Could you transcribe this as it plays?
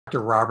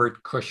Dr.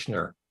 Robert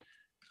Kushner.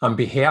 On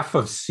behalf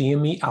of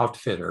CME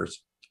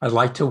Outfitters, I'd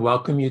like to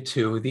welcome you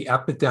to the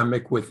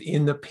Epidemic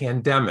Within the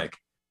Pandemic,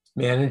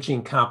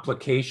 Managing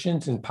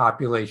Complications in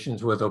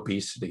Populations with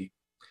Obesity.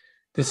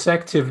 This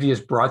activity is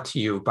brought to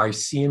you by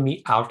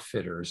CME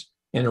Outfitters,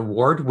 an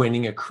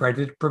award-winning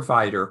accredited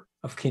provider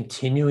of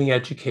continuing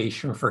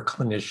education for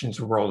clinicians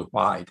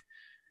worldwide.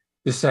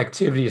 This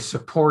activity is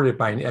supported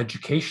by an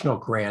educational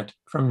grant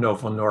from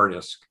Novo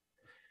Nordisk.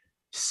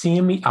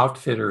 CME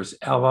Outfitters,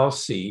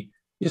 LLC,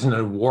 is an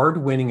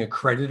award-winning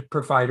accredited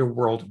provider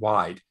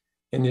worldwide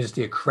and is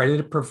the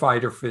accredited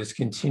provider for its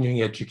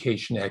continuing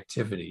education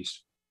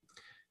activities.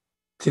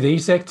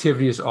 Today's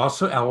activity is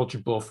also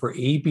eligible for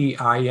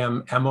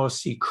ABIM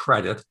MOC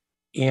credit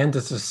and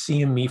is a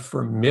CME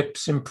for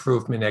MIPS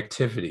improvement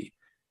activity.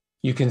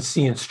 You can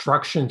see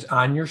instructions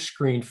on your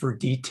screen for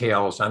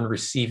details on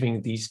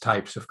receiving these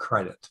types of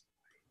credit.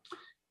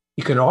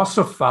 You can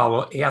also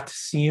follow at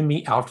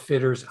CME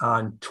Outfitters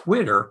on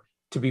Twitter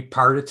to be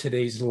part of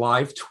today's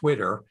live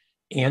Twitter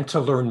and to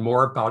learn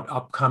more about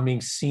upcoming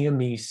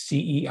CME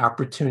CE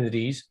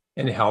opportunities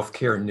and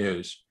healthcare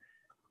news.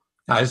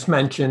 As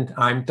mentioned,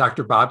 I'm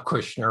Dr. Bob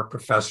Kushner,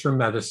 Professor of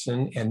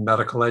Medicine and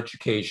Medical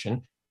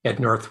Education at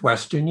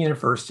Northwestern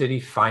University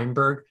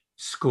Feinberg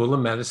School of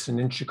Medicine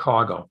in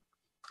Chicago.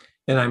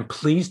 And I'm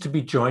pleased to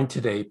be joined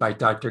today by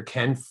Dr.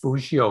 Ken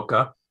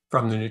Fujioka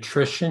from the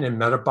Nutrition and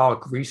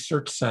Metabolic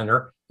Research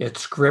Center at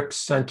Scripps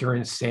Center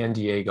in San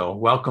Diego.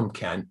 Welcome,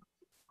 Ken.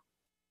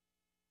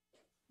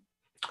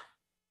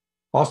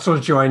 Also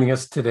joining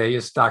us today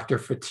is Dr.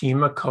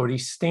 Fatima Cody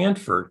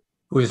Stanford,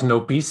 who is an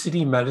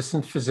obesity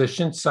medicine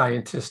physician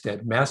scientist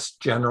at Mass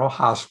General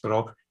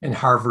Hospital and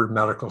Harvard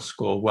Medical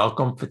School.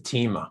 Welcome,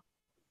 Fatima.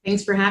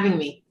 Thanks for having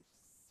me.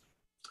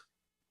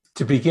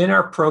 To begin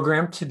our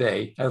program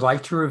today, I'd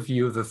like to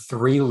review the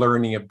 3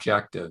 learning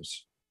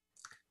objectives.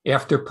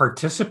 After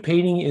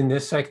participating in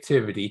this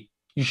activity,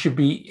 you should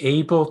be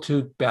able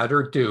to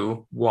better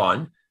do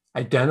 1,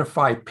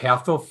 identify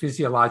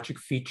pathophysiologic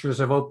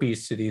features of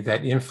obesity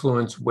that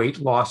influence weight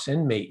loss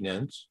and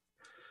maintenance,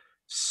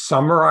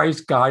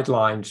 summarize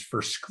guidelines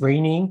for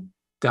screening,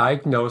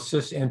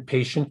 diagnosis, and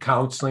patient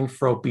counseling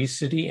for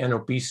obesity and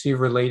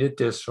obesity-related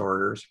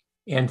disorders,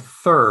 and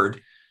 3rd,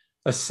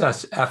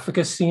 assess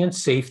efficacy and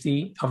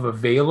safety of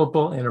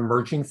available and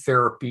emerging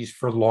therapies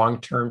for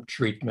long-term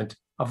treatment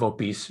of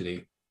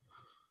obesity.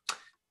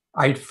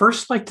 I'd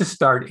first like to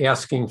start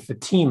asking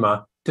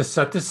Fatima to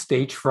set the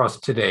stage for us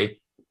today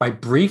by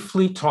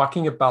briefly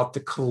talking about the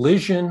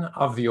collision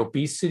of the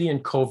obesity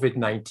and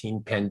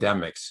COVID-19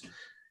 pandemics.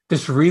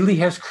 This really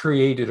has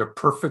created a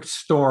perfect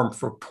storm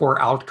for poor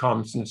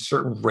outcomes in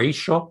certain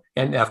racial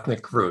and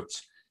ethnic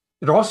groups.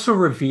 It also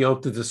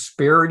revealed the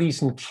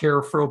disparities in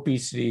care for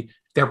obesity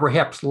that were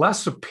perhaps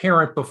less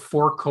apparent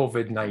before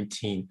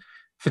COVID-19.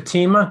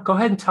 Fatima, go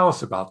ahead and tell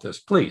us about this,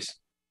 please.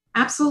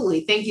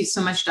 Absolutely. Thank you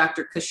so much,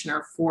 Dr.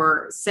 Kushner,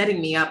 for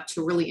setting me up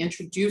to really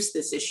introduce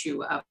this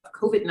issue of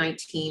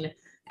COVID-19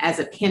 as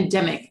a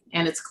pandemic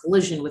and its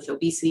collision with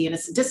obesity and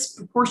its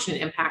disproportionate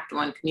impact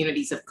on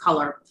communities of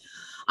color.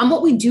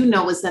 What we do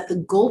know is that the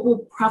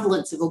global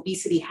prevalence of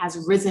obesity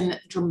has risen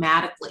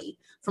dramatically.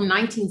 From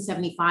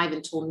 1975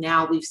 until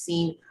now, we've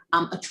seen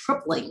a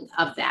tripling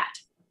of that.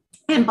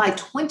 And by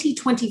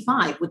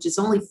 2025, which is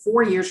only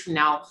 4 years from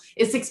now,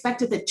 it's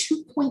expected that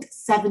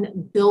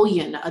 2.7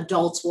 billion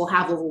adults will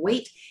have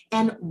overweight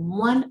and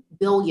 1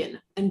 billion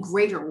and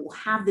greater will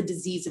have the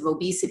disease of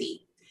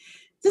obesity.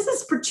 This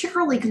is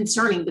particularly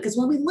concerning because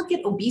when we look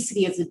at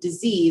obesity as a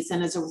disease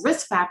and as a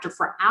risk factor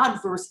for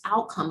adverse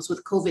outcomes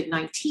with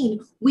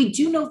COVID-19, we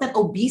do know that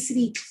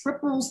obesity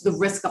triples the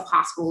risk of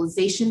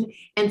hospitalization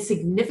and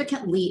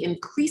significantly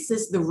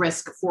increases the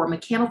risk for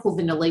mechanical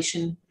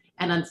ventilation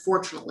and,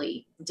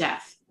 unfortunately,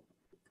 death.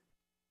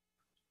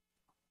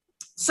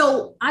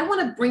 So I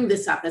want to bring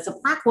this up. As a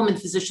Black woman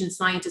physician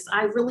scientist,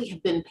 I really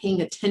have been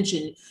paying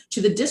attention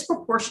to the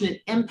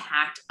disproportionate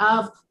impact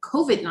of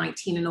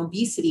COVID-19 and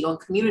obesity on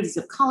communities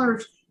of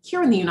color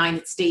here in the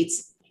United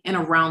States and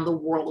around the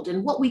world.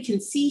 And what we can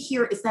see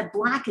here is that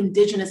Black,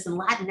 Indigenous, and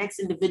Latinx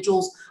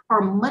individuals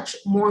are much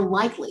more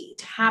likely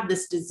to have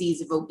this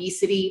disease of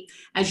obesity.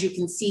 As you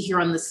can see here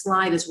on the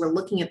slide, as we're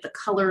looking at the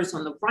colors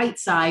on the right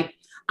side,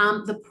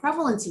 the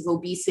prevalence of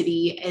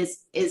obesity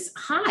is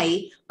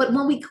high, but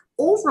when we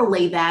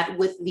overlay that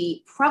with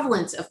the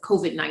prevalence of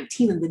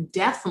COVID-19 and the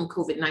death from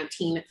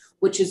COVID-19,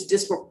 which has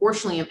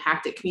disproportionately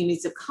impacted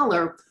communities of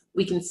color,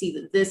 we can see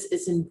that this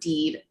is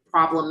indeed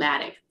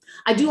problematic.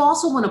 I do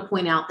also want to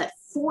point out that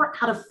 4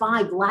 out of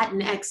 5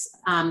 Latinx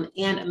and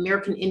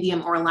American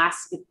Indian or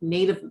Alaska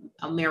Native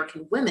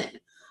American women,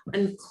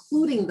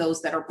 including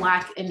those that are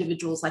Black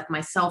individuals like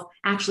myself,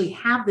 actually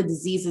have the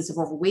diseases of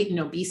overweight and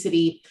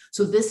obesity.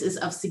 So this is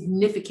of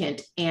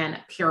significant and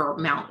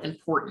paramount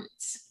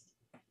importance.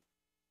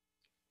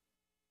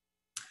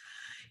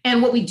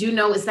 And what we do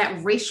know is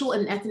that racial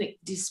and ethnic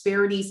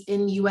disparities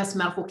in U.S.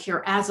 medical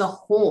care as a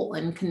whole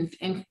and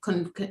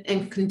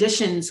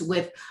conditions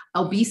with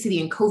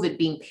obesity and COVID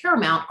being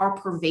paramount are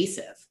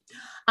pervasive.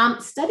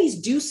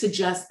 Studies do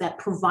suggest that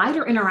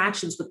provider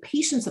interactions with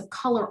patients of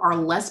color are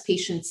less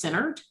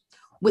patient-centered,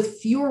 with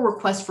fewer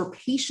requests for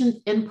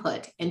patient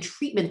input and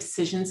treatment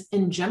decisions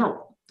in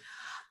general.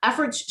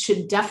 Efforts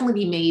should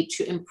definitely be made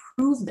to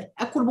improve the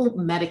equitable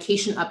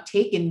medication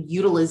uptake and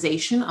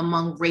utilization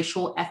among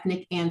racial,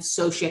 ethnic, and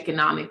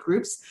socioeconomic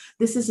groups.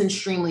 This is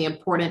extremely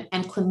important,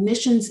 and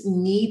clinicians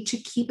need to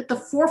keep at the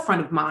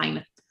forefront of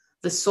mind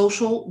the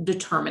social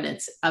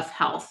determinants of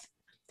health.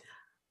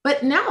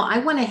 But now I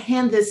want to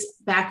hand this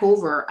back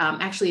over,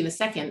 actually in a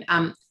second.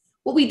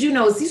 What we do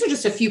know is these are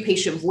just a few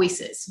patient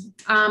voices.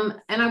 And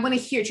I want to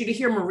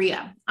hear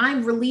Maria.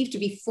 I'm relieved to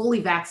be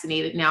fully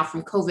vaccinated now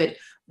from COVID,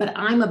 but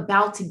I'm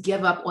about to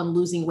give up on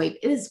losing weight.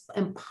 It is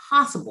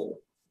impossible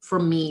for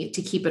me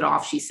to keep it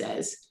off, she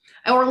says.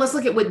 Or let's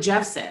look at what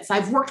Jeff says.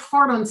 I've worked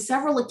hard on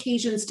several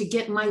occasions to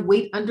get my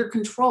weight under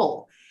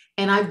control,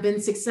 and I've been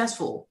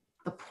successful.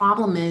 The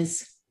problem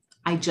is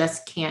I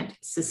just can't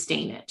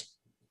sustain it.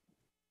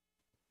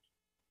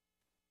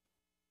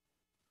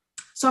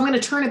 So I'm going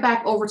to turn it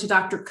back over to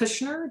Dr.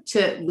 Kushner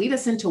to lead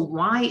us into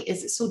why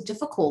is it so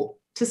difficult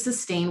to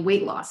sustain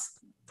weight loss.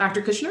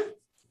 Dr. Kushner?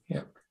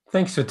 Yeah,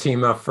 thanks,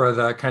 Fatima, for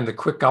the kind of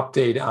quick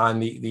update on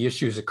the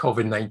issues of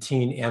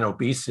COVID-19 and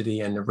obesity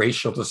and the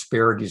racial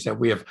disparities that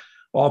we have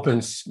all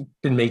been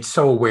made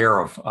so aware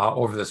of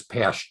over this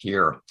past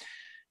year.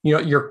 You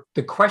know,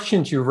 the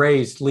questions you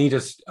raised lead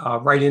us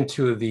right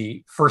into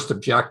the first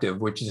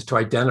objective, which is to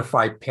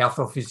identify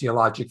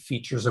pathophysiologic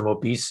features of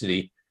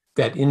obesity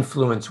that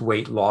influence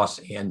weight loss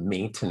and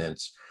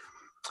maintenance.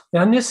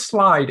 Now, on this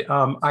slide,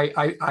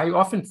 I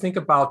often think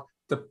about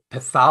the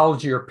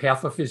pathology or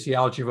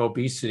pathophysiology of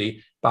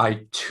obesity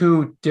by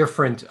two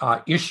different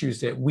issues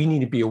that we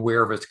need to be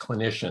aware of as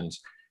clinicians.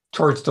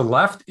 Towards the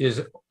left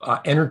is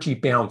energy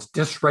balance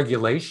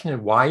dysregulation,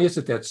 and why is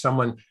it that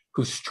someone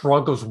who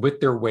struggles with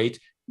their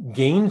weight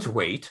gains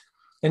weight?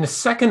 And the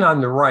second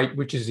on the right,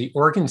 which is the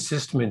organ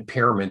system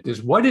impairment,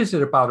 is what is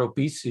it about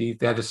obesity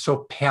that is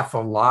so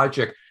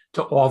pathologic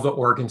to all the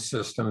organ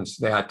systems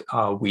that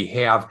we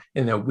have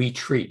and that we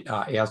treat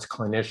as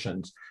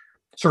clinicians.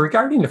 So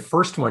regarding the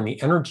first one,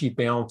 the energy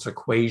balance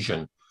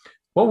equation,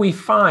 what we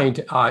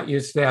find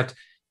is that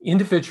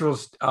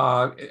individuals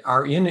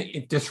are in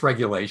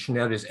dysregulation,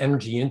 that is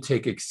energy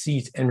intake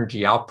exceeds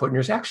energy output, and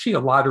there's actually a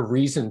lot of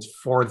reasons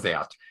for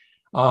that.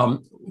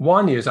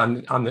 One is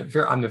on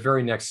the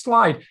very next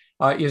slide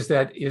is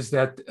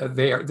that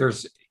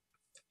there's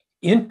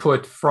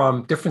input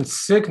from different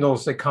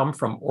signals that come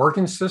from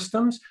organ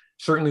systems.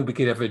 Certainly, we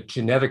could have a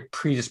genetic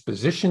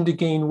predisposition to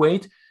gain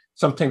weight.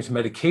 Sometimes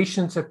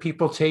medications that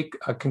people take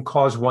can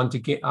cause one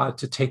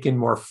to take in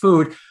more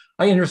food.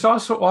 And there's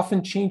also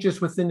often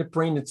changes within the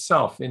brain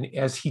itself. And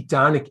as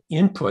hedonic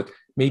input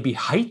may be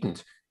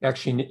heightened,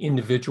 actually, in an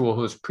individual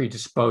who is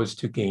predisposed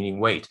to gaining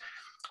weight.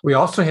 We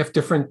also have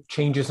different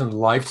changes in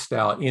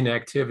lifestyle,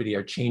 inactivity,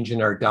 a change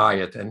in our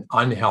diet, an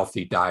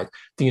unhealthy diet,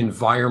 the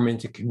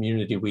environment and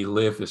community we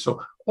live in.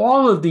 So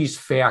all of these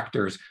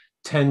factors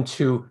tend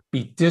to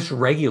be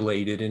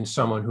dysregulated in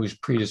someone who's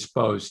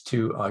predisposed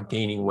to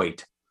gaining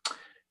weight.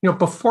 You know,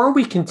 before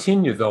we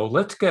continue, though,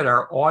 let's get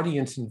our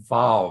audience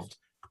involved.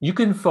 You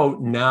can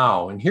vote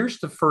now. And here's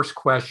the first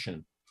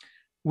question.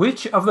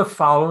 Which of the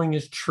following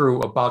is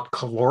true about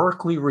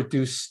calorically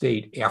reduced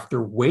state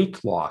after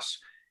weight loss?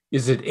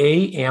 Is it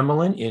A,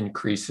 amylin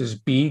increases,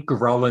 B,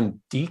 ghrelin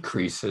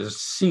decreases,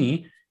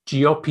 C,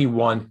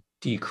 GLP-1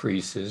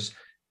 decreases,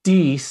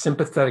 D,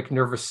 sympathetic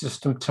nervous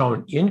system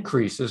tone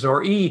increases,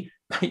 or E,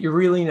 you're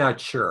really not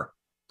sure?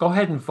 Go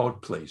ahead and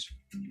vote, please.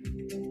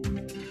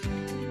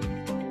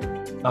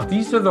 Now,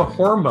 these are the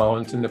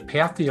hormones and the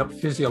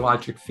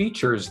pathophysiologic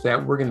features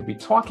that we're going to be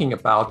talking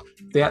about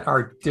that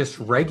are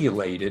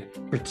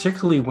dysregulated,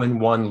 particularly when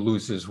one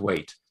loses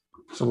weight.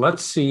 So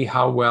let's see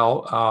how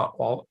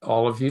well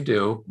all of you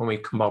do when we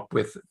come up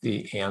with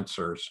the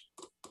answers.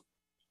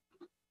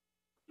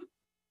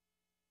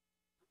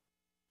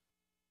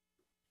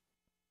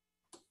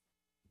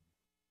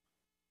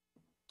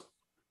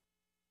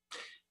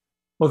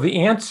 Well,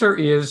 the answer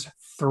is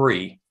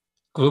 3.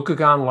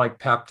 Glucagon-like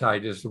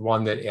peptide is the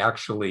one that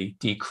actually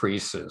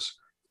decreases.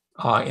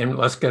 And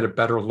let's get a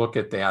better look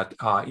at that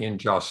in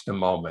just a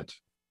moment.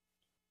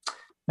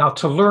 Now,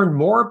 to learn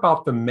more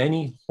about the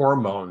many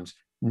hormones,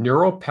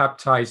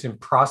 neuropeptides, and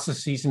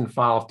processes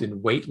involved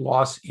in weight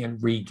loss and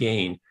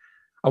regain,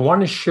 I want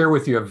to share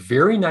with you a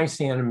very nice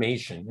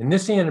animation. And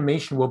this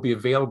animation will be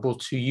available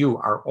to you,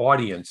 our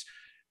audience,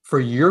 for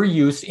your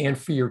use and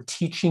for your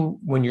teaching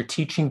when you're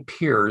teaching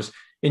peers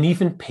and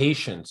even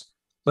patients.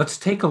 Let's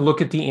take a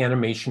look at the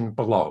animation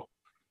below.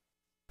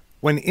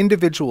 When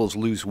individuals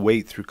lose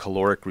weight through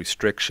caloric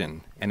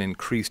restriction and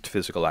increased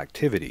physical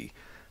activity,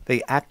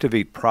 they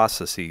activate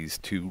processes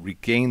to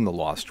regain the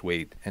lost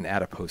weight and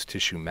adipose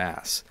tissue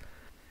mass.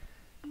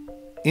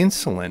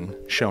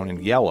 Insulin, shown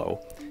in yellow,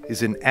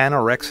 is an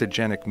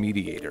anorexigenic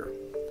mediator.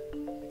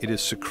 It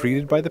is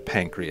secreted by the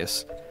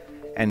pancreas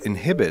and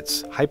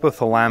inhibits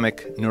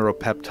hypothalamic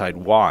neuropeptide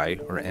Y,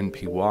 or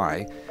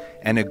NPY,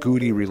 and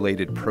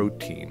agouti-related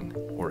protein,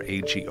 or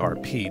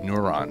AGRP,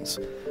 neurons,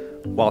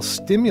 while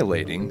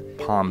stimulating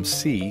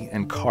POMC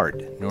and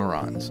CART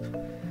neurons.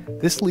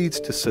 This leads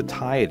to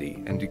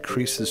satiety and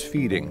decreases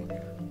feeding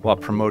while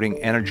promoting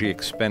energy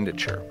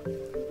expenditure.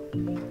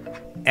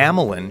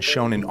 Amylin,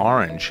 shown in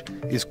orange,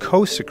 is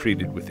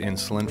co-secreted with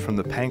insulin from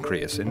the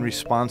pancreas in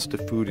response to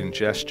food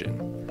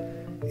ingestion.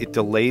 It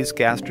delays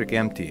gastric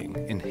emptying,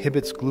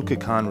 inhibits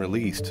glucagon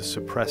release to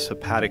suppress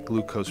hepatic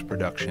glucose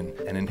production,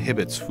 and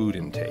inhibits food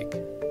intake.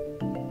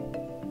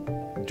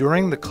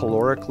 During the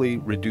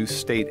calorically reduced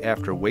state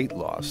after weight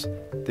loss,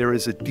 there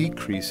is a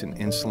decrease in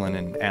insulin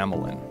and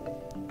amylin,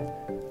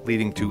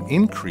 leading to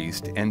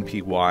increased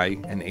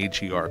NPY and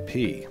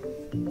AGRP.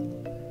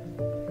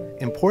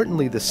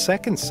 Importantly, the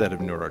second set of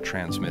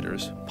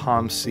neurotransmitters,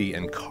 POMC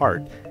and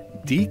CART,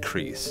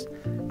 decrease,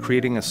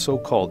 creating a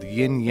so-called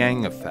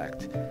yin-yang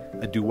effect,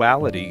 a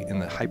duality in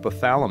the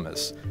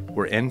hypothalamus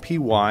where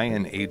NPY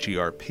and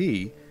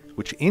AGRP,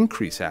 which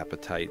increase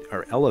appetite,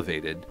 are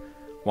elevated,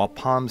 while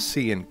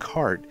POMC and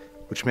CART,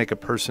 which make a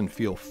person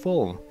feel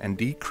full and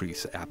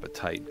decrease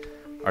appetite,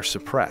 are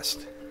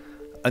suppressed.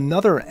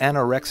 Another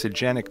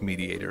anorexigenic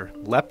mediator,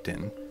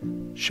 leptin,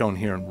 shown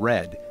here in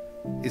red,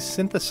 is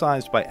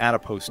synthesized by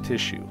adipose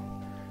tissue,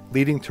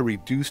 leading to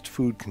reduced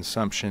food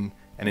consumption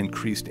and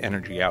increased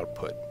energy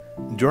output.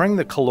 During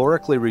the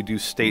calorically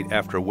reduced state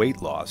after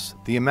weight loss,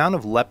 the amount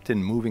of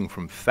leptin moving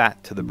from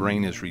fat to the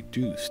brain is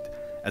reduced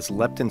as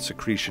leptin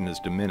secretion is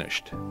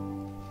diminished.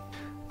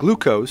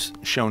 Glucose,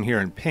 shown here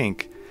in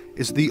pink,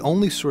 is the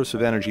only source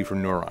of energy for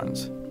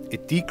neurons.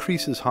 It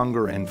decreases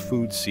hunger and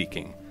food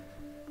seeking.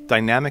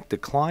 Dynamic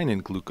decline in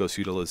glucose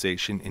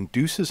utilization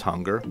induces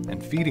hunger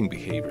and feeding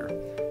behavior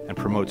and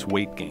promotes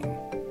weight gain.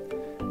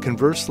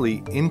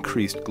 Conversely,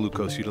 increased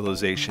glucose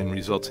utilization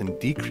results in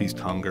decreased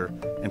hunger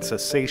and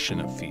cessation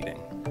of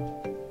feeding.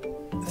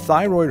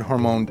 Thyroid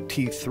hormone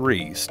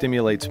T3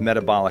 stimulates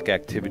metabolic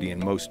activity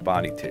in most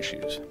body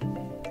tissues.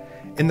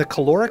 In the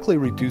calorically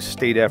reduced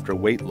state after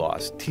weight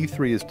loss,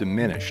 T3 is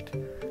diminished,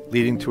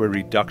 leading to a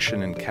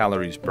reduction in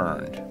calories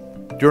burned.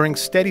 During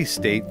steady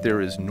state,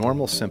 there is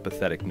normal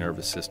sympathetic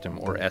nervous system,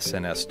 or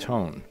SNS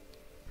tone.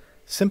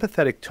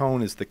 Sympathetic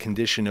tone is the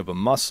condition of a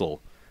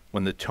muscle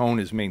when the tone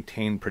is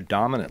maintained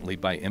predominantly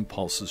by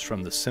impulses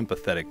from the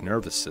sympathetic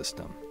nervous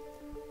system.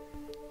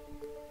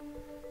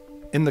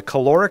 In the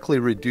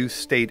calorically reduced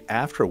state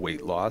after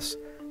weight loss,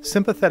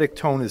 sympathetic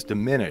tone is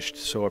diminished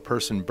so a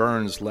person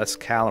burns less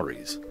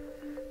calories.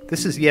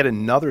 This is yet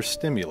another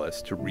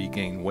stimulus to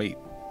regain weight.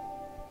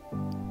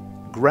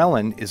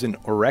 Ghrelin is an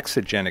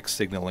orexigenic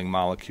signaling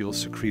molecule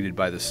secreted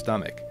by the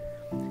stomach.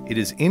 It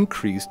is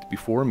increased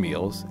before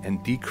meals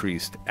and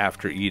decreased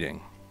after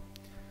eating.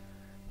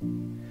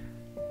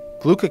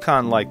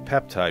 Glucagon-like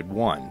peptide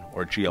 1,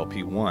 or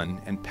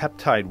GLP-1, and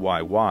peptide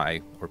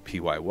YY, or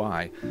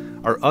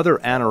PYY, are other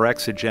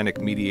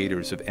anorexigenic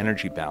mediators of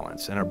energy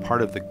balance and are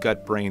part of the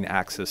gut-brain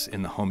axis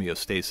in the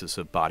homeostasis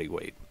of body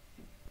weight.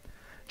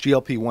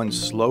 GLP-1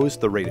 slows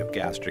the rate of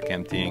gastric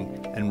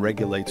emptying and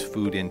regulates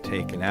food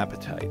intake and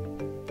appetite.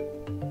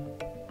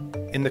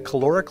 In the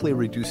calorically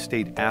reduced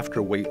state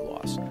after weight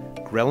loss,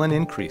 ghrelin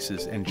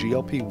increases and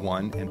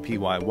GLP-1 and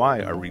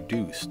PYY are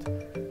reduced.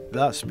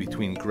 Thus,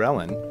 between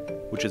ghrelin,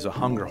 which is a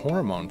hunger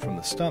hormone from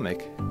the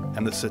stomach,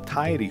 and the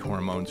satiety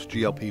hormones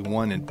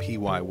GLP-1 and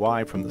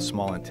PYY from the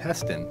small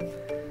intestine,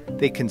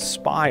 they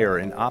conspire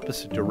in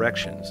opposite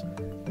directions,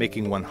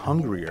 making one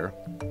hungrier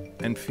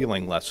and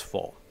feeling less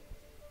full.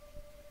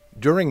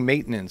 During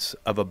maintenance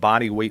of a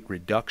body weight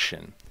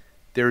reduction,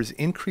 there is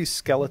increased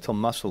skeletal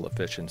muscle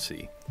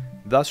efficiency,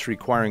 thus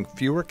requiring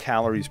fewer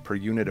calories per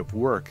unit of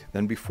work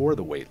than before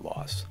the weight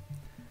loss.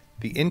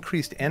 The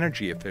increased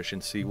energy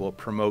efficiency will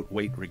promote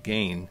weight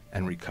regain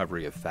and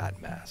recovery of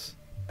fat mass.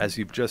 As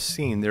you've just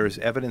seen, there is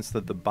evidence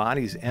that the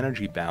body's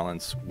energy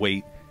balance,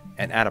 weight,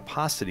 and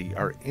adiposity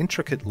are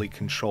intricately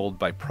controlled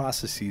by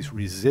processes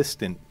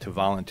resistant to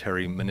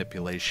voluntary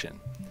manipulation.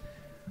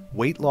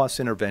 Weight loss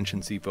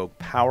interventions evoke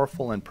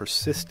powerful and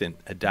persistent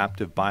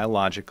adaptive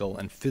biological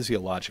and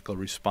physiological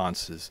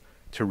responses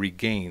to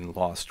regain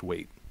lost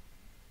weight.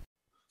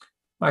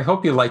 I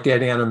hope you liked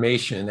that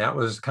animation. That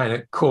was kind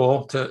of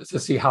cool to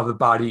see how the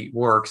body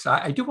works.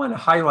 I do want to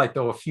highlight,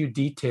 though, a few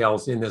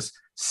details in this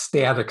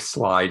static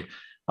slide.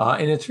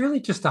 And it's really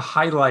just to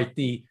highlight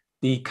the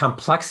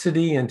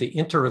complexity and the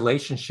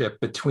interrelationship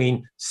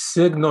between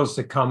signals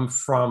that come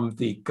from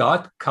the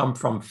gut, come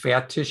from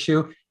fat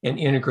tissue, and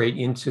integrate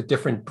into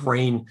different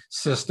brain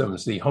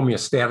systems, the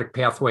homeostatic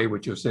pathway,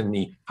 which is in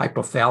the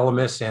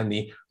hypothalamus, and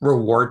the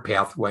reward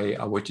pathway,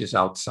 which is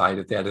outside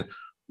of that. And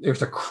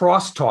there's a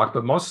crosstalk,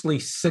 but mostly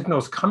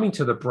signals coming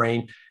to the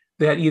brain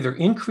that either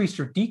increase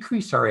or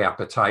decrease our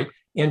appetite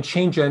and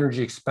change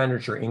energy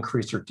expenditure,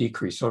 increase or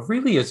decrease. So it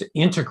really is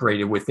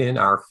integrated within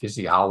our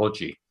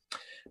physiology.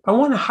 I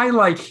want to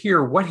highlight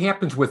here what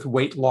happens with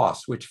weight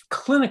loss, which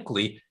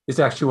clinically is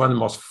actually one of the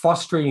most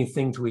frustrating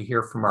things we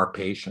hear from our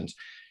patients.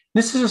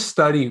 This is a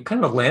study,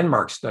 kind of a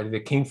landmark study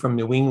that came from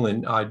New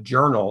England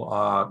Journal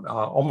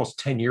almost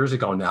 10 years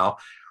ago now,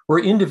 where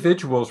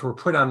individuals were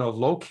put on a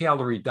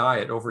low-calorie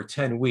diet over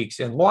 10 weeks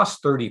and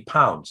lost 30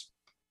 pounds.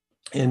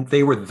 And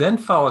they were then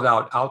followed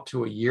out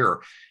to a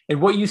year.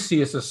 And what you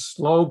see is a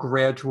slow,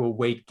 gradual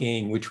weight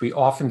gain, which we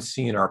often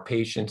see in our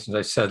patients, as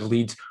I said,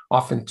 leads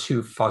often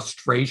to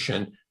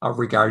frustration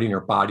regarding their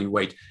body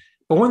weight.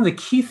 But one of the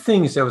key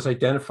things that was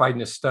identified in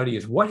the study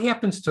is what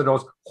happens to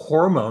those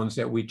hormones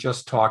that we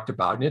just talked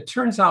about. And it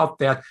turns out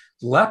that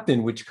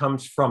leptin, which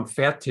comes from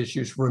fat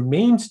tissues,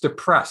 remains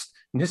depressed.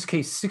 In this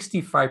case,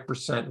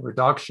 65%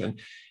 reduction,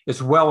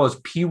 as well as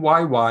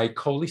PYY,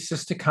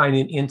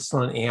 cholecystokinin,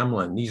 insulin,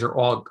 amylin. These are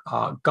all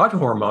gut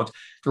hormones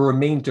that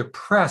remain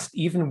depressed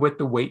even with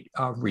the weight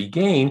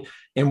regain.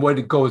 And what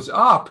it goes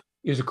up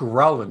is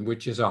ghrelin,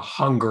 which is a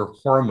hunger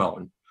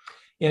hormone.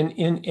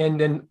 And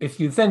then if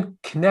you then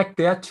connect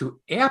that to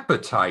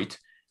appetite,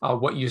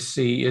 what you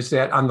see is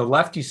that on the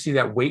left, you see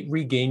that weight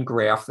regain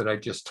graph that I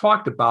just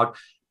talked about.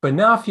 But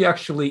now if you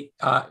actually,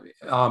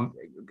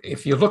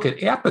 if you look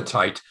at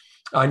appetite,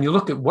 and you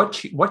look at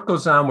what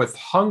goes on with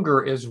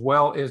hunger as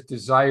well as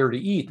desire to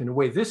eat. And the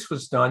way this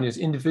was done is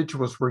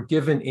individuals were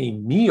given a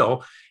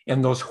meal,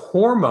 and those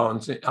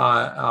hormones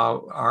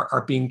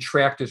are being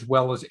tracked as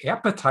well as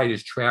appetite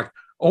is tracked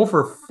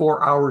over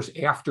 4 hours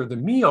after the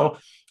meal.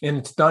 And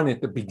it's done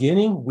at the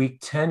beginning, week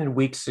 10 and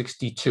week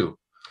 62.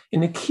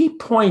 And the key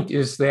point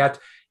is that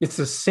it's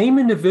the same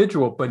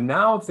individual, but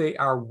now they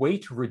are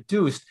weight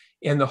reduced.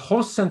 And the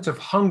whole sense of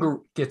hunger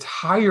gets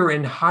higher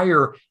and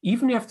higher,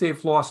 even after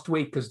they've lost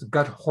weight, because the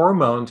gut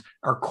hormones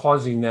are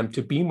causing them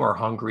to be more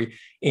hungry,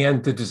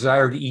 and the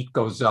desire to eat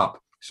goes up.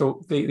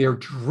 So they're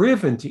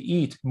driven to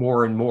eat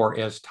more and more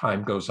as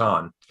time goes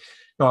on.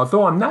 Now,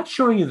 although I'm not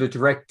showing you the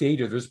direct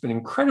data, there's been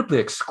incredibly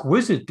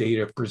exquisite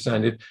data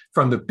presented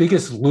from The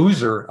Biggest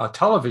Loser, a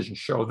television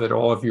show that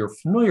all of you are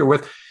familiar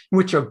with, in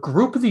which a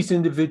group of these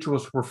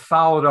individuals were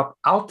followed up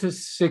out to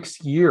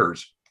 6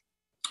 years.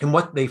 And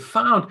what they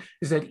found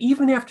is that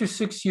even after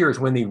 6 years,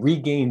 when they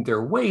regained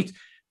their weight,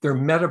 their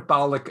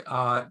metabolic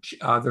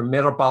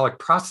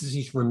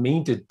processes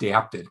remained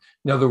adapted.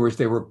 In other words,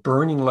 they were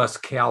burning less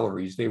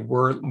calories, they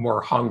were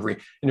more hungry,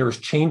 and there was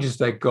changes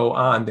that go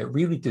on that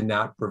really did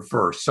not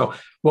reverse. So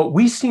what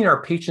we see in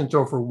our patients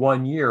over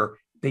 1 year,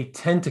 they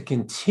tend to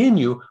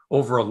continue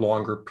over a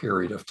longer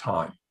period of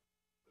time.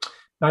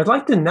 Now, I'd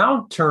like to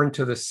now turn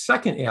to the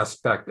second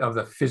aspect of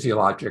the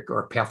physiologic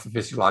or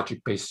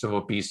pathophysiologic basis of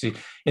obesity,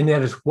 and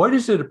that is, what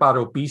is it about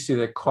obesity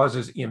that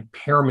causes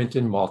impairment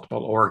in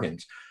multiple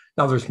organs?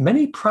 Now, there's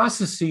many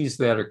processes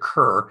that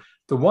occur.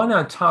 The one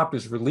on top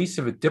is release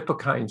of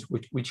adipokines,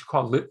 which we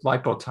call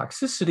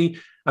lipotoxicity.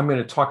 I'm going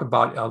to talk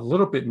about a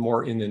little bit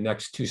more in the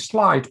next 2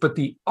 slides, but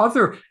the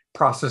other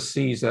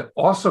processes that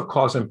also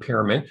cause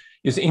impairment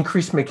is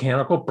increased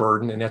mechanical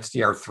burden, and that's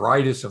the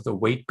arthritis of the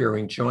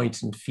weight-bearing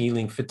joints and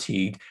feeling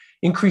fatigued,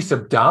 increased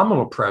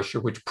abdominal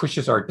pressure, which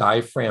pushes our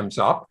diaphragms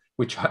up,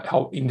 which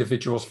help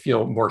individuals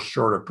feel more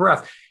short of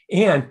breath,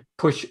 and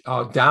push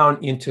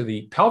down into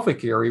the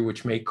pelvic area,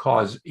 which may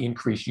cause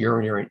increased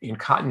urinary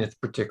incontinence,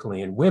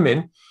 particularly in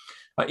women.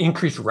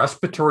 Increased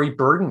respiratory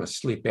burden with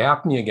sleep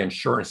apnea, again,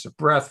 shortness of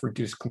breath,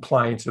 reduced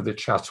compliance of the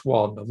chest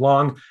wall and the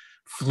lung,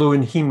 fluid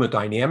and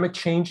hemodynamic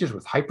changes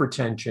with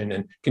hypertension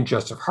and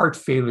congestive heart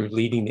failure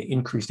leading to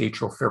increased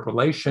atrial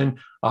fibrillation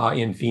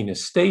and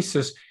venous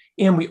stasis.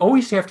 And we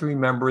always have to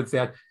remember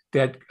that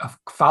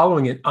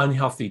following an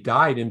unhealthy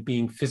diet and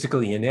being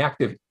physically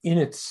inactive in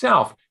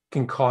itself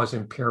can cause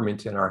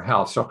impairment in our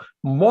health. So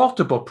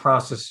multiple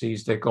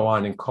processes that go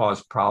on and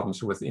cause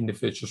problems with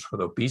individuals with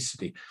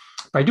obesity.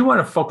 But I do want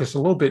to focus a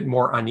little bit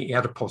more on the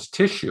adipose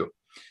tissue.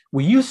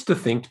 We used to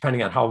think,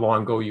 depending on how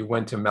long ago you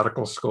went to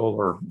medical school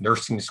or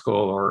nursing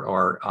school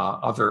or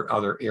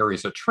other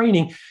areas of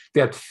training,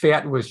 that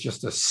fat was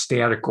just a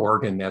static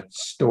organ that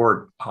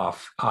stored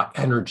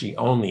energy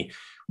only.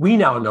 We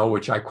now know,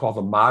 which I call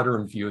the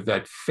modern view,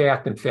 that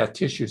fat and fat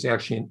tissue is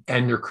actually an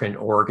endocrine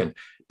organ.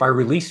 By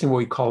releasing what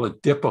we call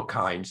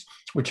adipokines,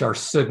 which are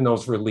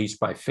signals released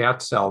by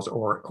fat cells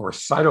or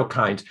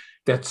cytokines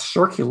that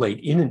circulate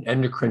in an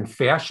endocrine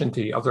fashion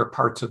to the other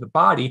parts of the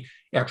body,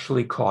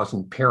 actually cause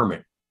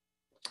impairment.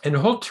 And the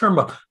whole term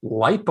of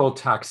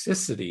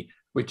lipotoxicity,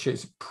 which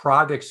is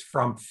products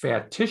from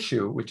fat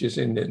tissue, which is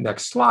in the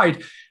next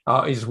slide,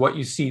 is what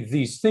you see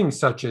these things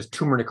such as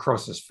tumor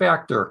necrosis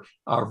factor,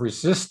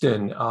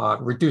 resistin,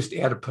 reduced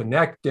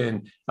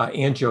adiponectin,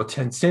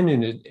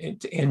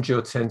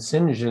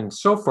 angiotensinogen, and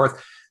so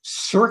forth,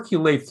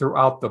 circulate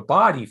throughout the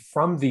body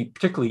from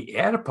particularly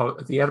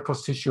the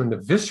adipose tissue in the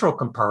visceral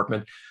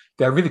compartment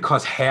that really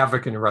cause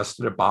havoc in the rest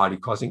of the body,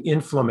 causing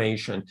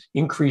inflammation,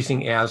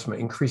 increasing asthma,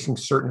 increasing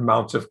certain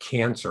amounts of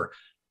cancer,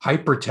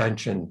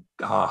 hypertension,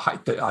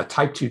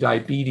 type 2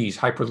 diabetes,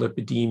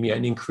 hyperlipidemia,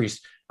 and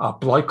increased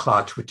blood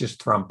clots, which is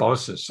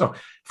thrombosis. So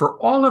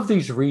for all of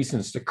these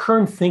reasons, the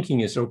current thinking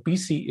is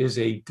obesity is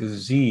a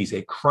disease,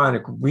 a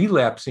chronic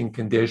relapsing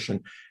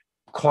condition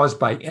caused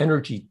by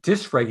energy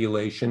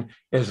dysregulation,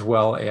 as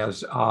well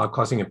as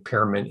causing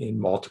impairment in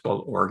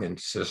multiple organ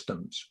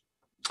systems.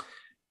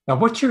 Now,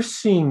 what you're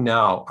seeing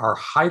now are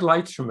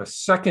highlights from a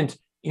second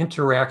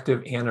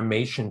interactive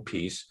animation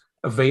piece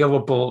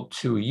available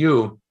to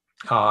you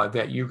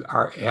that you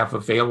have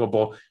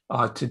available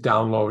to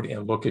download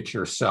and look at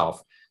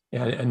yourself.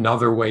 And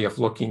another way of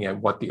looking at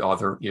what the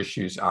other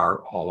issues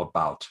are all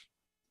about.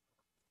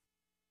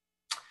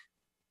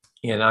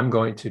 And I'm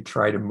going to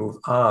try to move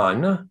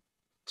on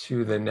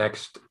to the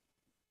next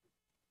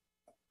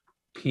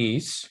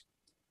piece.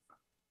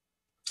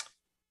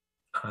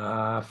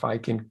 If I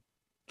can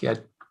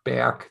get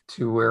back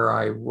to where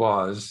I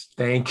was.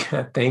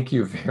 Thank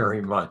you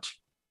very much.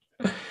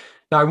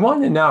 Now, I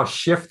want to now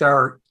shift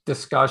our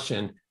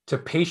discussion to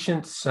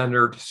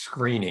patient-centered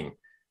screening,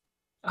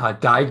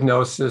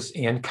 diagnosis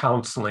and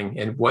counseling,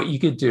 and what you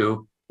could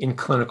do in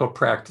clinical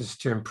practice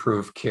to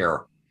improve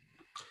care.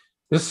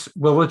 This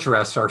will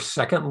address our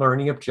second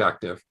learning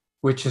objective,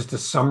 which is to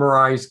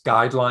summarize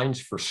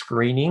guidelines for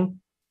screening,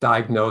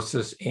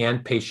 diagnosis,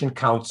 and patient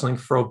counseling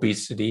for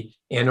obesity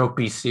and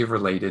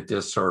obesity-related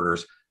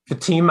disorders.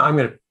 Fatima, I'm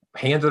going to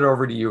hand it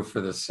over to you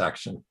for this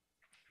section.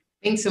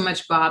 Thanks so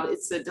much, Bob.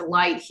 It's a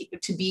delight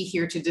to be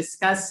here to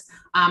discuss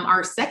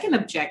our second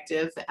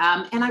objective.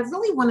 And I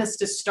really want us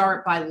to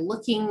start by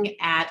looking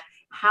at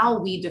how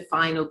we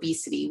define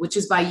obesity, which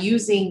is by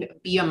using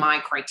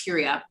BMI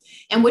criteria.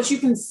 And what you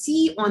can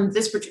see on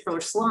this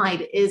particular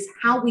slide is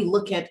how we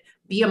look at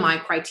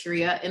BMI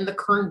criteria in the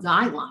current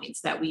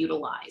guidelines that we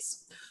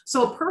utilize.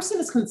 So a person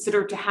is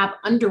considered to have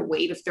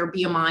underweight if their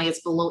BMI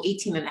is below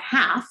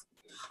 18.5.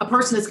 A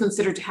person is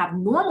considered to have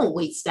normal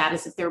weight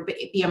status if their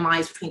BMI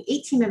is between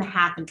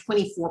 18.5 and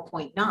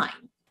 24.9.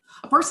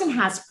 A person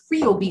has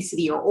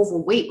pre-obesity or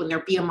overweight when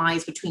their BMI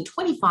is between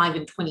 25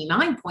 and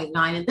 29.9.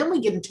 And then we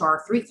get into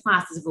our three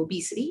classes of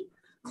obesity: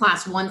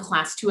 class 1,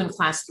 class 2, and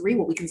class 3,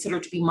 what we consider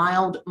to be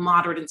mild,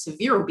 moderate, and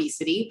severe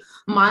obesity.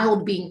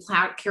 Mild being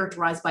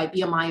characterized by a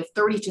BMI of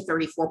 30 to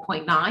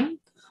 34.9.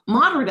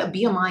 Moderate, a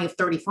BMI of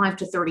 35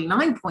 to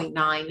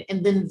 39.9.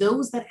 And then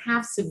those that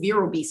have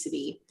severe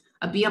obesity,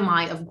 a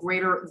BMI of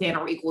greater than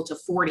or equal to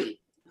 40.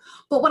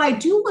 But what I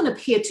do want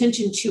to pay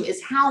attention to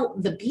is how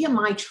the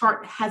BMI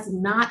chart has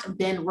not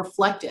been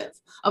reflective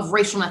of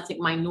racial and ethnic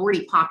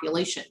minority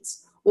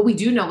populations. What we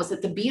do know is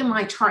that the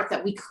BMI chart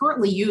that we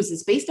currently use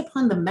is based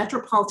upon the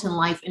Metropolitan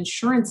Life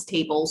Insurance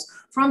tables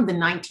from the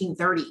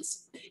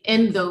 1930s.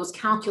 In those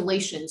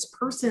calculations,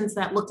 persons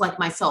that look like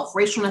myself,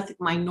 racial and ethnic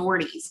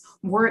minorities,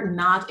 were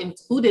not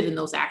included in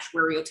those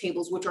actuarial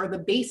tables, which are the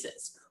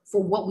basis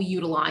for what we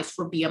utilize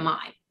for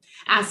BMI.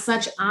 As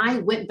such, I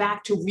went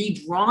back to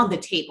redraw the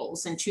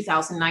tables in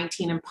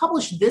 2019 and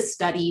published this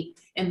study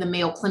in the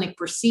Mayo Clinic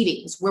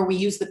Proceedings, where we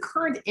use the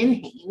current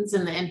NHANES,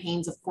 and the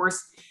NHANES, of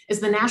course, is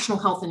the National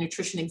Health and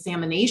Nutrition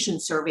Examination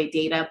Survey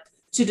data,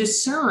 to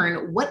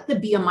discern what the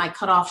BMI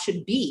cutoff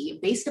should be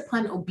based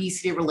upon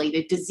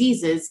obesity-related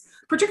diseases,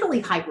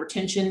 particularly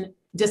hypertension,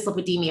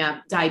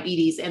 dyslipidemia,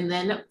 diabetes, and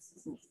then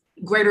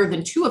greater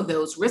than 2 of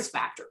those risk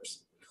factors.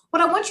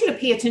 What I want you to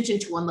pay attention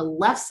to on the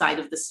left side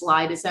of the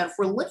slide is that if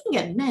we're looking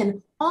at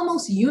men,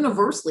 almost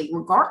universally,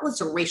 regardless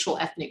of racial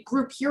ethnic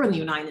group here in the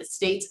United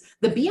States,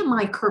 the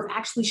BMI curve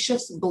actually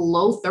shifts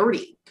below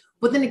 30,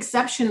 with an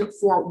exception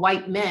for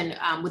white men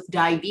with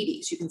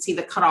diabetes. You can see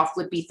the cutoff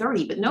would be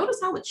 30, but notice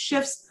how it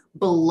shifts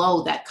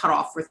below that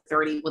cutoff for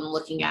 30 when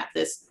looking at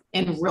this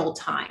in real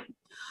time.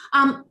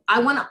 I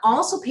want to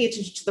also pay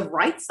attention to the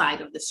right side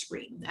of the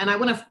screen, and I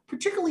want to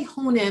particularly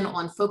hone in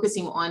on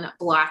focusing on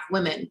Black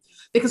women,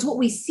 because what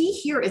we see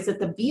here is that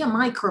the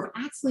BMI curve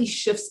actually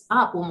shifts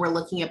up when we're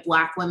looking at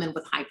Black women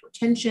with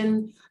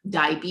hypertension,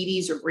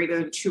 diabetes, or greater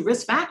than 2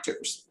 risk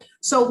factors.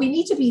 So we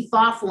need to be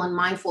thoughtful and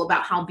mindful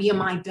about how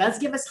BMI does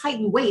give us height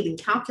and weight and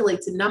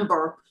calculates a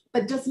number,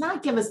 but does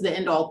not give us the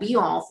end-all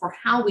be-all for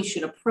how we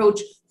should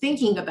approach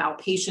thinking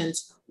about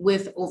patients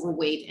with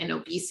overweight and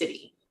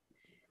obesity.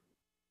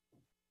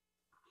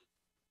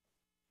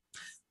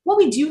 What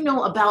we do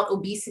know about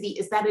obesity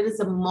is that it is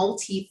a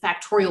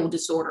multifactorial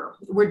disorder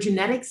where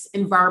genetics,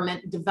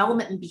 environment,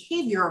 development, and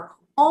behavior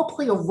all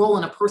play a role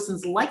in a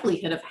person's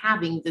likelihood of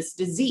having this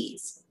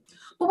disease.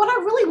 But what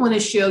I really want to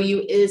show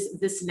you is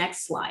this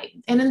next slide.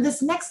 And in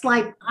this next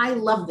slide, I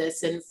love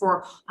this. And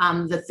for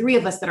the 3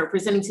 of us that are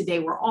presenting today,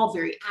 we're all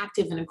very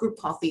active in a group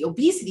called the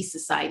Obesity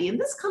Society. And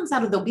this comes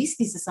out of the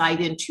Obesity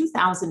Society in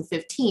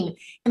 2015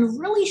 and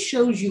really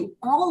shows you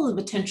all of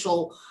the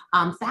potential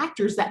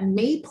factors that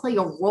may play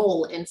a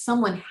role in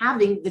someone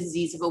having the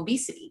disease of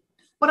obesity.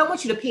 What I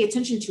want you to pay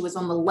attention to is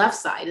on the left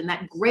side, in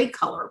that gray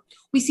color,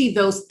 we see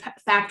those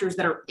factors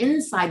that are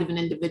inside of an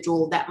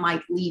individual that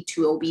might lead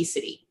to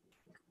obesity.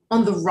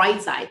 On the right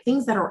side,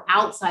 things that are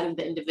outside of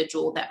the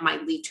individual that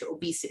might lead to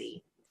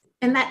obesity.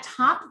 In that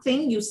top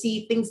thing, you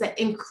see things that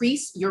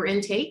increase your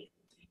intake.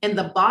 In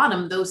the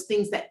bottom, those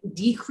things that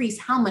decrease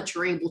how much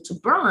you're able to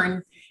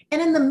burn.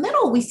 And in the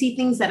middle, we see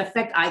things that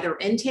affect either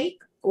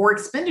intake or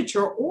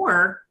expenditure,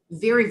 or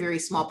very, very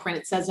small print,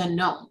 it says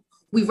unknown.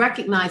 We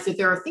recognize that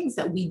there are things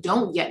that we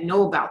don't yet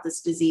know about this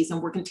disease, and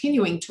we're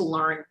continuing to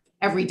learn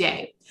every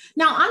day.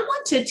 Now, I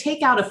want to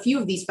take out a few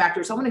of these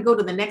factors. I want to go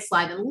to the next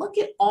slide and look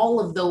at all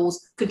of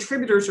those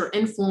contributors or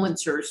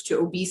influencers to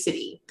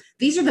obesity.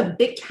 These are the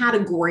big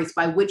categories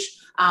by which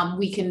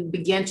we can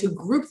begin to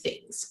group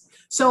things.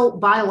 So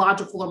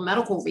biological or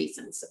medical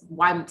reasons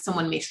why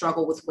someone may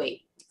struggle with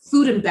weight: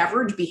 food and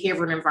beverage,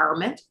 behavior and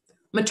environment,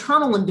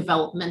 maternal and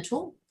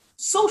developmental,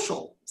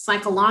 social,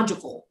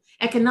 psychological,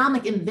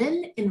 economic, and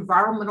then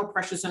environmental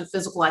pressures on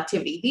physical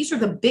activity. These are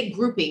the big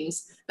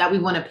groupings that we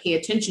want to pay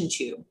attention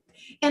to.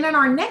 And in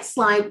our next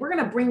slide, we're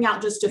going to bring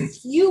out just a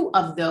few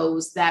of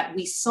those that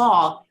we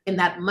saw in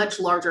that much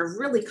larger,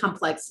 really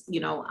complex,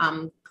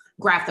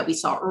 graph that we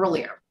saw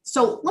earlier.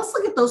 So let's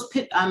look at those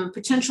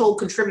potential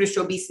contributors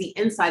to obesity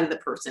inside of the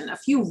person. A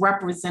few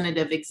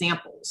representative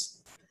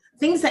examples.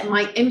 Things that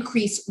might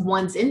increase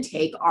one's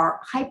intake are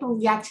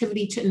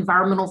hyperreactivity to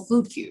environmental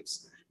food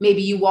cues.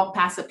 Maybe you walk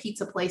past a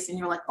pizza place and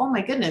you're like, oh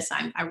my goodness,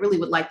 I really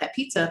would like that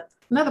pizza.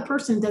 Another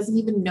person doesn't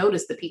even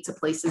notice the pizza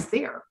place is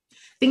there.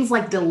 Things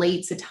like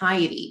delayed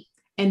satiety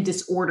and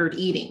disordered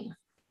eating.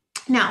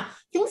 Now,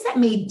 things that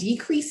may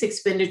decrease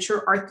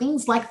expenditure are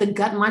things like the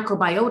gut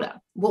microbiota.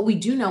 What we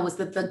do know is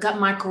that the gut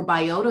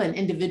microbiota in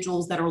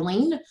individuals that are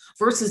lean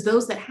versus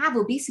those that have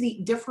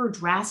obesity differ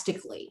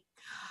drastically.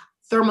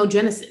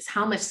 Thermogenesis,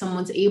 how much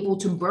someone's able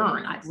to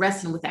burn at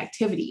rest and with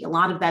activity. A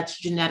lot of that's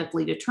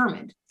genetically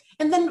determined.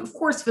 And then, of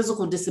course,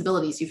 physical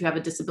disabilities. If you have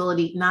a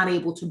disability, not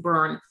able to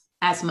burn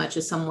as much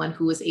as someone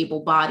who is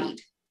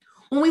able-bodied.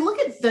 When we look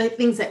at the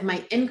things that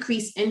might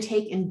increase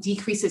intake and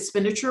decrease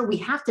expenditure, we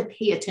have to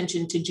pay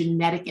attention to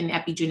genetic and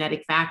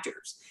epigenetic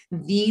factors.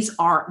 These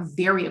are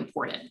very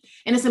important.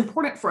 And it's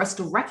important for us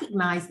to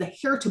recognize the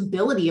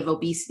heritability of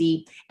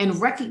obesity and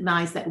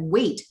recognize that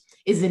weight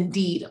is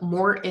indeed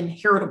more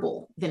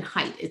inheritable than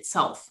height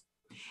itself.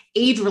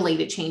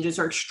 Age-related changes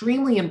are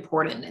extremely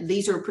important, and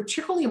these are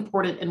particularly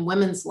important in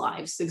women's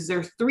lives, because there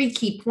are 3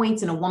 key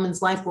points in a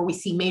woman's life where we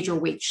see major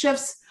weight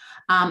shifts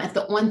at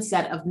the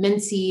onset of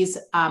menses,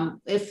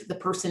 if the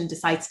person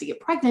decides to get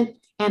pregnant,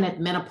 and at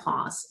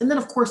menopause. And then,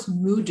 of course,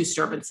 mood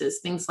disturbances,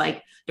 things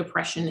like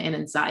depression and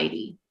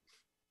anxiety.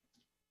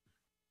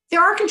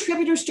 There are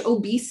contributors to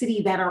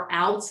obesity that are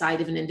outside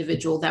of an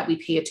individual that we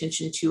pay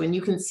attention to. And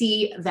you can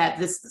see that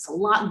there's a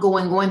lot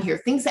going on here.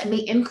 Things that may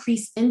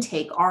increase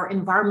intake are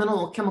environmental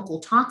or chemical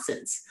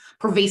toxins,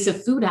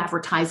 pervasive food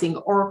advertising,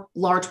 or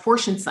large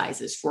portion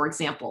sizes, for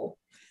example.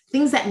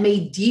 Things that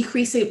may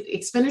decrease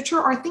expenditure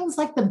are things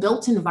like the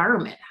built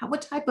environment.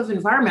 What type of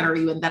environment are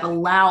you in that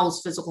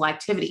allows physical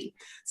activity?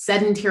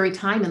 Sedentary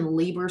time and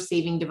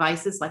labor-saving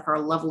devices like our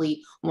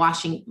lovely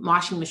washing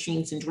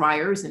machines and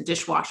dryers and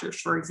dishwashers,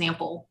 for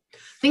example.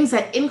 Things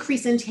that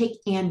increase intake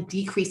and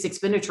decrease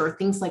expenditure are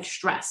things like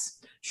stress.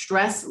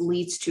 Stress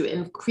leads to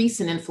increase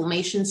in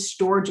inflammation,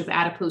 storage of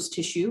adipose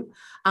tissue,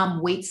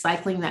 weight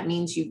cycling. That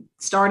means you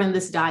start in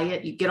this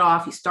diet, you get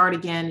off, you start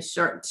again, you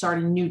start a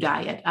new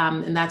diet,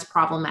 and that's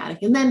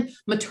problematic. And then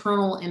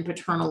maternal and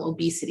paternal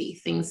obesity,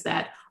 things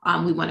that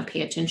we want to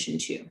pay attention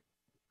to.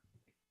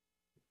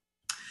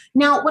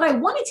 Now, what I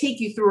want to take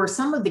you through are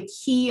some of the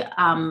key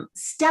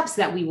steps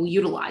that we will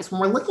utilize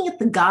when we're looking at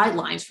the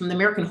guidelines from the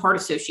American Heart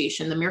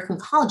Association, the American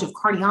College of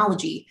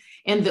Cardiology,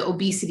 and the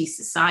Obesity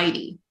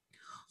Society.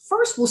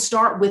 First, we'll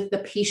start with the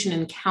patient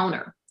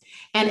encounter.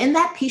 And in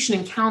that patient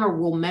encounter,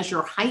 we'll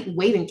measure height,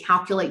 weight, and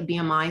calculate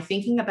BMI,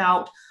 thinking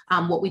about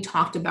what we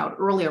talked about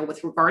earlier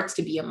with regards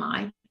to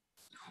BMI.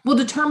 We'll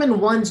determine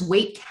one's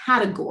weight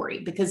category,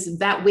 because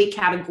that weight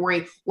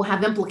category will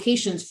have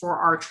implications for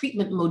our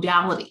treatment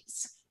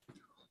modalities.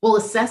 We'll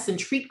assess and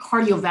treat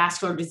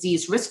cardiovascular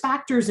disease risk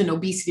factors and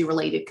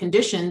obesity-related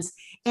conditions,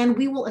 and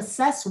we will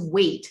assess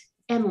weight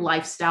and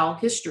lifestyle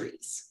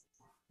histories.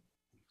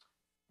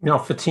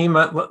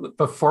 Fatima,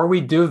 before we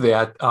do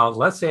that,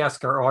 let's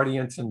ask our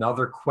audience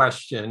another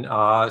question.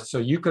 So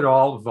you could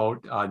all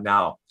vote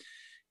now.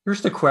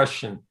 Here's the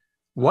question.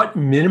 What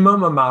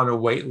minimum amount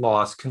of weight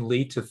loss can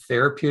lead to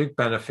therapeutic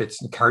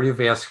benefits in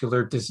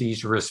cardiovascular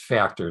disease risk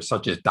factors,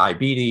 such as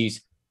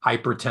diabetes,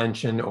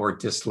 hypertension, or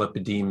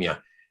dyslipidemia?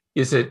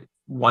 Is it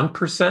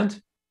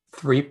 1%,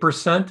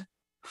 3%,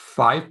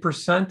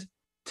 5%,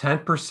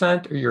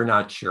 10%, or you're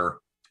not sure?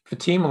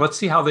 Fatima, let's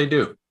see how they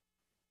do.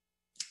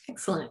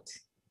 Excellent.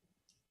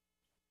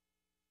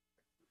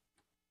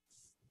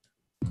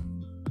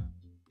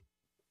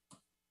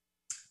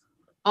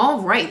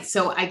 All right,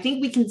 so I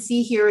think we can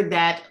see here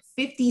that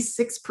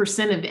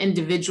 56% of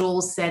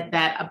individuals said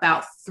that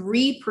about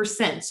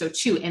 3%, so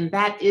 2, and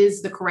that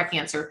is the correct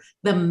answer,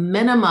 the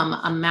minimum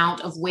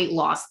amount of weight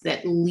loss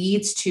that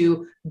leads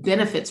to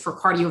benefits for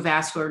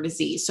cardiovascular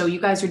disease. So you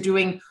guys are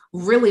doing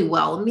really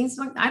well. It means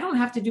I don't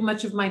have to do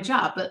much of my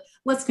job, but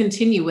let's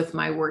continue with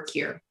my work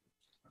here.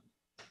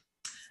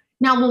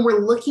 Now, when we're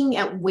looking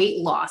at weight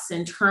loss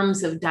in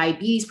terms of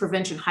diabetes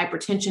prevention,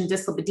 hypertension,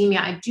 dyslipidemia,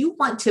 I do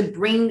want to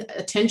bring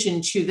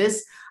attention to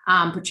this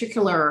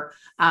particular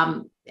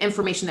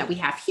information that we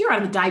have here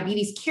on the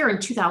diabetes care in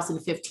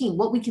 2015.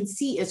 What we can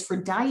see is for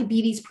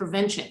diabetes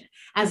prevention,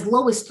 as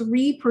low as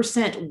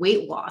 3%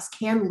 weight loss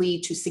can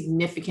lead to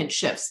significant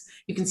shifts.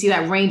 You can see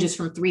that ranges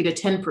from 3 to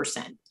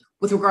 10%.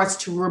 With regards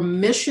to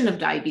remission of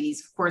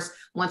diabetes, of course,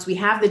 once we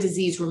have the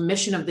disease,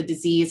 remission of the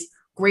disease,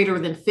 greater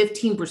than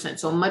 15%,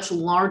 so a much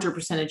larger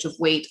percentage of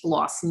weight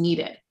loss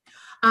needed.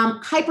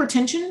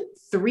 Hypertension,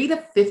 3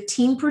 to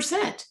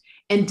 15%.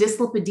 and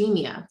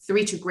dyslipidemia,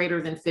 3 to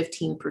greater than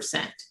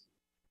 15%.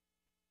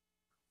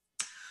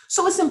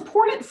 So it's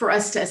important for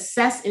us to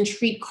assess and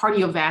treat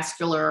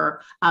cardiovascular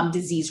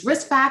disease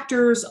risk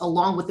factors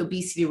along with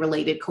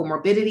obesity-related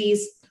comorbidities.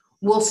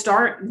 We'll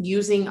start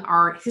using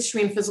our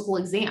history and physical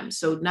exam.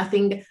 So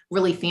nothing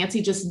really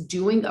fancy, just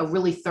doing a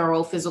really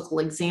thorough physical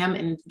exam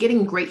and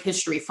getting great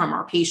history from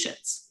our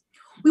patients.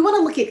 We want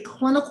to look at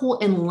clinical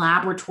and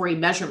laboratory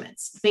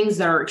measurements. Things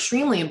that are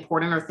extremely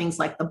important are things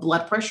like the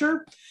blood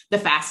pressure, the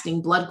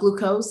fasting blood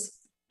glucose,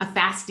 a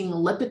fasting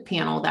lipid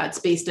panel that's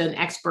based on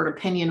expert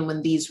opinion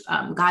when these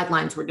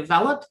guidelines were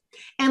developed,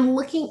 and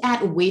looking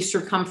at waist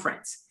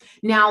circumference.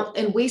 Now,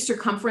 in waist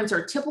circumference,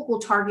 our typical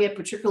target,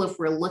 particularly if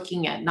we're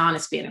looking at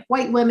non-Hispanic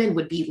white women,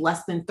 would be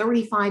less than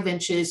 35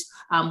 inches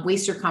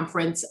waist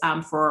circumference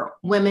for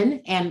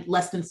women and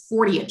less than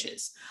 40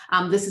 inches.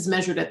 This is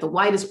measured at the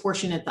widest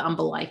portion at the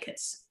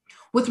umbilicus.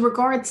 With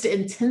regards to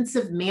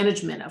intensive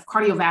management of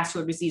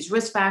cardiovascular disease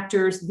risk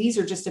factors, these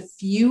are just a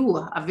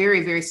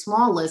very, very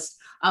small list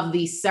of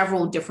the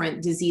several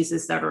different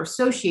diseases that are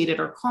associated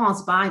or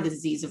caused by the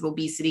disease of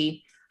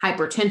obesity: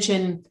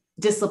 hypertension,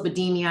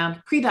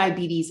 dyslipidemia,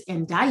 prediabetes,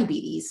 and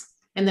diabetes,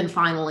 and then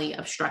finally,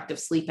 obstructive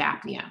sleep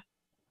apnea.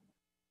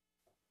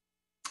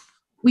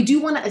 We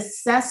do want to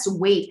assess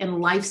weight and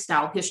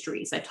lifestyle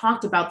histories. I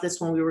talked about this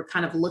when we were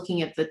kind of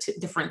looking at the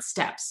different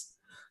steps.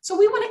 So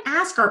we want to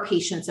ask our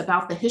patients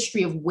about the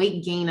history of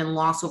weight gain and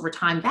loss over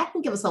time. That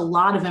can give us a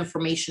lot of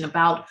information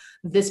about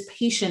this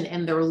patient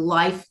and their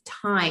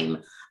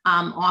lifetime,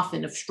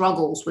 often of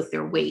struggles with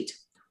their weight.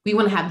 We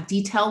want to have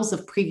details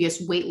of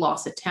previous weight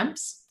loss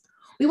attempts.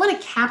 We want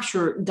to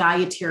capture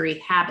dietary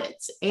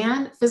habits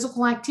and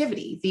physical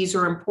activity. These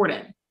are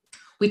important.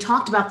 We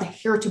talked about the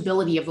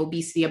heritability of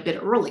obesity a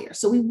bit earlier.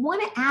 So we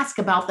want to ask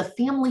about the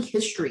family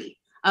history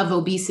of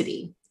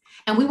obesity.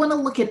 And we want to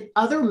look at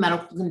other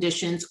medical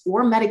conditions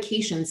or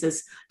medications,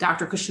 as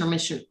Dr. Kushner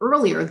mentioned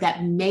earlier,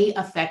 that may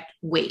affect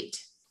weight.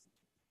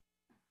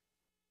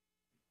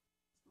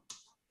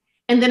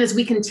 And then as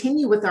we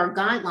continue with our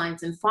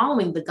guidelines and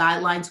following the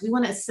guidelines, we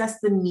want to assess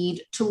the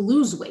need to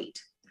lose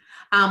weight.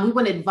 We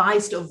want to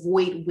advise to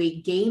avoid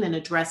weight gain and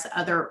address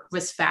other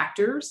risk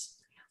factors.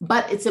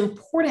 But it's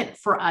important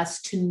for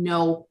us to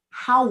know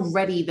how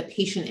ready the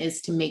patient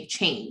is to make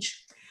change.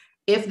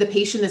 If the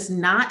patient is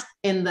not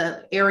in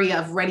the area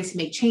of ready to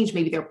make change,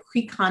 maybe they're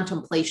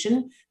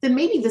pre-contemplation, then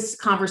maybe this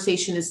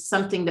conversation is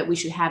something that we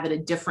should have at a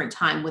different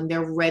time when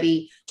they're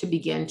ready to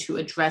begin to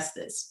address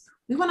this.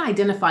 We want to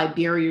identify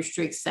barriers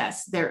to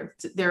success. There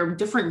are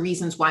different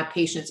reasons why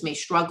patients may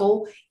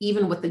struggle,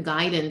 even with the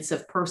guidance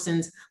of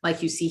persons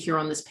like you see here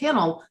on this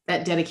panel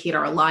that dedicate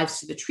our lives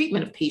to the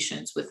treatment of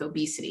patients with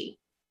obesity.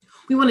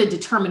 We want to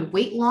determine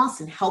weight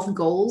loss and health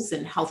goals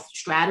and health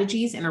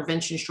strategies,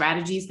 intervention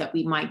strategies that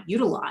we might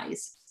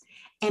utilize.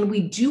 And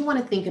we do want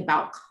to think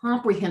about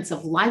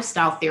comprehensive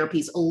lifestyle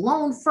therapies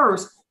alone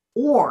first,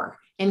 or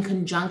in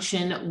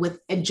conjunction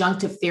with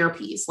adjunctive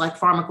therapies like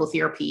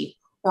pharmacotherapy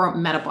or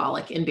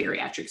metabolic and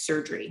bariatric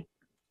surgery.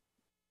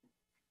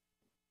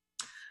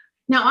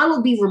 Now, I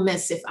would be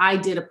remiss if I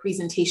did a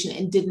presentation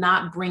and did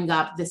not bring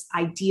up this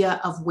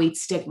idea of weight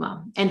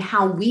stigma and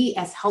how we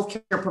as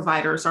healthcare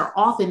providers are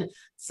often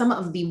some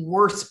of the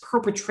worst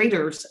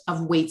perpetrators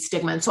of weight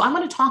stigma. And so I'm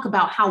going to talk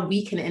about how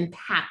we can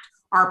impact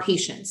our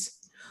patients.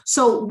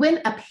 So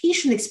when a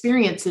patient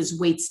experiences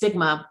weight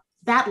stigma,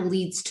 that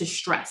leads to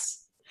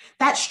stress.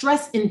 That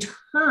stress in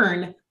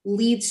turn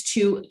leads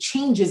to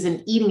changes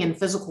in eating and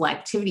physical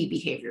activity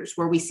behaviors,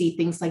 where we see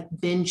things like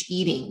binge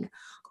eating,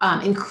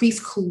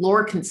 increased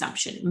caloric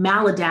consumption,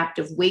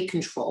 maladaptive weight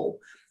control,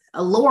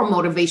 a lower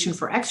motivation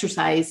for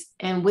exercise,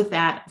 and with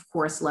that, of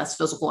course, less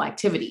physical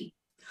activity.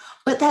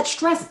 But that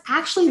stress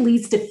actually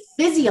leads to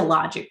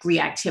physiologic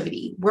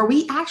reactivity, where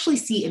we actually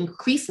see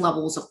increased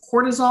levels of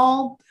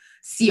cortisol,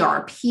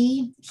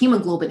 CRP,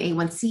 hemoglobin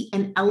A1C,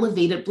 and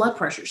elevated blood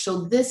pressure.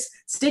 So this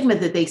stigma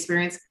that they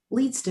experience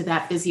leads to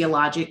that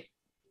physiologic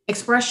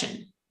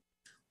expression.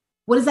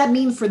 What does that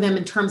mean for them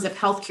in terms of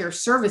healthcare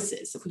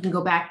services? If we can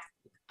go back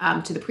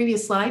to the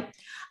previous slide,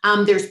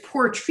 there's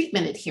poor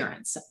treatment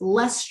adherence,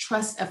 less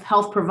trust of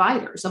health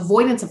providers,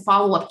 avoidance of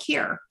follow-up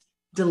care,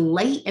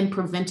 delay in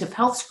preventive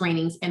health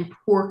screenings, and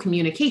poor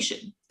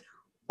communication.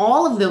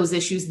 All of those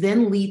issues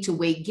then lead to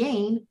weight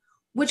gain,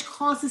 which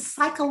causes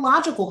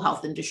psychological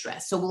health and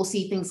distress. So we'll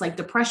see things like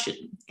depression,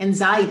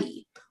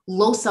 anxiety,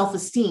 low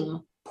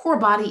self-esteem, poor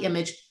body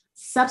image,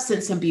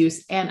 substance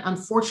abuse, and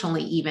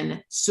unfortunately,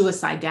 even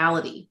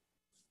suicidality.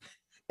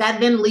 That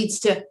then leads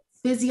to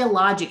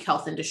physiologic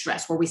health and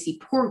distress, where we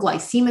see poor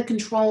glycemic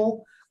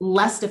control,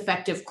 less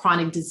effective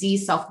chronic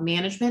disease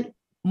self-management,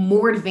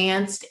 more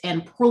advanced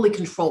and poorly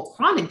controlled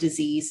chronic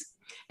disease,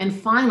 and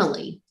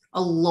finally,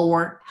 a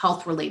lower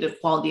health-related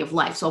quality of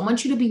life. So I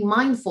want you to be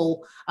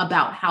mindful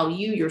about how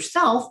you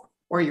yourself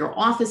or your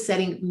office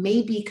setting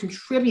may be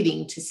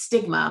contributing to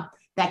stigma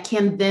that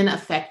can then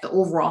affect the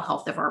overall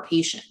health of our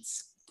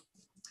patients.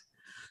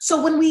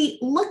 So when we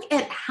look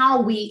at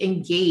how we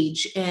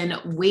engage in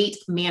weight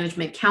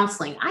management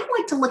counseling, I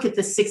like to look at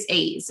the 6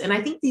 A's. And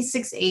I think these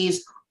 6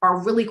 A's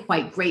are really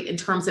quite great in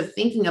terms of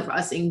thinking of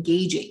us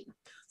engaging.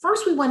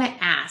 First, we want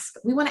to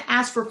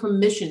ask for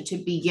permission to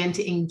begin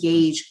to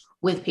engage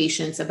with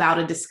patients about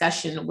a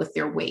discussion with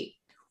their weight.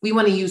 We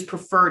want to use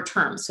preferred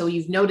terms. So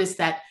you've noticed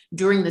that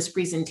during this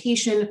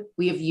presentation,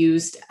 we have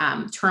used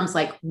terms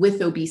like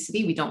with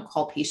obesity. We don't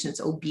call patients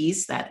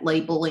obese. That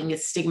labeling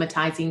is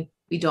stigmatizing.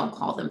 We don't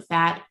call them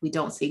fat. We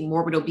don't say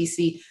morbid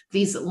obesity.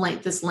 This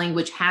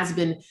language has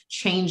been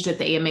changed at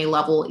the AMA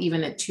level,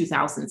 even at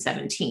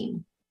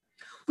 2017.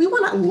 We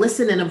want to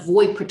listen and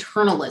avoid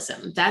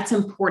paternalism. That's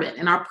important,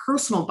 and our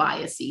personal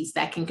biases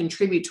that can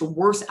contribute to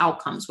worse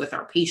outcomes with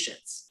our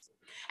patients.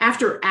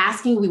 After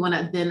asking, we want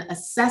to then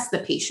assess the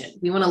patient.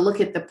 We want to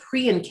look at the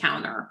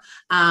pre-encounter,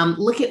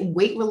 look at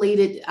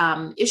weight-related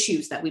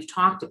issues that we've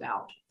talked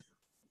about.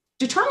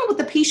 Determine what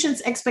the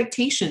patient's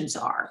expectations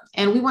are.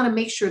 And we want to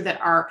make sure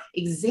that our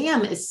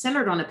exam is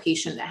centered on a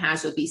patient that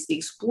has obesity,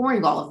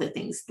 exploring all of the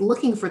things,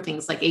 looking for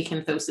things like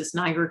acanthosis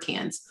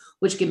nigricans,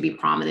 which can be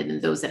prominent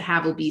in those that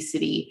have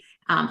obesity,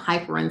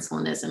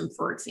 hyperinsulinism,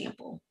 for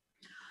example.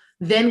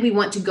 Then we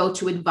want to go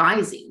to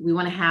advising. We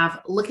want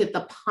to look at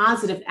the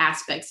positive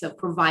aspects of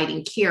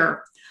providing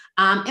care.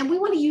 And we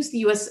want to use the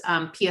US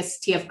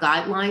PSTF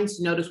guidelines.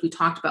 Notice we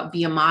talked about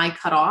BMI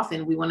cutoff,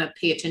 and we want to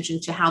pay attention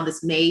to how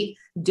this may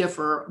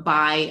differ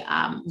by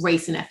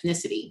race and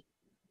ethnicity.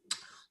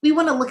 We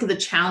want to look at the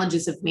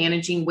challenges of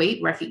managing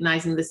weight,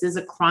 recognizing this is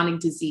a chronic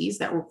disease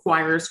that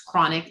requires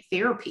chronic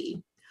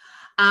therapy.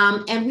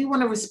 And we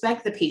want to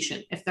respect the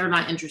patient if they're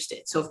not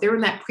interested. So if they're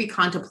in that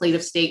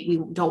pre-contemplative state,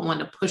 we don't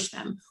want to push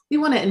them. We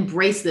want to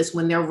embrace this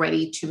when they're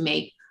ready to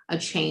make a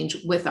change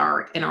with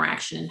our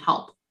interaction and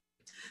help.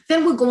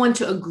 Then we're going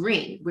to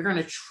agreeing. We're going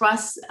to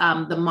trust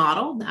the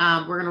model.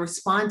 We're going to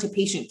respond to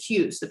patient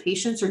cues. The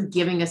patients are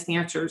giving us the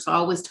answers. I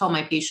always tell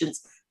my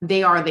patients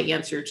they are the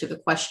answer to the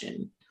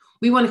question.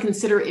 We want to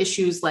consider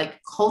issues like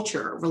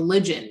culture,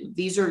 religion.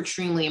 These are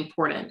extremely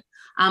important.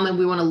 And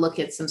we want to look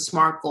at some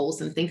SMART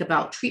goals and think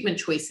about treatment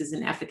choices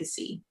and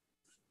efficacy.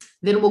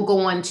 Then we'll go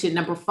on to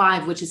number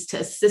 5, which is to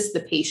assist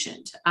the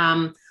patient.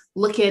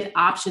 Look at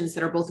options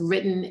that are both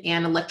written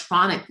and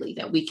electronically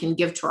that we can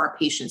give to our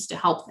patients to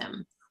help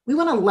them. We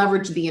want to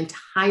leverage the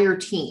entire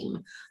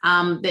team in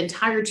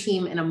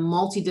a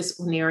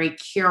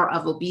multidisciplinary care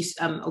of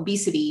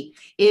obesity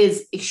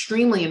is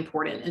extremely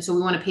important. And so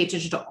we want to pay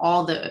attention to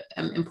all the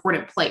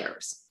important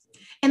players.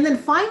 And then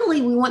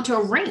finally, we want to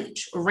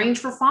arrange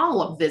for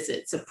follow-up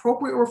visits,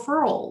 appropriate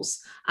referrals,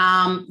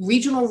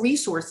 regional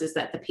resources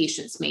that the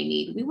patients may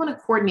need. We want to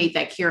coordinate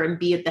that care and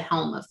be at the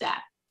helm of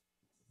that.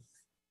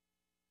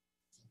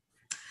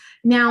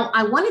 Now,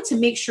 I wanted to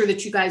make sure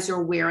that you guys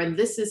are aware, and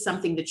this is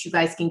something that you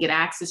guys can get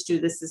access to.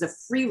 This is a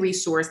free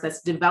resource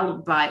that's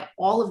developed by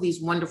all of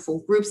these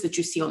wonderful groups that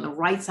you see on the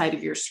right side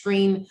of your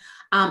screen.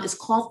 It's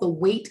called the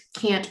Weight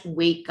Can't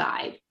Wait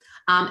Guide.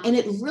 And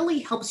it really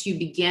helps you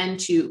begin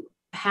to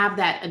have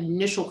that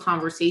initial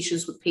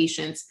conversations with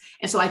patients.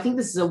 And so I think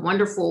this is a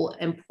wonderful,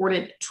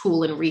 important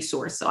tool and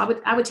resource. So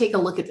I would take a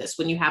look at this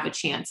when you have a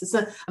chance. It's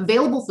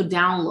available for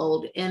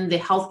download in the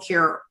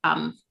healthcare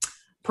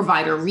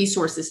provider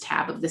resources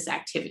tab of this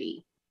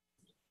activity.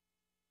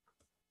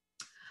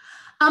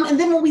 And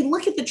then when we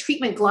look at the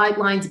treatment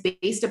guidelines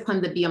based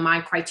upon the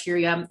BMI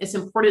criteria, it's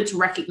important to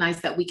recognize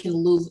that we can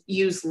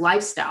use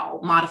lifestyle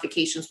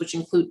modifications, which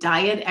include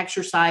diet,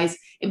 exercise,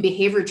 and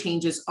behavior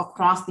changes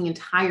across the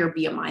entire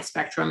BMI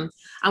spectrum.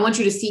 I want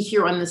you to see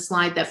here on this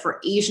slide that for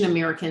Asian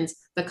Americans,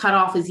 the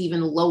cutoff is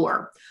even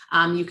lower.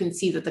 You can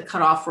see that the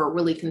cutoff for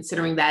really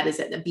considering that is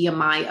at a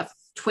BMI of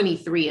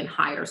 23 and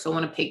higher. So I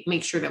want to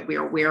make sure that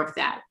we're aware of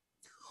that.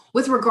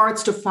 With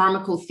regards to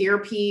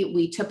pharmacotherapy,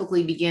 we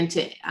typically begin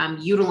to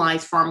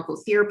utilize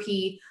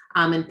pharmacotherapy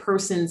in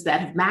persons that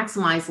have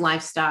maximized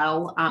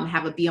lifestyle,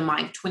 have a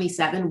BMI of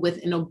 27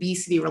 with an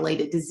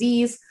obesity-related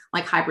disease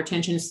like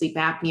hypertension, sleep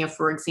apnea,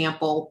 for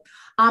example.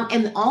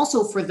 And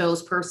also for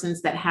those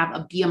persons that have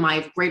a BMI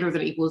of greater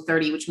than or equal to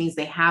 30, which means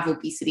they have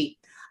obesity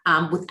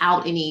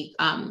without any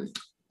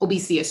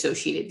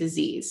obesity-associated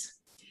disease.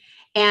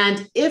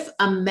 And if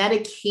a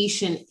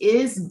medication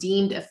is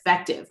deemed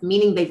effective,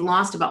 meaning they've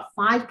lost about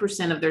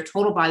 5% of their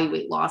total body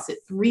weight loss at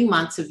 3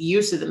 months of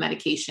use of the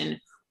medication,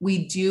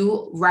 we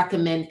do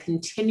recommend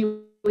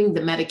continuing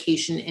the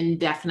medication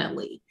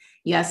indefinitely.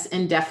 Yes,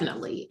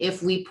 indefinitely.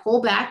 If we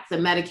pull back the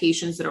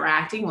medications that are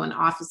acting on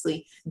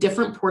obviously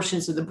different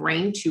portions of the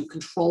brain to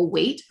control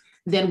weight,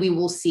 then we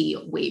will see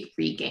weight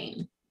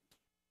regain.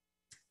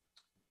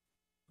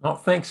 Well,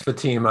 thanks,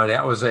 Fatima.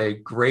 That was a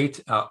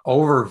great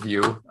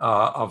overview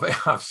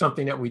of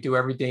something that we do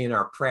every day in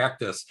our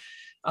practice.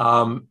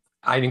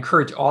 I'd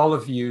encourage all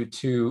of you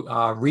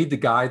to read the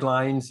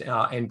guidelines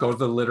and go to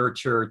the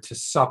literature to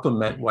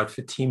supplement what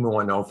Fatima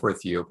went over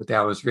with you. But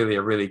that was really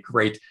a really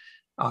great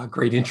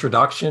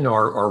introduction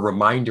or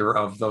reminder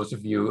of those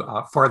of you,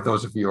 for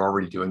those of you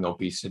already doing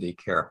obesity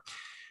care.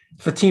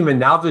 Fatima,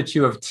 now that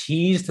you have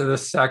teased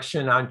this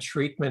section on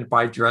treatment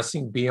by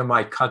addressing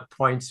BMI cut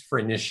points for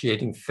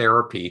initiating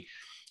therapy,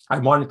 I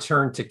want to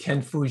turn to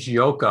Ken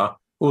Fujioka,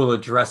 who will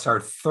address our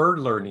third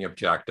learning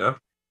objective,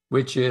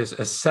 which is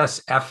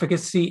assess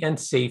efficacy and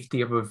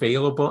safety of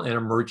available and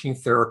emerging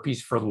therapies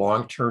for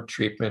long-term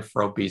treatment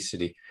for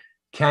obesity.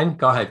 Ken,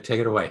 go ahead, take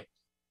it away.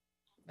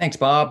 Thanks,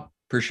 Bob.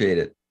 Appreciate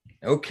it.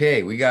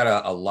 Okay, we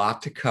got a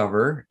lot to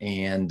cover,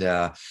 and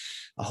I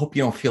hope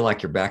you don't feel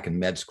like you're back in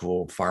med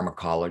school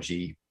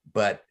pharmacology,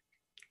 but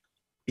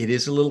it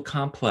is a little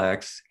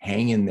complex.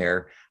 Hang in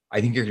there. I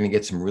think you're going to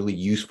get some really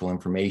useful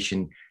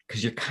information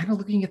because you're kind of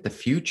looking at the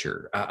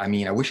future. I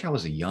mean, I wish I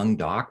was a young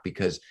doc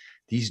because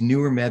these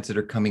newer meds that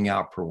are coming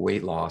out for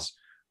weight loss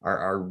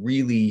are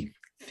really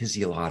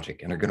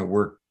physiologic and are going to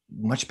work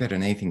much better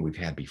than anything we've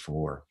had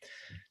before.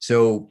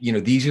 So,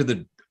 these are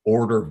the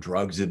order of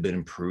drugs that have been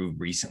improved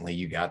recently.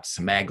 You got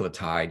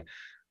semaglutide,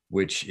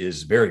 which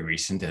is very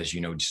recent, as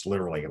you know, just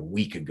literally a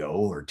week ago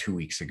or 2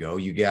 weeks ago.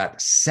 You got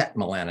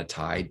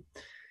setmelanotide,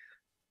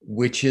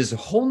 which is a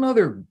whole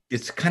nother,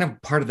 it's kind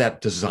of part of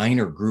that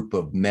designer group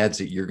of meds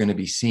that you're going to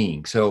be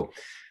seeing. So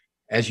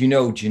as you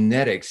know,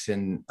 genetics,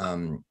 and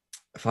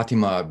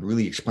Fatima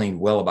really explained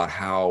well about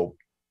how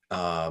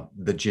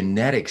the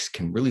genetics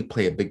can really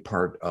play a big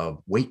part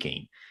of weight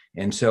gain.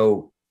 And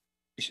so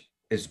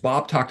as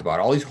Bob talked about,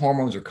 all these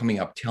hormones are coming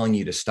up telling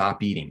you to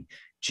stop eating,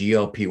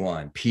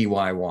 GLP-1,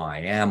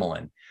 PYY,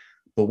 amylin.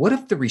 But what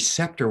if the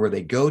receptor where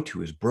they go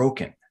to is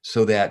broken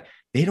so that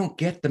they don't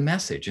get the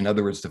message? In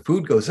other words, the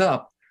food goes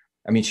up,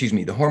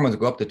 the hormones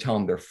go up to tell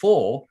them they're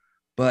full,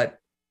 but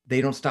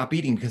they don't stop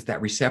eating because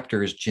that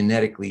receptor is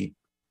genetically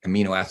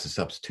amino acid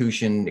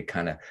substitution. It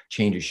kind of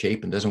changes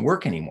shape and doesn't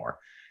work anymore.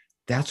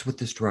 That's what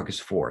this drug is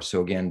for.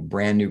 So again,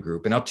 brand new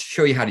group. And I'll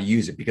show you how to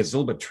use it because it's a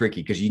little bit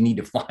tricky because you need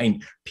to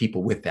find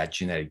people with that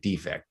genetic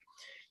defect.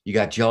 You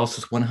got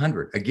Gelesis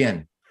 100.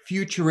 Again,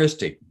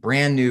 futuristic,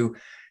 brand new.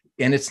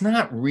 And it's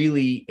not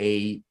really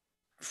a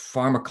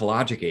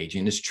pharmacologic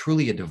agent. It's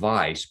truly a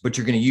device, but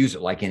you're going to use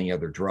it like any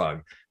other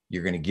drug.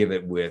 You're going to give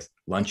it with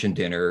lunch and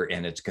dinner,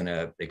 and it's going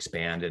to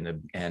expand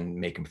and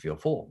make them feel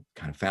full.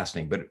 Kind of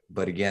fascinating.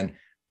 But again,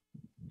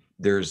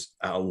 there's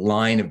a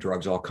line of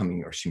drugs all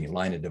coming,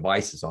 line of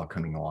devices all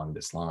coming along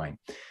this line.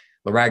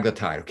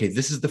 Liraglutide. Okay,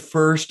 this is the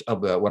first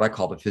of what I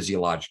call the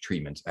physiologic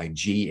treatments, a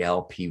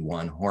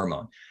GLP-1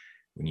 hormone.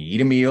 When you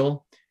eat a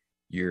meal,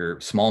 your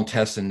small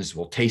intestines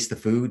will taste the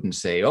food and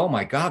say, oh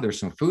my God, there's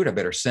some food. I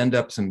better send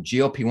up some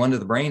GLP-1 to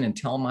the brain and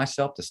tell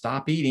myself to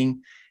stop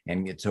eating.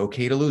 And it's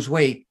okay to lose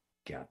weight.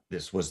 Yeah,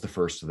 this was the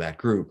first of that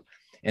group.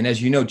 And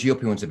as you know,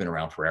 GLP-1s have been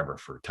around forever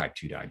for type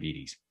 2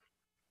 diabetes.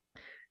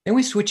 Then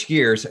we switch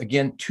gears,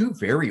 again, two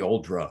very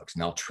old drugs,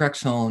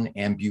 naltrexone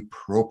and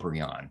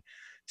bupropion.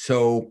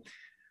 So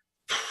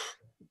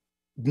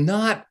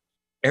not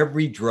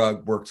every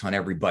drug works on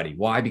everybody.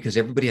 Why? Because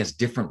everybody has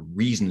different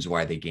reasons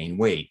why they gain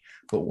weight.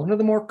 But one of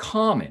the more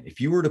common,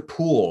 if you were to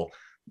pool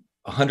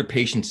 100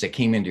 patients that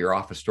came into your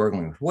office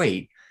struggling with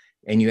weight,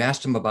 and you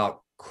asked them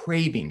about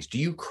cravings, do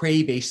you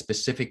crave a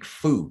specific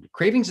food?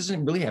 Cravings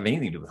doesn't really have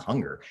anything to do with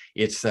hunger.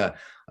 It's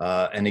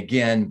and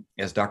again,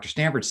 as Dr.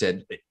 Stanford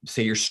said,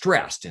 say you're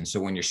stressed. And so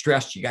when you're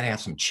stressed, you got to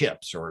have some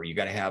chips, or you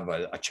got to have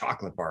a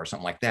chocolate bar or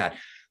something like that.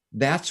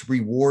 That's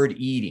reward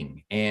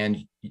eating.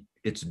 And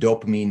it's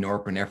dopamine,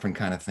 norepinephrine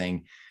kind of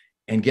thing.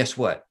 And guess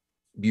what?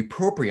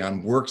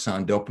 Bupropion works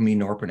on dopamine,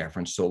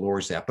 norepinephrine, so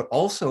lowers that, but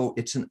also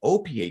it's an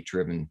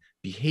opiate-driven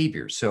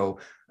behavior. So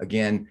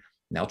again,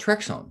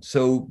 naltrexone.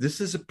 So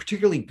this is a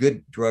particularly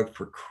good drug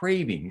for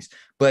cravings,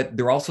 but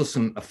there are also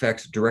some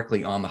effects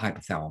directly on the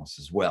hypothalamus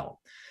as well.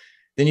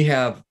 Then you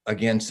have,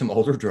 again, some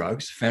older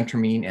drugs,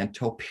 phentermine and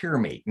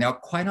topiramate. Now,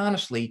 quite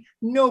honestly,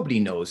 nobody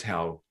knows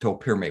how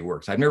topiramate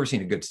works. I've never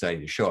seen a good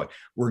study to show it.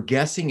 We're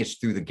guessing it's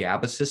through the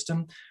GABA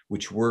system,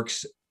 which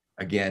works,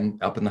 again,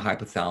 up in the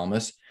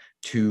hypothalamus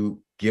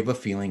to give a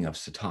feeling of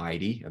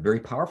satiety, a very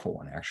powerful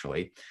one,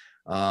 actually.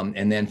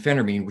 And then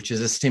phentermine, which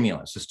is a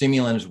stimulant. So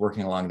stimulant is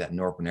working along that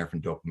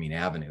norepinephrine dopamine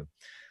avenue.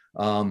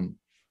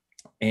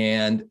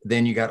 And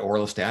then you got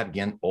orlistat,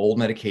 again, old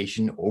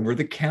medication, over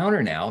the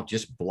counter now,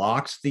 just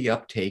blocks the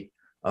uptake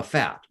of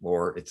fat,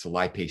 or it's a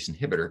lipase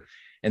inhibitor.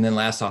 And then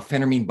last off,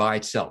 phentermine by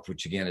itself,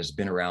 which again has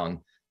been around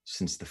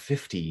since the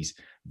 50s,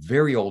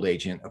 very old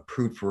agent,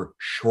 approved for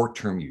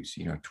short-term use,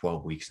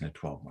 12 weeks in a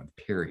 12-month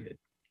period.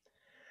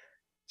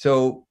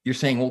 So you're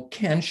saying, well,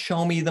 Ken,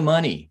 show me the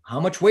money. How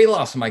much weight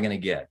loss am I going to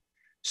get?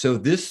 So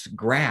this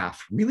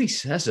graph really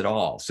says it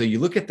all. So you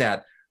look at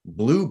that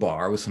blue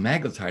bar with some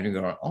semaglutide and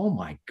you're going, oh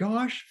my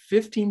gosh,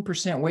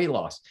 15% weight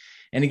loss.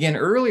 And again,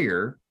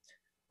 earlier,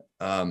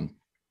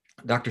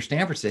 Dr.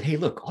 Stanford said, hey,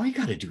 look, all you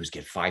got to do is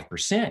get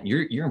 5%.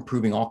 You're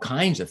improving all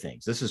kinds of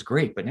things. This is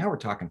great. But now we're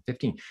talking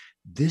 15.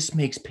 This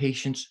makes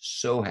patients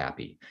so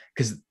happy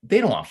because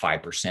they don't want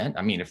 5%.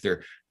 I mean, if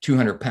they're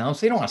 200 pounds,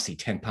 they don't want to see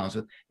 10 pounds.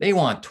 They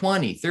want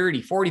 20,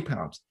 30, 40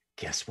 pounds.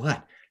 Guess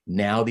what?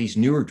 Now these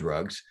newer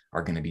drugs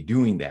are going to be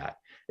doing that.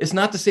 It's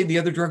not to say the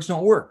other drugs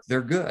don't work.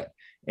 They're good.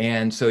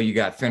 And so you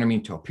got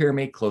phentermine,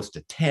 topiramate, close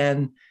to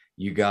 10.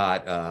 You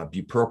got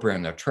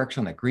bupropion,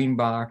 naltrexone, that green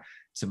bar.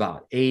 It's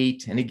about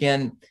 8. And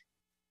again,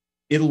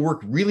 it'll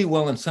work really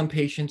well in some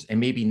patients and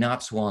maybe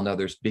not so well in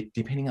others,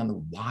 depending on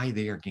why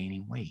they are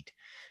gaining weight.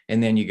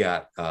 And then you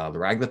got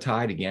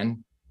liraglutide,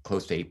 again,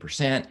 close to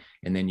 8%.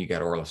 And then you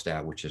got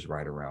orlistat, which is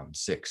right around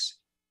 6.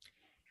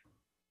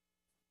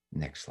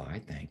 Next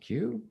slide. Thank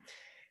you.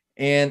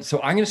 And so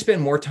I'm going to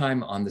spend more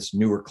time on this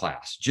newer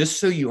class, just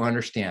so you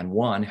understand,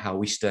 one, how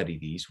we study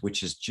these,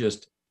 which is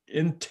just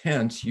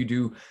intense. You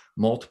do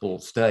multiple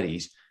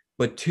studies,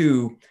 but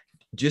two,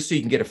 just so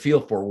you can get a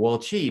feel for, well,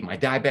 gee, my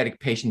diabetic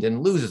patient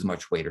didn't lose as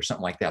much weight or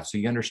something like that. So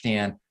you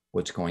understand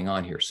what's going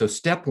on here. So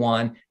step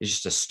one is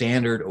just a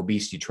standard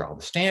obesity trial,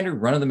 the standard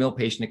run-of-the-mill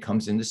patient that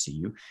comes in to see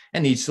you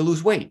and needs to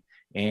lose weight.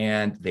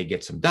 And they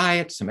get some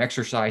diet, some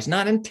exercise,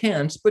 not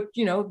intense, but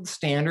the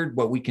standard,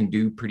 what we can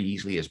do pretty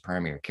easily as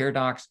primary care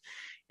docs,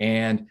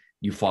 and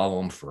you follow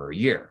them for a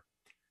year.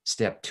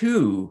 Step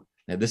two,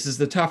 now this is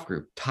the tough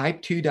group.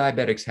 Type 2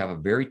 diabetics have a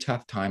very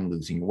tough time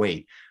losing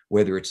weight,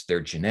 whether it's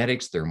their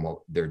genetics,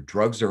 their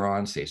drugs they're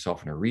on, say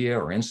sulfonylurea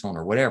or insulin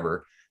or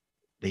whatever,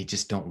 they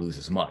just don't lose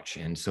as much.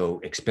 And so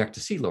expect to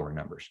see lower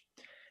numbers.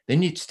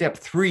 Then step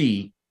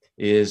three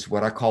is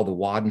what I call the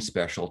Wadden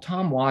special.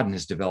 Tom Wadden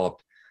has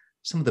developed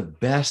some of the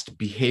best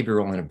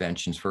behavioral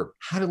interventions for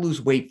how to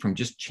lose weight from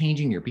just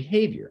changing your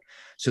behavior.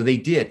 So they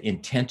did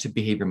intensive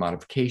behavior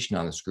modification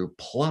on this group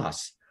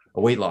plus a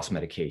weight loss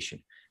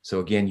medication. So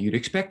again, you'd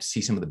expect to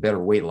see some of the better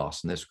weight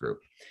loss in this group.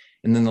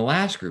 And then the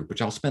last group,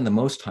 which I'll spend the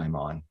most time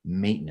on,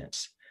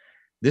 maintenance.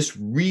 This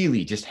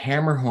really just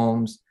hammer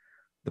homes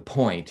the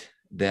point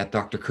that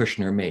Dr.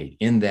 Kushner made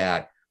in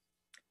that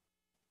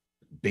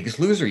Biggest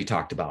Loser he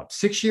talked about.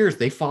 6 years,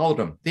 they followed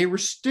him.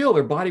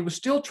 Their body was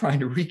still trying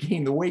to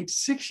regain the weight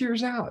 6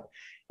 years out.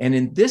 And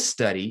in this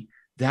study,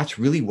 that's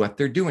really what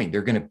they're doing.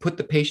 They're going to put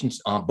the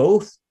patients on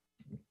both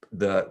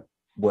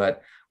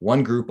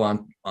one group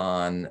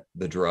on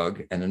the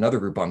drug and another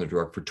group on the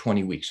drug for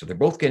 20 weeks. So they're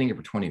both getting it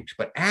for 20 weeks.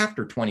 But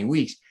after 20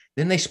 weeks,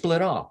 then they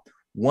split off.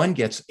 One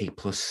gets a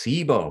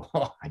placebo.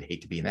 Oh, I'd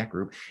hate to be in that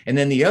group. And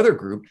then the other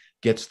group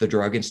gets the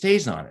drug and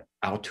stays on it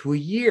out to a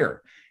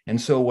year. And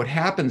so what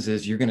happens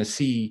is you're going to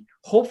see,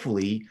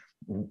 hopefully,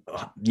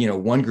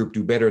 one group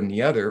do better than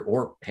the other,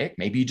 or heck,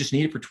 maybe you just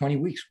need it for 20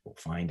 weeks. We'll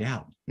find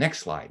out. Next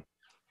slide.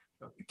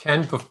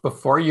 Ken,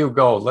 before you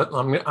go,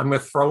 I'm going to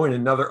throw in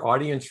another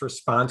audience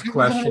response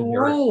question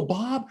here. Roll,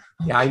 Bob.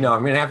 Okay. Yeah, I know.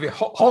 I'm going to have you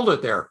hold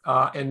it there,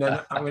 and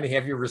then I'm going to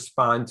have you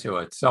respond to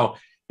it. So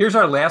here's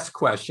our last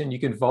question. You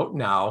can vote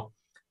now.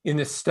 In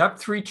the step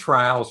 3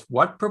 trials,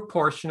 what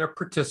proportion of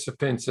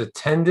participants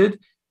attained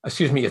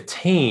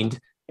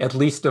at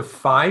least a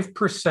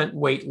 5%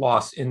 weight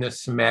loss in the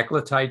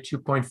semaglutide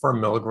 2.4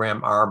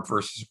 milligram arm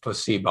versus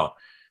placebo?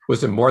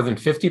 Was it more than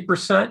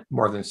 50%,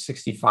 more than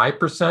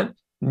 65%,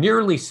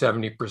 nearly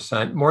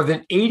 70%, more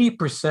than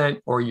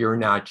 80%, or you're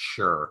not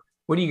sure?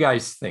 What do you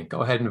guys think?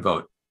 Go ahead and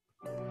vote.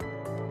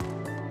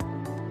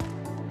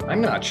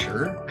 I'm not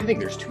sure. I think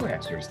there's 2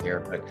 answers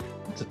there, but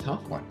it's a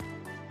tough one.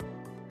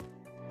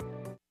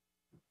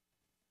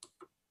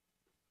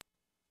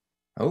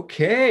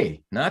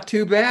 Okay, not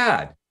too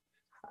bad.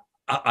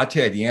 I'll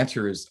tell you, the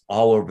answer is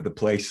all over the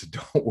place.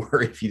 Don't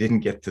worry if you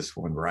didn't get this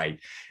one right.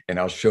 And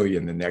I'll show you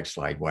in the next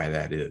slide why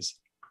that is.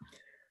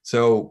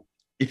 So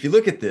if you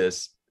look at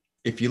this,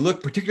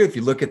 particularly if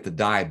you look at the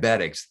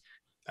diabetics,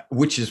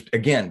 which is,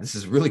 again, this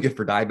is really good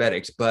for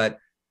diabetics, but,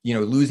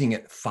 losing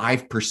at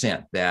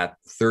 5%, that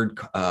third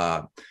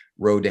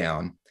row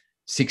down,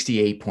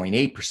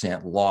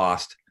 68.8%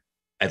 lost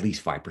at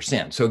least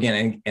 5%. So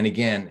again, and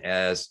again,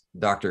 as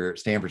Dr.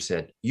 Stanford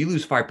said, you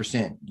lose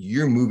 5%,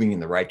 you're moving in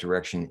the right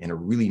direction in a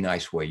really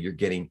nice way. You're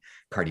getting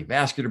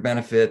cardiovascular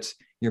benefits,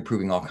 you're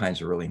improving all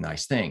kinds of really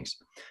nice things.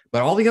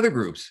 But all the other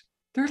groups,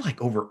 they're like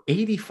over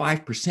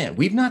 85%.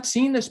 We've not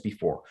seen this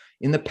before.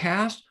 In the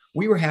past,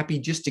 we were happy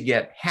just to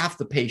get half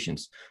the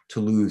patients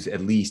to lose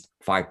at least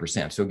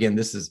 5%. So again,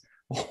 this is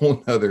a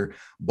whole other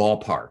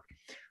ballpark.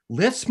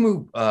 Let's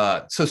move.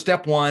 So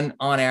step 1,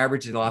 on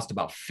average, they lost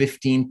about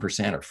 15%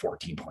 or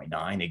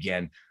 14.9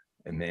 again.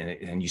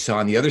 And you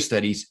saw in the other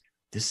studies,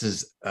 this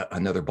is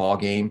another ball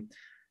game.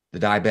 The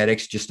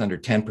diabetics just under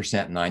 10%,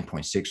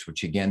 9.6,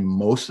 which again,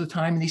 most of the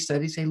time in these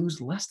studies, they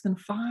lose less than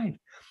 5.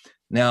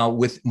 Now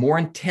with more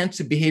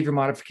intensive behavior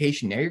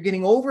modification, now you're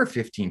getting over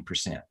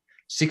 15%,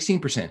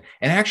 16%.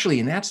 And actually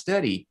in that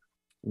study,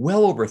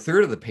 well over a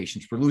third of the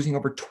patients were losing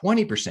over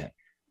 20%.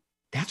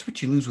 That's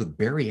what you lose with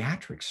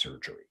bariatric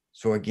surgery.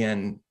 So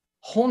again,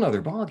 whole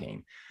nother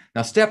ballgame.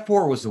 Now, step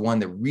 4 was the one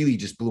that really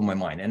just blew my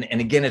mind.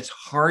 And again, it's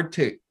hard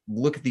to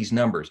look at these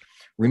numbers,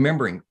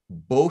 remembering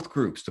both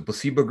groups, the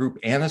placebo group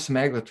and the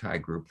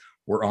semaglutide group,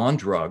 were on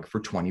drug for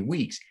 20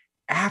 weeks.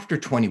 After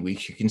 20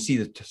 weeks, you can see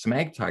the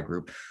semaglutide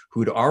group,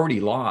 who had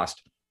already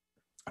lost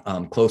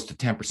close to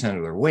 10%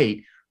 of their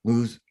weight,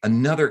 lose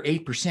another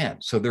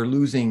 8%. So they're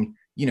losing,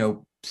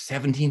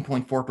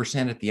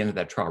 17.4% at the end of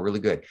that trial, really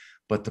good.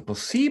 But the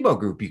placebo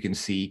group, you can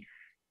see,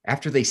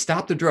 after they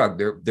stop the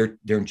drug, they're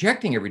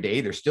injecting every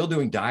day. They're still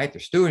doing diet. They're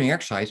still doing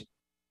exercise.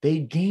 They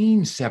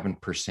gain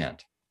 7%.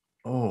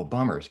 Oh,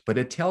 bummers. But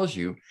it tells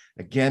you,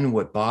 again,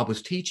 what Bob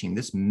was teaching.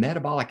 This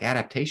metabolic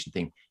adaptation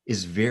thing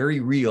is very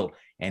real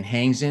and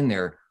hangs in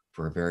there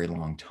for a very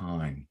long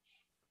time.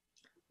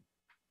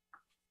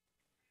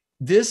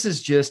 This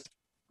is just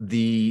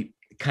the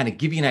kind of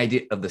give you an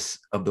idea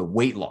of the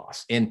weight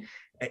loss. And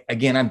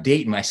again, I'm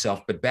dating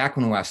myself, but back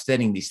when I was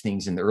studying these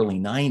things in the early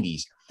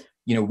 90s,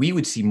 we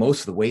would see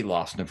most of the weight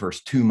loss in the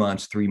first 2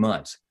 months, 3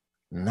 months.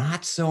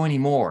 Not so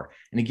anymore.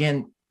 And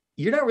again,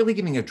 you're not really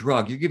giving a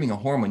drug, you're giving a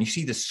hormone. You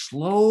see the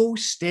slow,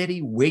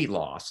 steady weight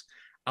loss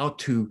out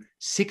to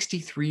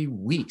 63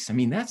 weeks. I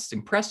mean, that's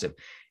impressive.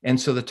 And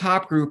so the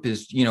top group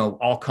is,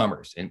 all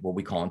comers and what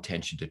we call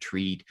intention to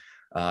treat.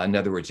 In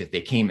other words, if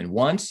they came in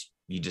once,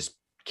 you just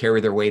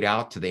carry their weight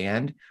out to the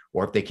end,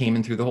 or if they came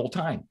in through the whole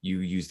time, you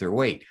use their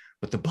weight.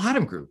 But the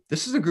bottom group,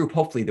 this is a group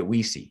hopefully that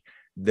we see,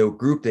 the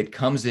group that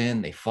comes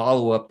in, they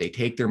follow up, they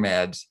take their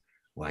meds.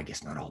 Well, I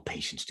guess not all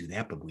patients do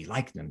that, but we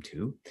like them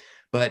to.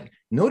 But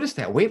notice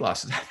that weight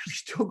loss is actually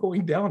still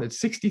going down at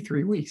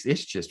 63 weeks.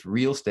 It's just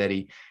real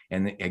steady.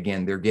 And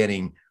again, they're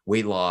getting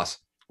weight loss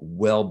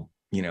well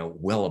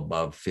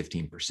above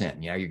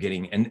 15%. You're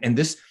getting, and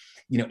this,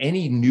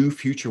 any new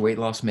future weight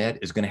loss med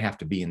is going to have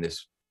to be in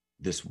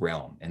this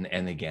realm.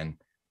 And again,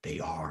 they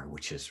are,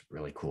 which is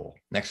really cool.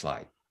 Next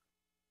slide.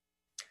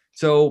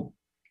 So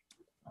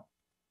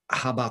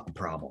how about the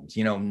problems?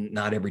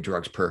 Not every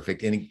drug's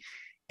perfect.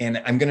 And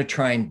I'm going to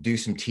try and do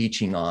some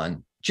teaching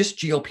on just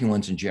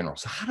GLP-1s in general.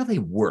 So how do they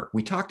work?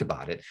 We talked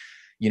about it.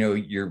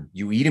 You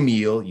eat a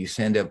meal, you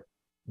send a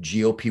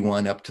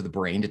GLP-1 up to the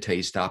brain to tell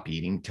you stop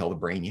eating, tell the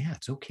brain, yeah,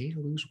 it's okay to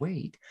lose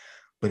weight.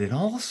 But there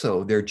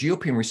are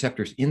GLP-1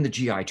 receptors in the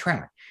GI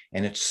tract,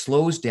 and it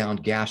slows down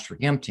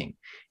gastric emptying.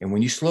 And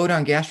when you slow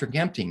down gastric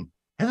emptying,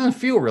 it doesn't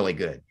feel really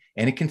good.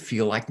 And it can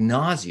feel like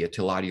nausea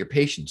to a lot of your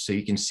patients. So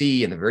you can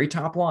see in the very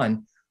top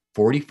one,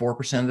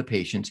 44% of the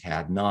patients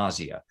had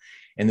nausea.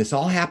 And this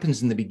all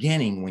happens in the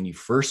beginning when you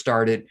first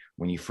start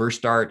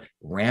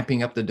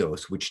ramping up the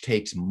dose, which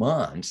takes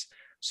months.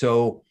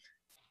 So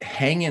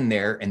hang in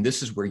there. And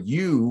this is where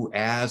you,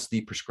 as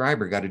the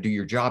prescriber, got to do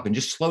your job and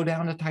just slow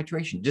down the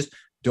titration. Just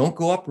don't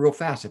go up real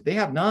fast. If they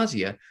have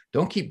nausea,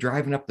 don't keep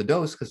driving up the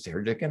dose, because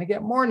they're going to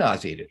get more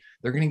nauseated.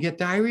 They're going to get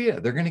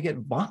diarrhea. They're going to get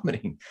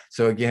vomiting.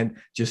 So again,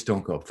 just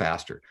don't go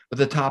faster. But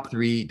the top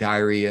three,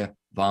 diarrhea,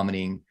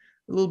 vomiting,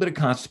 a little bit of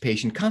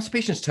constipation.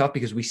 Constipation is tough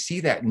because we see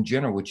that in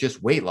general with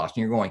just weight loss.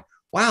 And you're going,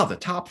 wow, the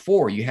top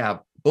four, you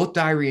have both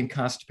diarrhea and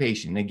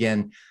constipation. And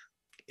again,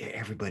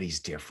 everybody's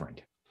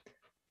different.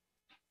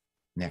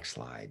 Next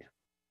slide.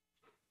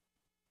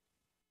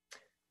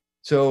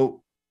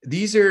 So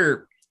this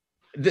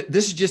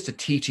is just a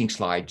teaching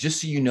slide,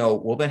 just so you know,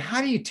 well, then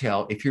how do you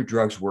tell if your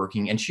drug's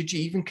working, and should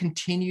you even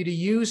continue to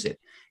use it?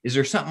 Is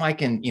there something I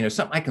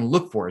can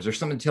look for? Is there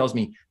something that tells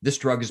me this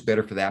drug is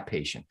better for that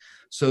patient?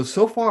 So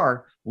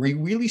far, we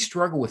really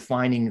struggle with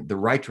finding the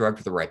right drug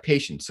for the right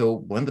patient. So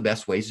one of the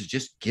best ways is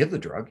just give the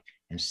drug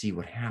and see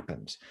what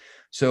happens.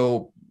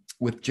 So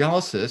with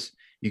Gelesis,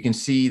 you can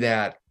see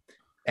that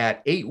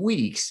at 8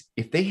 weeks,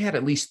 if they had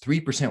at least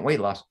 3% weight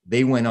loss,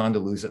 they went on to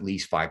lose at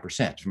least 5%. As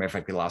a matter of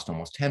fact, they lost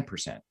almost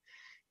 10%. If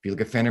you look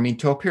at phentermine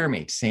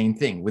topiramate, same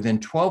thing. Within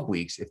 12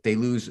 weeks, if they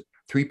lose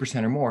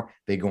 3% or more,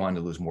 they go on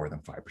to lose more than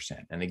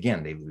 5%. And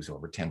again, they lose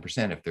over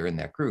 10% if they're in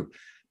that group.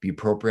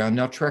 Bupropion,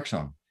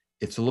 naltrexone,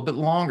 it's a little bit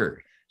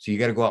longer. So you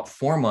got to go out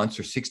 4 months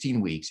or 16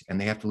 weeks, and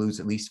they have to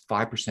lose at least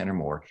 5% or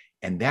more.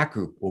 And that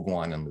group will go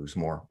on and lose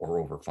more, or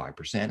over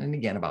 5%. And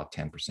again, about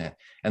 10%.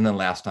 And then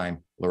last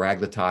time,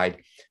 liraglutide,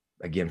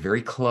 again,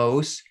 very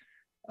close.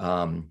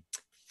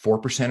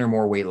 4% or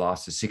more weight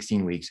loss to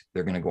 16 weeks,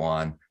 they're going to go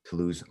on to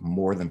lose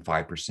more than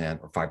 5%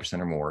 or 5%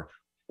 or more,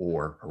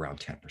 or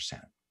around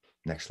 10%.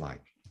 Next slide.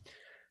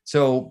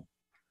 So,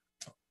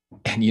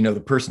 and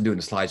the person doing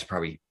the slides is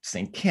probably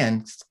saying,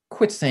 Ken,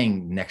 quit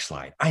saying next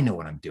slide. I know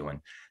what I'm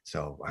doing.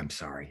 So I'm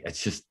sorry.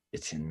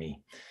 It's in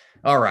me.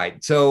 All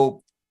right.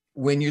 So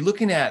when you're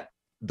looking at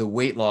the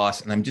weight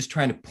loss, and I'm just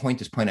trying to point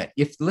this point out,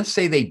 if let's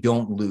say they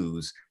don't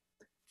lose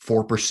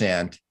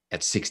 4%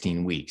 at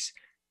 16 weeks,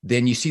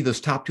 then you see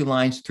those top two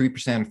lines,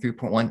 3% or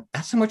 3.1,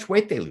 that's how much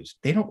weight they lose.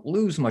 They don't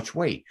lose much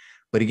weight.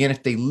 But again,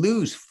 if they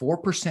lose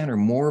 4% or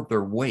more of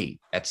their weight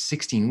at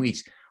 16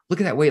 weeks, look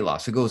at that weight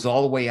loss. It goes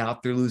all the way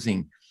out. They're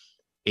losing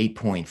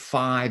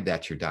 8.5.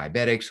 That's your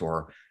diabetics.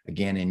 Or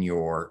again, in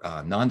your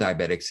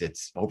non-diabetics,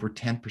 it's over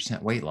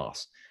 10% weight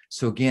loss.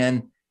 So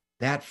again,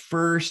 that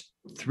first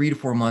 3 to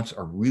 4 months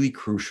are really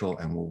crucial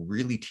and will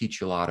really teach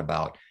you a lot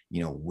about,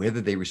 whether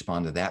they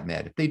respond to that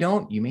med. If they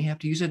don't, you may have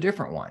to use a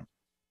different one.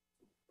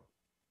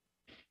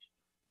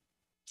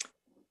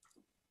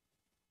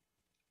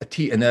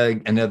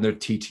 Another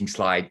teaching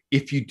slide.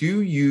 If you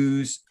do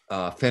use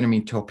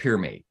phentermine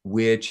topiramate,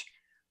 which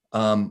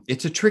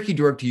it's a tricky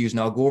drug to use, and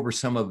I'll go over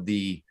some of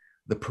the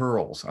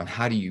pearls on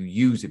how do you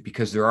use it,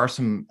 because there are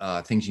some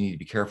things you need to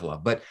be careful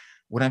of. But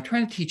what I'm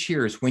trying to teach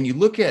here is when you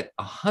look at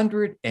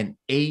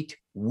 108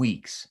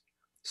 weeks,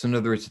 so in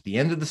other words, at the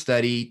end of the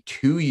study,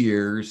 2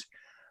 years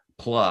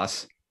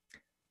plus,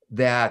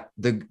 that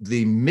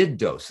the mid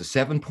dose, the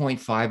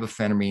 7.5 of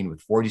phentermine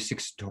with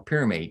 46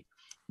 topiramate,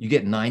 you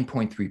get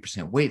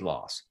 9.3% weight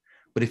loss.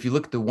 But if you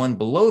look at the one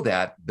below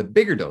that, the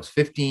bigger dose,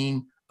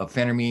 15 of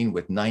phentermine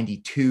with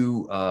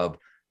 92 of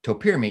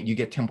topiramate, you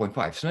get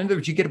 10.5. So in other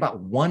words, you get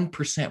about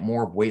 1%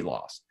 more of weight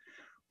loss.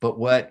 But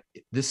what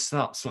this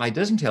slide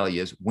doesn't tell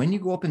you is when you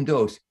go up in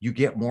dose, you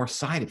get more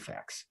side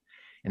effects.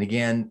 And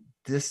again,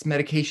 this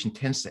medication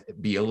tends to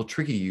be a little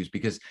tricky to use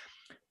because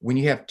when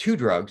you have two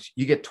drugs,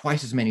 you get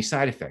twice as many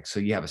side effects. So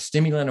you have a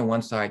stimulant on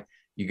one side,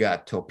 you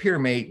got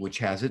topiramate, which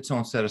has its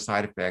own set of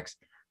side effects.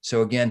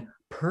 So again,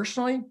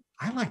 personally,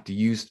 I like to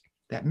use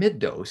that mid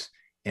dose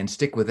and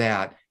stick with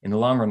that. In the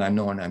long run, I'm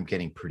knowing I'm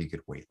getting pretty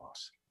good weight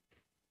loss.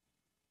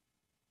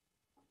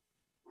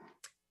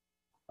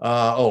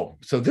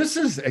 So this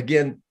is,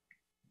 again,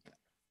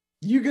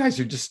 you guys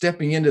are just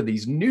stepping into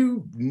these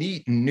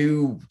neat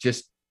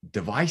just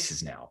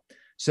devices now.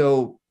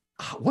 So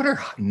what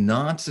are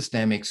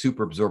non-systemic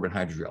superabsorbent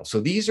hydrogels? So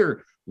these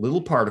are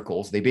little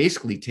particles. They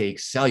basically take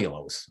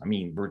cellulose. I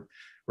mean,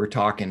 we're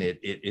talking,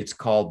 it's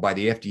called by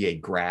the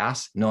FDA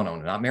grass. No,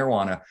 not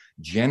marijuana,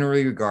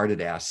 generally regarded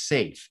as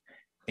safe.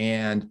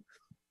 And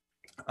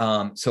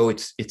so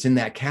it's in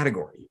that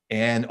category.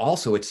 And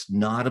also it's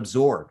not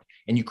absorbed.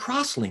 And you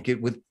cross-link it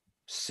with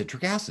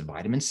citric acid,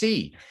 vitamin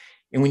C.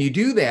 And when you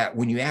do that,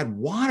 when you add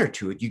water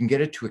to it, you can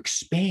get it to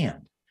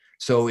expand.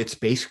 So it's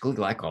basically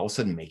like all of a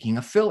sudden making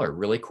a filler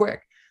really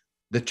quick.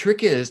 The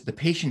trick is the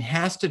patient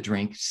has to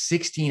drink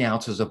 16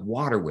 ounces of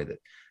water with it.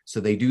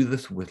 So they do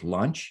this with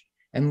lunch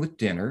and with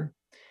dinner.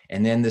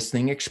 And then this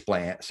thing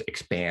expands,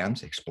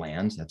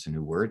 that's a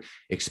new word,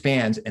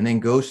 expands, and then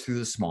goes through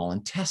the small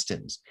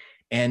intestines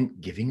and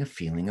giving a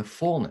feeling of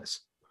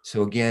fullness.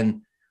 So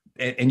again,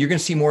 and you're going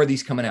to see more of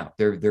these coming out.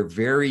 They're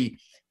very,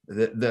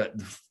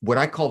 what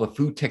I call the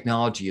food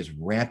technology is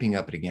ramping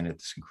up it again at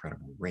this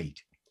incredible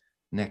rate.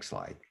 Next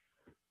slide.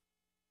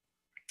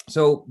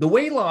 So the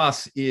weight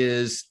loss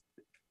is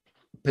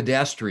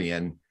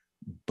pedestrian,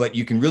 but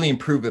you can really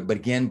improve it, but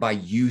again, by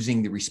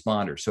using the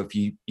responders. So if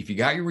you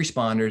got your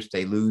responders,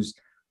 they lose,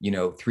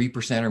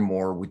 3% or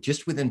more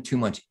within 2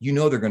 months,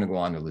 they're going to go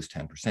on to lose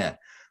 10%.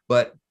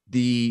 But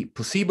the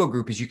placebo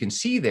group, as you can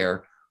see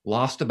there,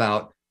 lost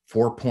about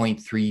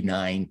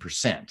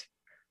 4.39%.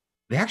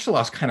 They actually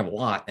lost kind of a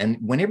lot. And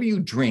whenever you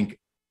drink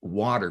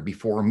water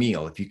before a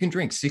meal, if you can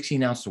drink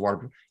 16 ounces of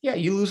water,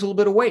 you lose a little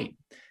bit of weight.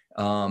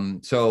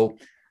 So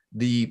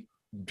the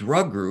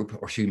drug group,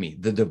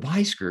 the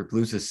device group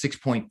loses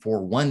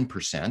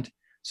 6.41%.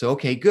 So,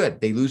 okay,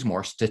 good. They lose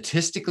more,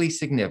 statistically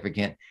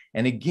significant.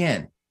 And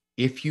again,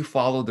 if you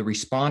follow the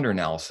responder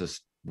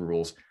analysis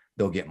rules,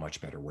 they'll get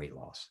much better weight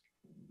loss.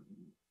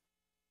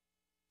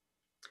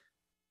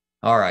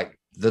 All right,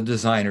 the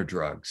designer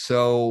drug.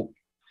 So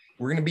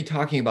we're going to be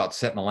talking about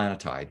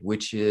setmelanotide,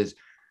 which is,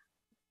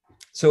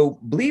 so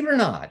believe it or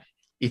not,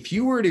 if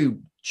you were to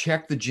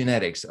check the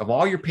genetics of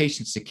all your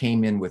patients that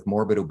came in with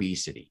morbid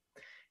obesity,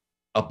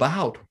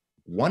 about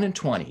 1 in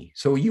 20.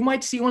 So you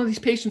might see one of these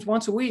patients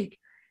once a week.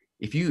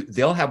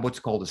 They'll have what's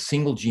called a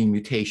single gene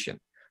mutation.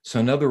 So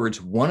in other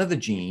words, one of the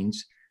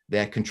genes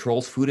that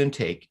controls food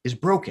intake is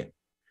broken.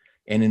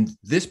 And in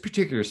this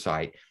particular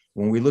site,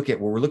 when we look at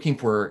what we're looking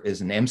for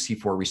is an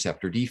MC4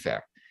 receptor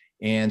defect.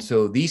 And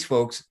so these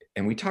folks,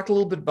 and we talked a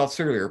little bit about this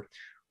earlier,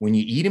 when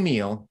you eat a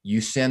meal,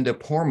 you send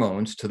up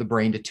hormones to the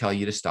brain to tell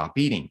you to stop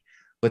eating.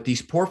 But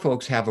these poor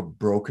folks have a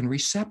broken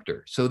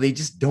receptor, so they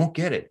just don't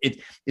get it.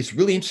 It's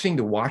really interesting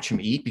to watch them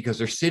eat because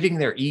they're sitting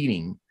there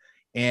eating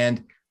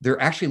and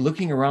they're actually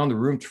looking around the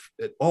room.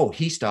 Oh,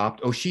 he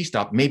stopped. Oh, she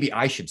stopped. Maybe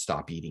I should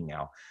stop eating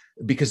now,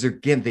 because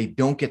again, they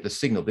don't get the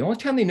signal. The only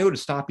time they know to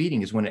stop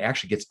eating is when it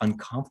actually gets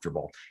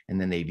uncomfortable, and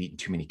then they've eaten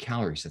too many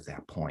calories at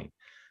that point.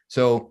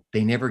 So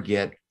they never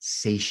get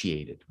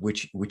satiated,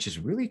 which is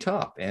really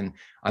tough. And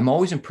I'm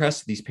always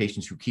impressed with these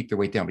patients who keep their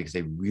weight down because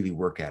they really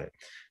work at it.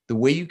 The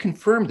way you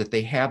confirm that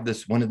they have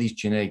one of these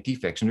genetic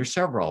defects, and there's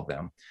several of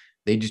them,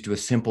 they just do a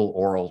simple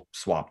oral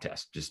swab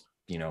test. Just,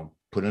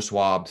 put in a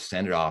swab,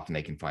 send it off, and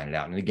they can find it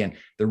out. And again,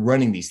 they're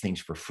running these things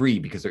for free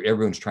because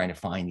everyone's trying to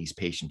find these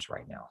patients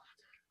right now.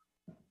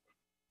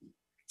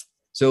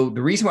 So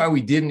the reason why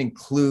we didn't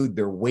include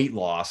their weight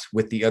loss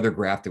with the other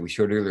graph that we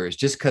showed earlier is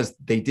just because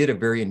they did a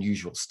very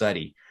unusual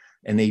study,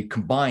 and they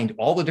combined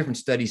all the different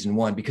studies in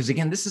one, because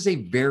again, this is a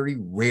very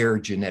rare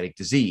genetic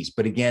disease.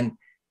 But again,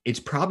 it's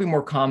probably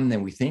more common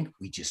than we think.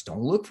 We just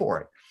don't look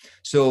for it.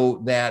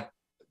 So that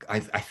I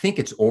think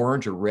it's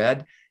orange or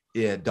red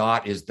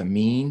dot is the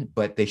mean,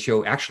 but they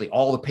show actually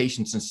all the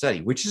patients in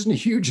study, which isn't a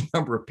huge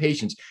number of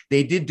patients.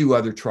 They did do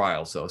other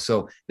trials though,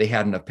 so they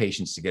had enough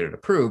patients to get it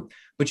approved.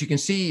 But you can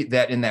see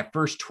that in that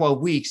first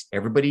 12 weeks,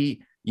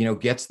 everybody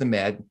gets the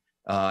med,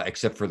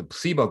 except for the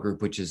placebo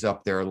group, which is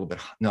up there a little bit.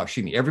 No,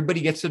 excuse me.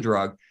 Everybody gets the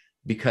drug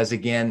because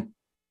again,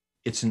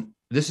 this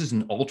is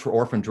an ultra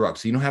orphan drug,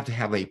 so you don't have to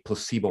have a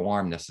placebo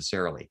arm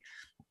necessarily.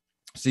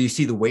 So you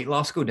see the weight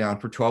loss go down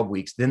for 12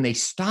 weeks, then they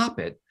stop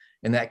it,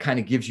 and that kind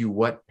of gives you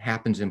what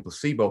happens in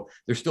placebo.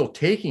 They're still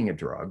taking a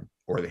drug,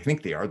 or they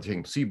think they're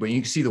taking placebo, and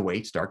you can see the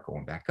weight start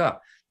going back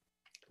up.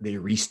 They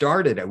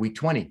restarted at week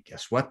 20.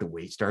 Guess what? The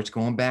weight starts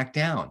going back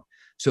down.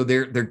 So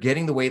they're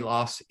getting the weight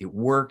loss. It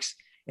works.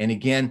 And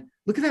again,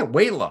 look at that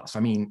weight loss. I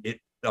mean,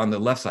 on the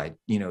left side,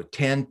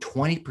 10,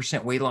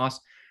 20% weight loss.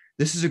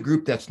 This is a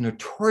group that's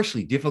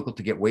notoriously difficult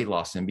to get weight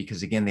loss in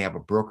because, again, they have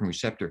a broken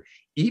receptor.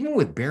 Even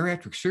with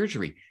bariatric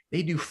surgery,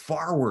 they do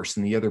far worse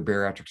than the other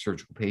bariatric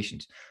surgical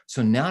patients.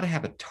 So now to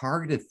have a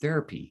targeted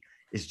therapy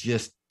is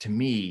just, to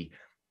me,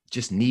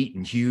 just neat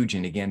and huge.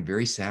 And again,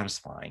 very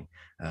satisfying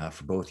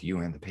for both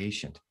you and the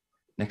patient.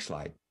 Next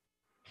slide.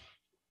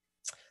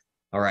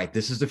 All right,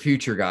 this is the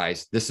future,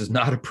 guys. This is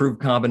not a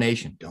proved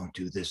combination. Don't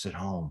do this at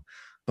home.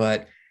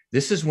 But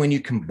this is when you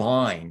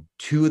combine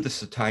two of the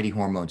satiety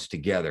hormones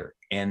together.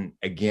 And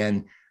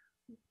again,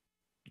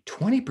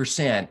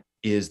 20%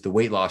 is the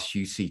weight loss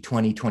you see,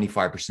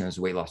 25% is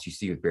the weight loss you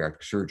see with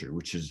bariatric surgery,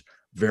 which is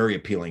very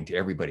appealing to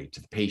everybody, to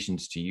the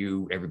patients, to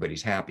you,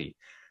 everybody's happy.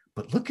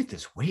 But look at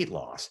this weight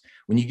loss.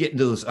 When you get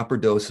into those upper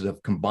doses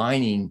of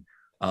combining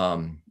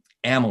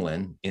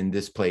amylin, in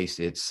this place,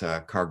 it's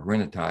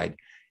cagrilintide,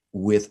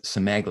 with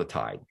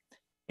semaglutide,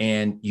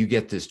 and you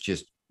get this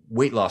just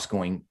weight loss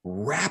going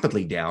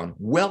rapidly down,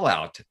 well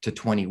out to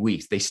 20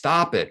 weeks. They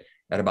stop it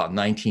at about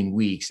 19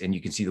 weeks, and you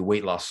can see the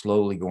weight loss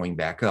slowly going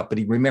back up. But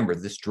remember,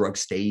 this drug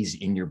stays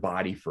in your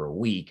body for a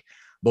week.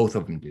 Both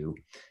of them do.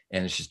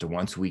 And it's just a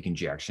once-a-week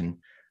injection.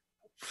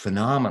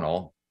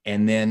 Phenomenal.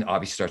 And then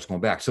obviously starts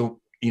going back. So,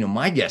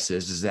 my guess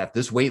is that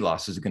this weight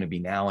loss is going to be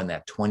now in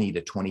that 20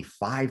 to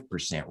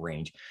 25%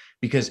 range.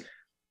 Because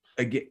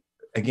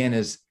again,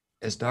 as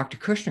Dr.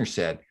 Kushner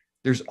said,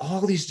 there's all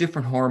these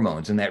different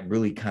hormones in that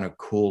really kind of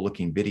cool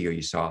looking video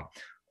you saw,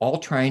 all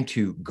trying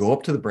to go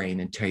up to the brain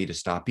and tell you to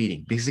stop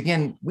eating. Because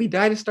again, we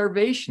died of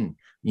starvation,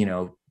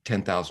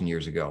 10,000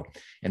 years ago.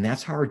 And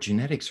that's how our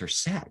genetics are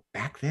set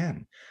back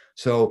then.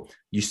 So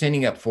you're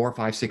sending up 4,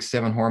 5, 6,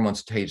 7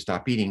 hormones to tell you to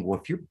stop eating. Well,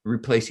 if you're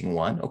replacing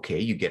one, okay,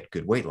 you get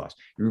good weight loss.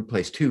 You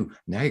replace 2,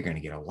 now you're going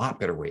to get a lot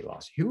better weight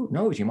loss. Who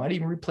knows? You might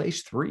even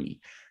replace 3.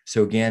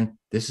 So again,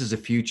 this is a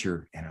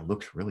future, and it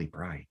looks really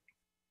bright.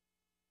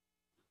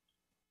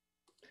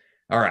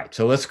 All right,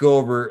 so let's go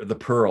over the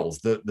pearls,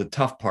 the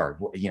tough part.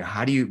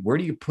 Where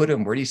do you put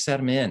them? Where do you set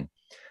them in?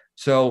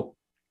 So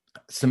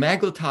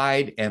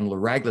semaglutide and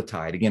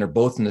liraglutide, again, are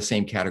both in the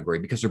same category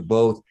because they're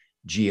both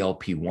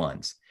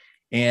GLP-1s.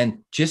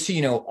 And just so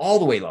you know, all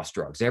the weight loss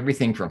drugs,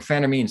 everything from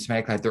phentermine and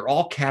semaglutide, they're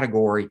all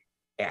category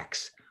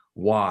X.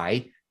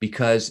 Why?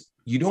 Because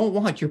you don't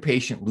want your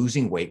patient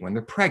losing weight when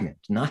they're pregnant.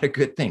 Not a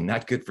good thing,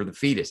 not good for the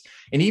fetus.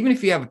 And even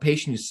if you have a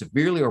patient who's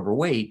severely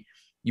overweight,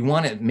 you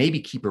want to maybe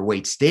keep her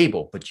weight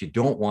stable, but you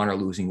don't want her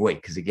losing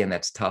weight because, again,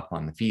 that's tough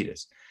on the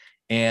fetus.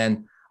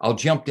 And I'll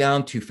jump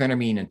down to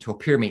phentermine and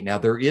topiramate. Now,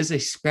 there is a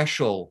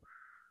special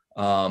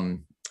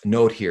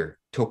note here.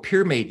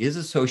 Topiramate is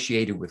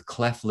associated with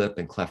cleft lip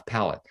and cleft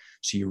palate.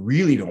 So you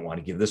really don't want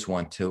to give this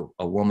one to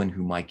a woman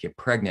who might get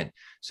pregnant.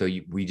 So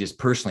we just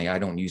personally, I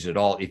don't use it at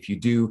all. If you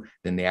do,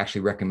 then they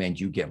actually recommend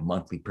you get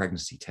monthly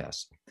pregnancy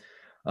tests.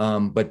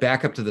 But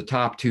back up to the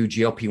top 2,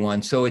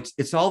 GLP-1. So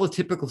it's all the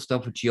typical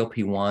stuff with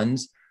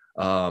GLP-1s,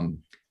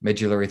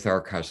 medullary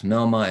thyroid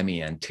carcinoma,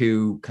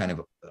 MEN2, kind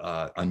of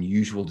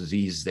unusual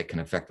diseases that can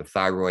affect the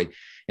thyroid.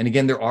 And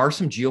again, there are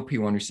some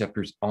GLP-1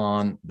 receptors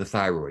on the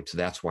thyroid. So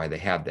that's why they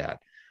have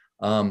that.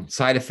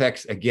 Side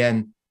effects,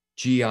 again,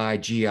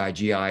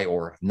 GI,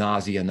 or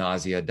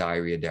nausea,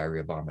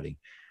 diarrhea, vomiting.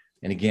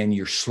 And again,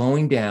 you're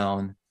slowing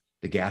down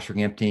the gastric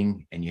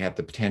emptying, and you have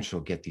the potential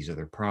to get these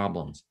other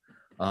problems.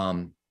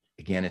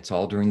 Again, it's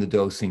all during the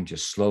dosing,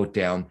 just slow it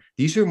down.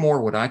 These are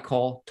more what I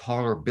call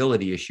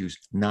tolerability issues,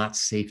 not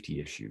safety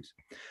issues.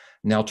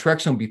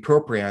 Naltrexone,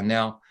 bupropion.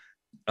 Now,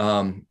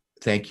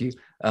 thank you.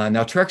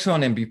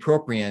 Naltrexone and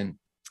bupropion,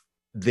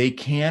 they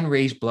can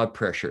raise blood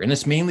pressure. And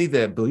it's mainly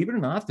believe it or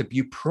not, the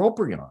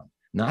bupropion,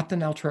 not the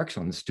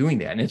naltrexone that's doing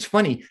that. And it's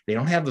funny, they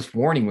don't have this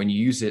warning when you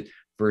use it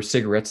for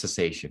cigarette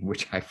cessation,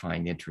 which I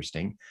find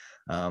interesting.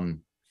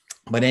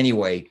 But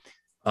anyway,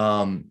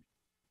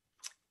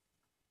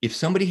 if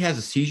somebody has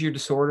a seizure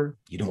disorder,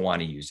 you don't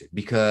want to use it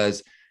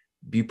because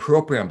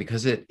bupropion,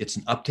 because it's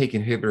an uptake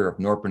inhibitor of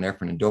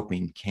norepinephrine and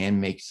dopamine, can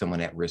make someone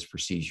at risk for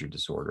seizure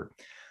disorder.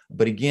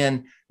 But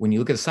again, when you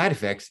look at the side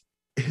effects,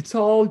 it's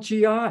all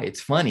GI. It's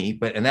funny,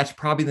 and that's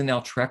probably the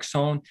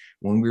naltrexone.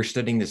 When we were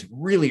studying this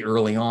really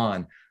early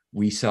on,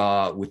 we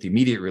saw with the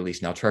immediate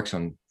release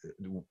naltrexone,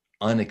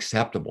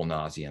 unacceptable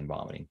nausea and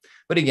vomiting.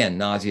 But again,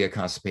 nausea,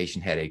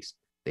 constipation, headaches,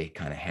 they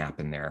kind of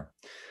happen there.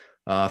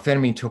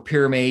 Phentermine,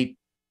 topiramate.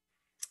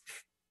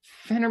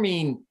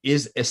 Phentermine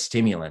is a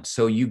stimulant,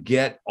 so you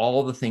get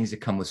all the things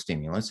that come with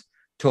stimulants.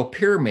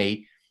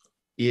 Topiramate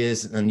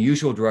is an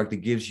unusual drug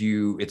that gives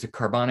you, it's a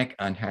carbonic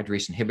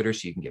anhydrase inhibitor,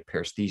 so you can get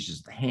paresthesias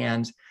of the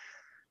hands.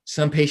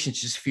 Some patients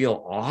just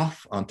feel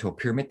off on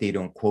topiramate. They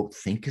don't, quote,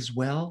 think as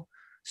well.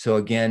 So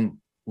again,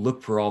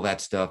 look for all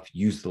that stuff.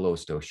 Use the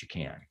lowest dose you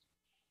can.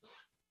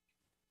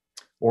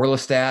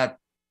 Orlistat,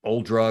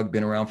 old drug,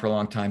 been around for a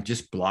long time,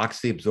 just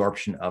blocks the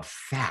absorption of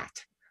fat.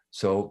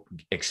 So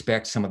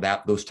expect some of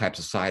those types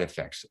of side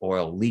effects,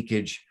 oil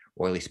leakage,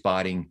 oily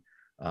spotting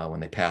when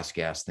they pass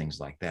gas, things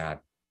like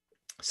that.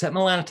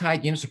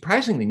 Setmelanotide,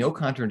 surprisingly, no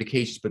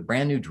contraindications, but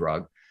brand new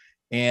drug.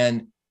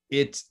 And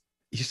you're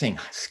saying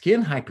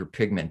skin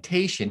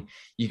hyperpigmentation.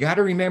 You got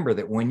to remember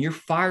that when you're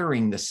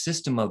firing the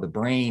system of the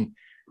brain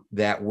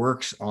that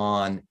works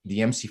on the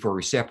MC4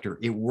 receptor.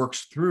 It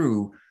works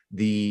through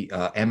the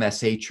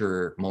MSH,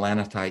 or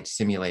melanocyte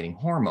stimulating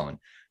hormone.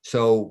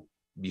 So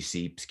you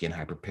see skin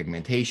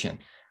hyperpigmentation.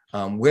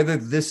 Whether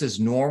this is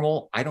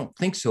normal, I don't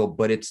think so,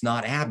 but it's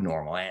not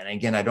abnormal. And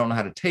again, I don't know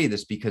how to tell you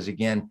this because,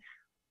 again,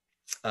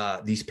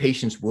 these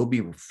patients will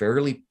be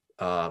fairly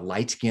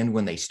light-skinned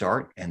when they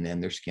start, and then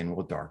their skin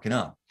will darken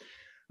up.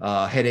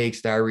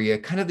 Headaches, diarrhea,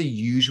 kind of the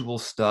usual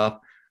stuff.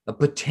 A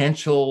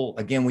potential,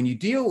 again, when you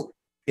deal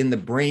in the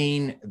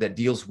brain that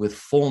deals with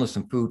fullness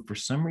and food, for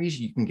some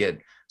reason you can get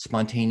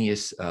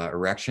spontaneous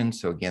erection.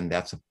 So again,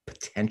 that's a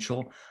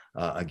potential.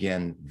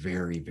 Again,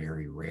 very,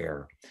 very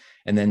rare.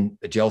 And then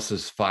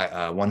Gelsis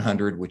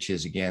 100, which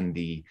is, again,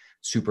 the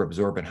super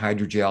absorbent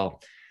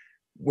hydrogel.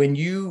 When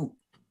you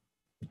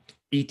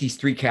eat these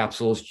 3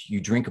 capsules, you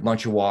drink a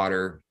bunch of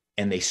water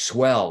and they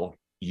swell,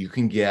 you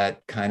can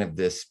get kind of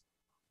this,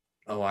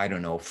 I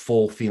don't know,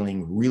 full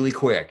feeling really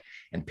quick.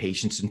 And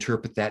patients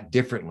interpret that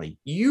differently.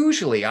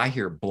 Usually I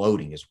hear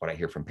bloating is what I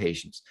hear from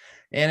patients.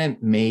 And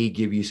it may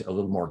give you a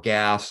little more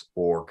gas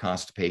or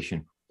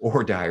constipation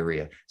or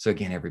diarrhea. So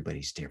again,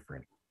 everybody's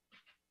different.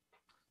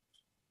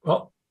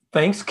 Well,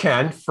 thanks,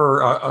 Ken,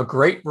 for a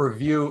great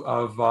review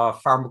of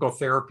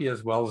pharmacotherapy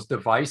as well as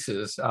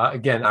devices.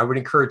 Again, I would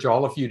encourage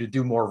all of you to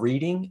do more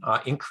reading,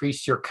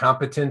 increase your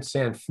competence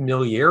and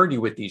familiarity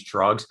with these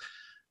drugs.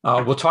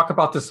 We'll talk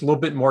about this a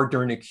little bit more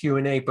during the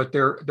Q&A, but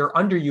they're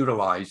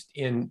underutilized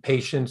in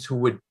patients who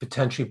would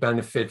potentially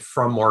benefit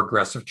from more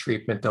aggressive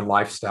treatment and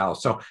lifestyle.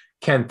 So,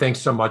 Ken, thanks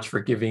so much for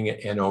giving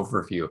an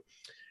overview.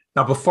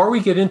 Now, before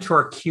we get into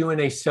our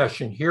Q&A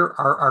session, here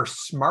are our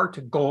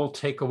SMART goal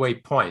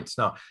takeaway points.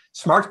 Now,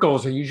 SMART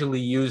goals are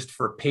usually used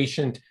for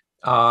patients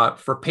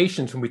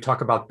when we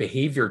talk about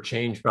behavior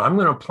change, but I'm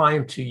going to apply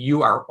them to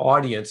you, our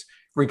audience,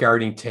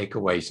 regarding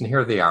takeaways. And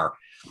here they are.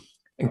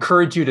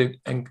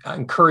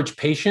 Encourage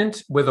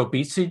patients with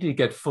obesity to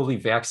get fully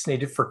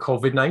vaccinated for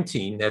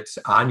COVID-19. That's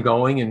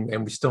ongoing,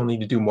 and we still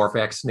need to do more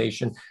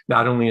vaccination,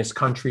 not only in this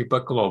country,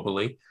 but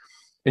globally.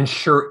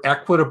 Ensure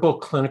equitable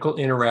clinical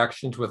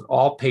interactions with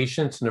all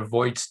patients and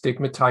avoid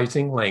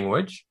stigmatizing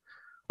language.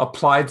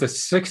 Apply the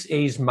 6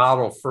 A's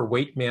model for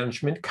weight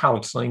management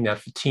counseling that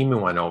Fatima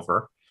went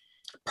over.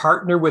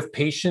 Partner with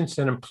patients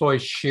and employ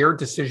shared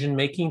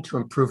decision-making to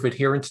improve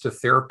adherence to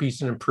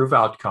therapies and improve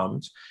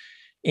outcomes.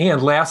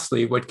 And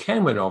lastly, what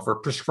Ken went over,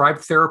 prescribe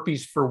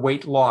therapies for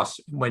weight loss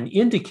when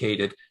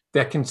indicated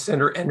that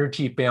consider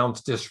energy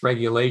balance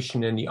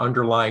dysregulation and the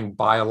underlying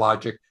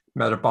biologic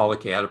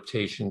metabolic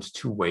adaptations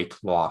to weight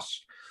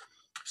loss.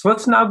 So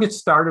let's now get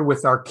started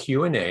with our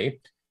Q&A.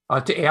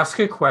 To ask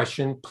a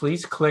question,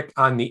 please click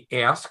on the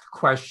Ask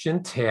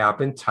Question tab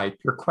and type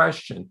your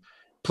question.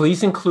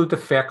 Please include the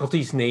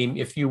faculty's name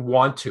if you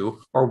want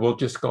to, or we'll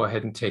just go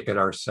ahead and take it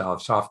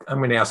ourselves. So I'm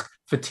going to ask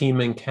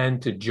Fatima and Ken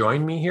to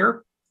join me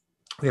here.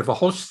 We have a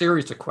whole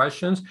series of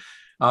questions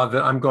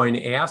that I'm going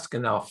to ask,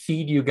 and I'll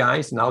feed you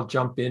guys, and I'll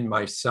jump in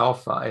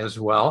myself as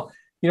well.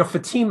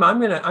 Fatima, I'm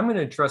going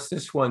to address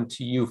this one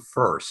to you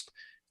first,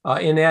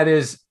 and that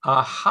is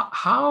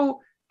how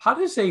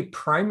does a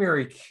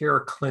primary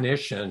care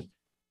clinician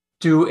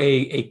do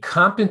a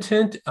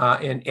competent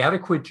and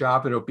adequate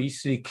job in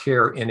obesity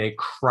care in a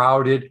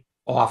crowded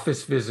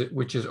office visit,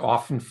 which is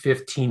often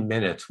 15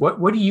 minutes?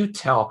 What do you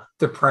tell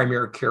the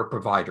primary care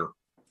provider?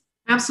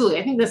 Absolutely.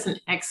 I think that's an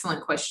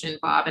excellent question,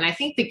 Bob. And I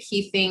think the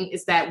key thing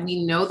is that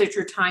we know that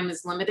your time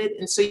is limited.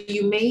 And so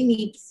you may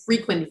need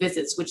frequent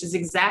visits, which is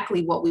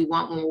exactly what we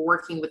want when we're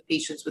working with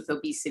patients with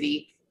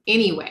obesity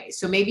anyway.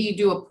 So maybe you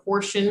do a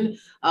portion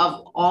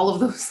of all of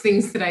those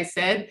things that I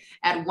said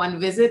at one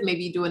visit.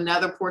 Maybe you do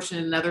another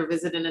portion, another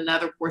visit, and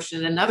another portion,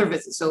 and another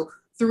visit. So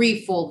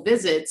 3 full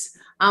visits.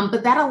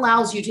 But that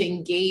allows you to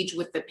engage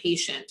with the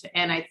patient.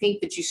 And I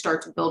think that you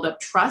start to build up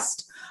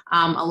trust.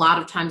 A lot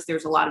of times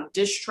there's a lot of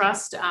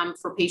distrust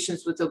for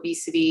patients with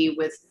obesity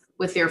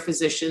with their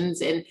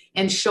physicians,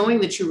 and showing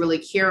that you really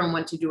care and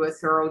want to do a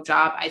thorough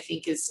job, I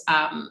think is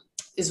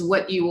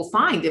what you will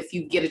find if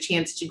you get a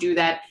chance to do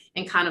that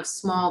in kind of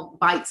small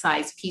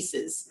bite-sized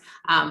pieces,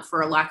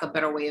 for a lack of a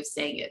better way of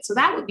saying it. So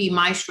that would be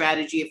my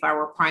strategy if I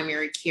were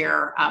primary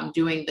care,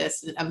 doing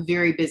this, a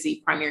very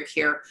busy primary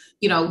care,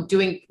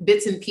 doing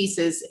bits and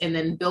pieces and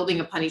then building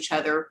upon each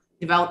other,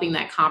 developing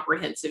that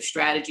comprehensive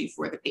strategy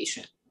for the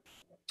patient.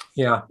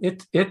 Yeah,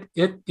 it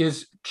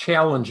is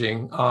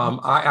challenging.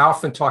 I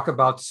often talk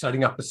about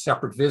setting up a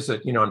separate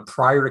visit, and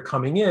prior to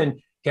coming in,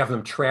 have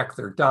them track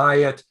their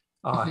diet,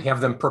 have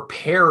them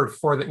prepared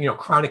for the,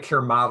 chronic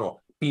care model.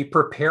 Be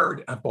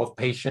prepared, both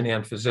patient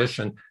and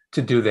physician,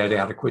 to do that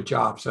adequate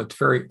job. So it's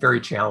very,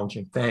 very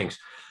challenging. Thanks.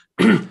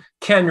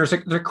 Ken, there's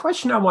a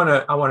question I want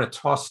to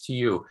toss to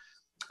you.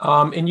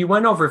 And you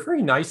went over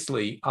very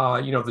nicely,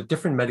 the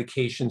different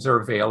medications are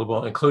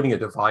available, including a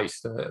device,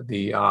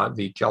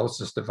 the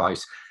Gelsis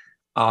device,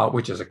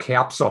 which is a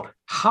capsule.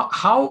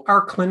 How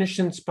are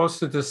clinicians supposed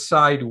to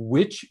decide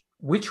which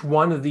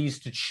one of these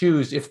to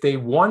choose if they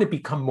want to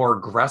become more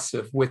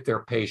aggressive with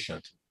their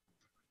patient?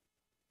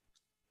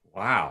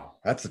 Wow,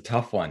 that's a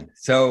tough one.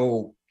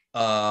 So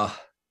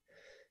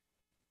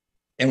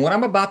And what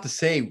I'm about to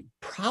say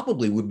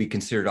probably would be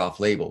considered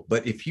off label,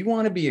 but if you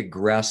want to be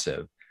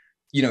aggressive,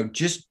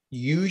 just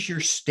use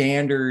your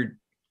standard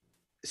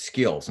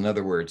skills. In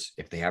other words,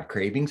 if they have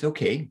cravings,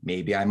 okay,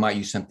 maybe I might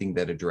use something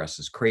that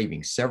addresses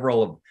cravings.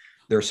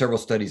 There are several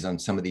studies on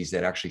some of these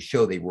that actually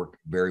show they work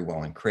very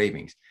well in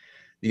cravings.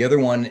 The other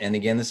one, and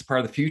again, this is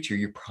part of the future,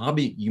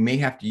 you may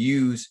have to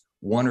use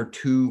 1 or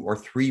 2 or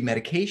 3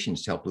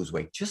 medications to help lose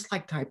weight, just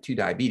like type 2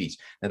 diabetes.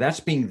 Now that's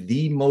being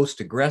the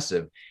most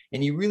aggressive,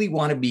 and you really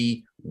want to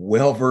be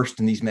well-versed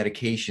in these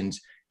medications,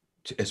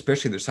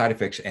 especially their side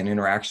effects and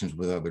interactions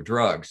with other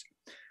drugs.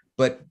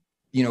 But,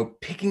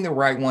 picking the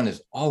right one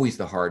is always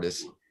the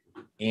hardest.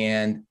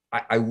 And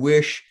I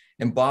wish,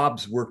 and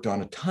Bob's worked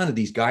on a ton of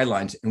these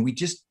guidelines, and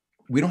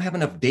we don't have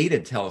enough data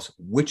to tell us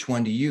which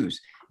one to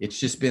use. It's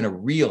just been a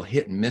real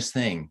hit and miss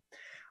thing.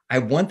 I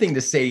have one thing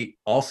to say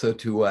also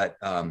to what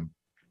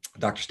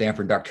Dr.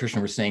 Stanford and Dr.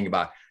 Kirshner were saying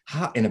about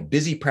how in a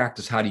busy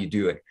practice, how do you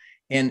do it?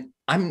 And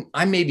I'm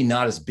maybe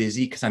not as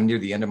busy because I'm near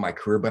the end of my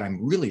career, but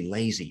I'm really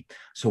lazy.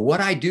 So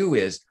what I do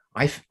is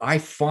I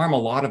farm a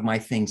lot of my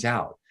things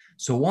out.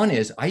 So one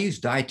is I use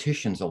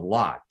dietitians a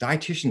lot.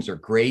 Dietitians are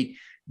great.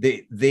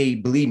 They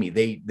believe me,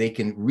 they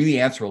can really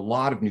answer a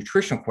lot of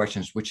nutritional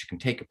questions, which can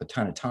take up a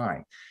ton of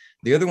time.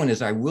 The other one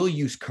is I will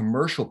use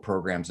commercial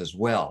programs as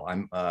well.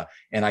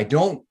 And I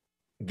don't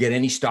get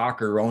any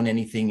stock or own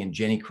anything in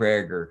Jenny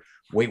Craig or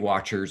Weight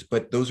Watchers,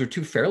 but those are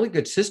 2 fairly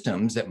good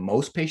systems that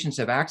most patients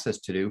have access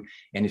to do.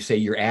 And if, say,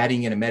 you're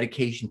adding in a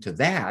medication to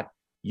that,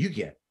 you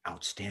get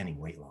outstanding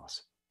weight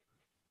loss.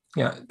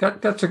 Yeah,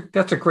 that's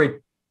a great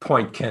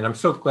point, Ken. I'm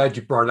so glad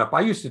you brought it up.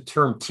 I use the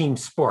term team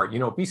sport.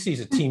 Obesity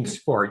is a team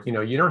sport.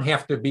 You don't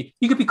have to be,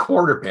 you could be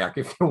quarterback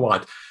if you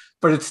want,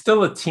 but it's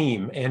still a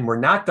team. And we're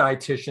not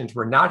dietitians.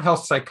 We're not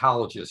health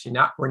psychologists.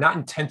 We're not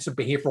intensive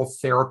behavioral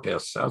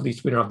therapists. At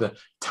least we don't have the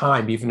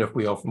time, even if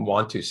we often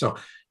want to. So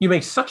you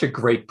make such a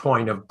great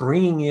point of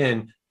bringing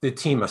in the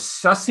team,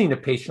 assessing the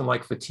patient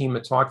like Fatima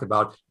talked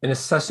about, and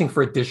assessing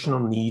for additional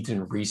needs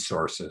and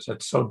resources.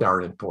 That's so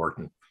darn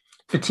important.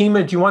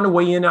 Fatima, do you want to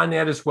weigh in on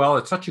that as well?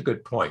 It's such a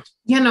good point.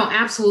 Yeah, no,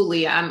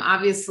 absolutely. I'm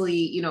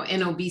obviously,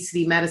 in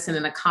obesity medicine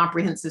in a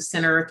comprehensive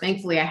center.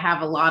 Thankfully, I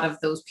have a lot of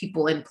those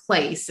people in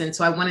place. And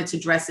so I wanted to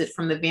address it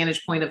from the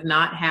vantage point of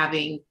not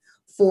having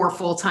 4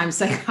 full-time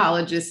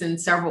psychologists and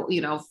several,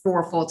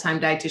 4 full-time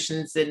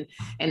dietitians and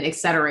et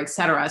cetera, et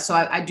cetera. So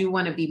I do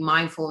want to be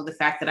mindful of the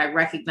fact that I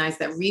recognize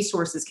that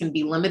resources can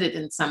be limited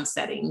in some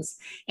settings.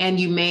 And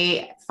you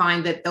may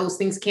find that those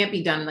things can't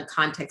be done in the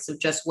context of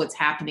just what's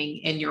happening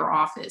in your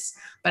office.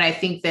 But I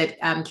think that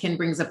Ken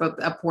brings up a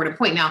important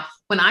point. Now,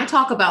 when I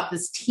talk about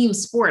this team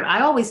sport,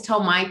 I always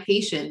tell my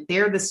patient,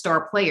 they're the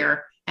star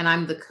player and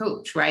I'm the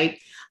coach, right?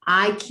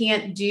 I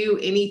can't do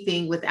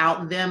anything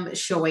without them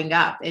showing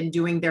up and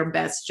doing their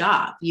best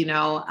job,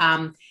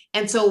 and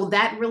so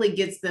that really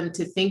gets them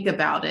to think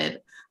about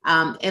it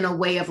in a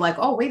way of like,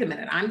 oh, wait a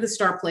minute, I'm the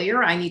star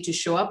player. I need to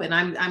show up and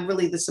I'm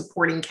really the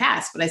supporting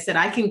cast. But I said,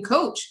 I can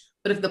coach,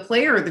 but if the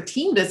player or the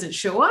team doesn't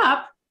show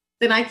up,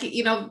 then I can,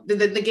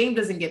 the game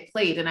doesn't get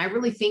played. And I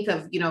really think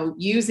of,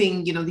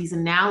 using, these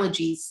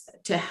analogies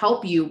to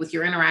help you with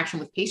your interaction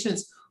with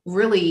patients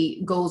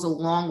really goes a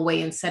long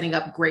way in setting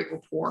up great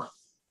rapport.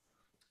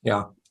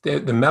 Yeah,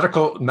 the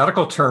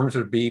medical terms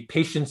would be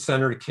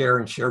patient-centered care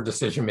and shared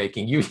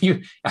decision-making.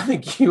 I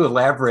think you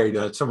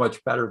elaborated on it so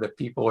much better that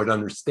people would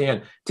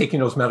understand taking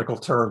those medical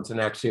terms and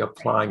actually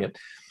applying it.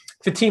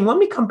 Fatima, let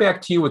me come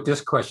back to you with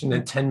this question,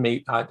 and Ken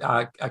may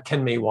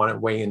want to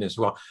weigh in as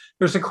well.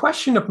 There's a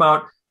question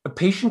about a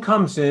patient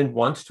comes in,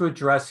 wants to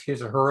address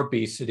his or her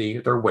obesity,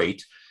 their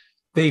weight.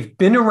 They've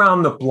been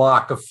around the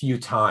block a few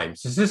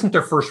times. This isn't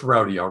their first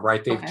rodeo,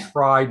 right? They've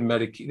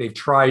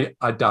tried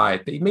a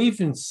diet. They may have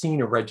even seen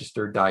a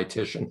registered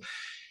dietitian.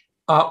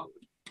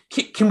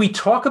 Can we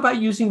talk about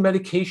using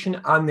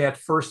medication on that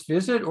first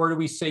visit, or do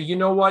we say, you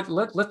know what,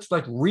 let's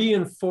like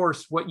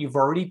reinforce what you've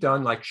already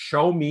done, like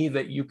show me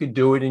that you could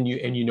do it and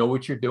you know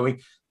what you're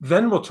doing.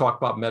 Then we'll talk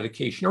about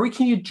medication. Or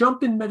can you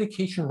jump in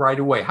medication right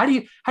away? How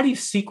do you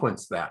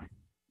sequence that?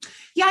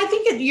 Yeah, I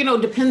think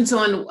it, depends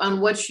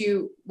on what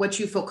you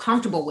feel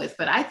comfortable with.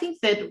 But I think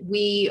that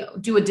we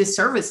do a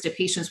disservice to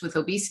patients with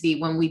obesity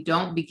when we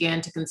don't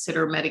begin to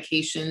consider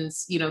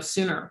medications,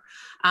 sooner.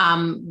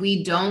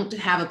 We don't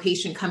have a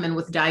patient come in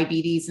with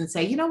diabetes and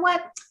say, you know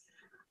what?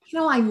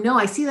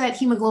 I see that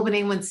hemoglobin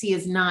A1C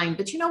is 9,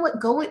 but you know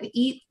what? Go and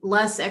eat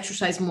less,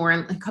 exercise more,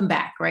 and come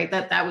back, right?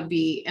 That would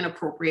be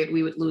inappropriate.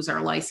 We would lose our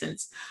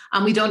license.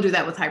 We don't do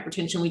that with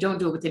hypertension. We don't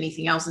do it with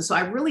anything else. And so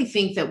I really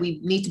think that we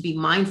need to be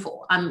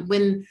mindful.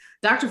 When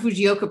Dr.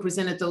 Fujioka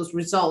presented those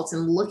results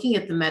and looking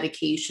at the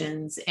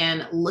medications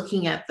and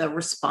looking at the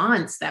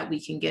response that we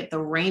can get,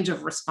 the range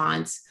of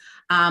response,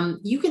 I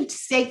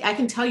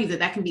can tell you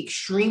that can be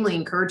extremely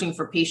encouraging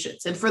for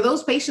patients. And for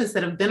those patients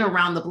that have been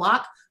around the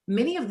block,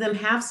 many of them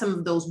have some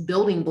of those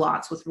building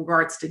blocks with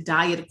regards to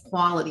diet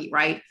quality,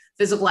 right?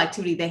 Physical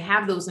activity, they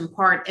have those in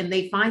part, and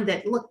they find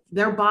that, look,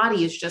 their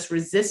body is just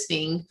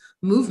resisting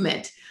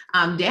movement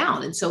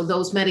down. And so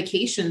those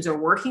medications are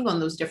working on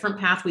those different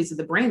pathways of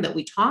the brain that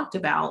we talked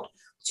about,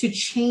 to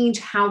change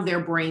how their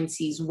brain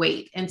sees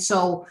weight. And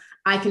so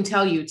I can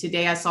tell you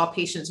today, I saw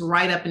patients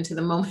right up into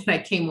the moment I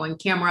came on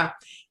camera,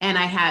 and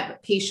I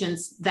had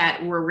patients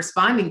that were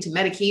responding to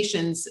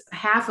medications,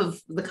 half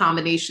of the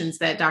combinations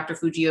that Dr.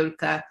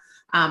 Fujioka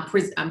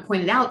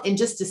pointed out, and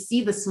just to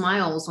see the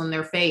smiles on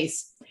their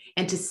face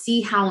and to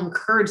see how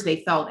encouraged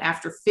they felt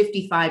after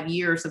 55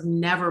 years of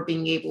never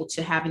being able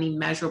to have any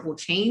measurable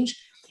change.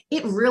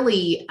 It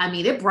really, I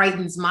mean, it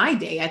brightens my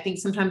day. I think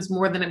sometimes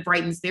more than it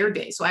brightens their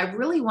day. So I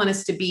really want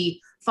us to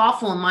be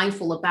thoughtful and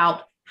mindful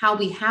about how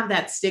we have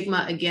that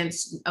stigma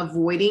against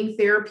avoiding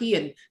therapy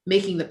and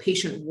making the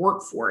patient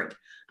work for it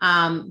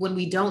when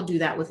we don't do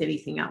that with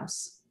anything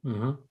else.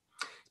 Mm-hmm.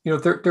 You know,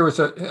 there was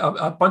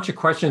a bunch of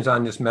questions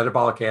on this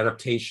metabolic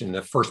adaptation,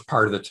 the first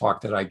part of the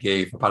talk that I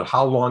gave about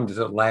how long does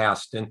it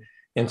last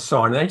and so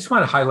on. And I just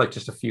want to highlight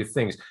just a few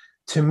things.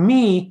 To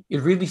me,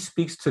 it really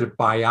speaks to the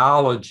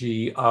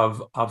biology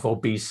of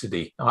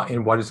obesity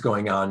and what is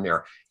going on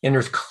there. And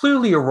there's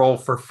clearly a role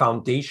for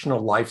foundational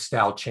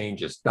lifestyle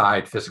changes,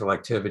 diet, physical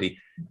activity,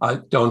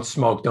 don't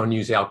smoke, don't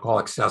use alcohol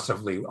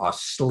excessively,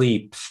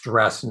 sleep,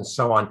 stress, and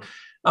so on.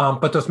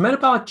 But those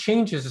metabolic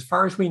changes, as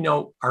far as we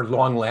know, are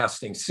long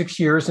lasting. 6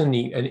 years in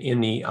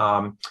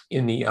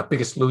the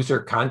Biggest Loser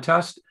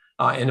contest,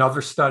 and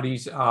other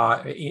studies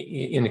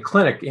in the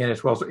clinic and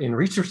as well as in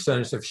research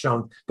centers have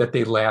shown that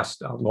they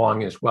last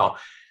long as well.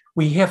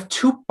 We have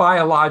two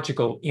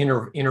biological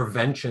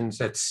interventions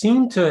that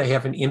seem to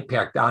have an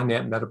impact on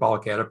that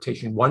metabolic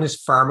adaptation. One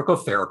is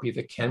pharmacotherapy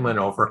that Ken went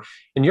over,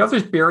 and the other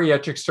is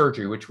bariatric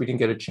surgery, which we didn't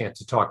get a chance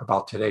to talk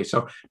about today.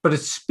 But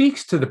it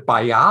speaks to the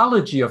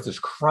biology of this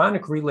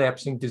chronic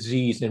relapsing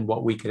disease and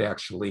what we could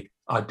actually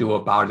do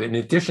about it, in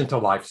addition to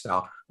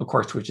lifestyle, of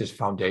course, which is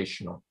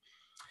foundational.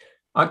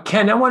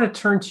 Ken, I want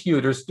to turn to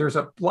you. There's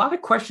a lot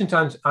of questions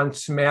on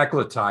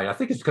semaglutide. I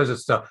think it's because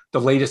it's the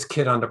latest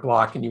kid on the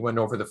block, and you went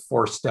over the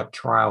 4-step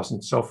trials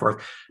and so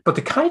forth. But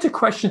the kinds of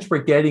questions we're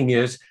getting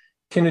is,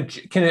 can a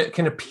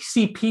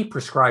PCP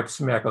prescribe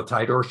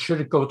semaglutide, or should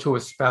it go to a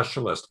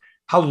specialist?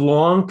 How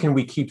long can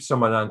we keep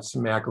someone on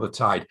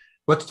semaglutide?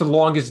 What's the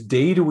longest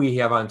data we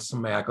have on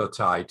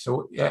semaglutide?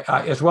 So,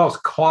 as well as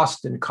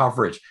cost and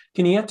coverage.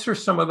 Can you answer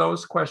some of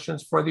those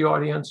questions for the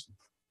audience?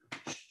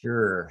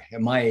 Sure.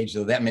 At my age,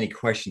 though, that many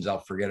questions, I'll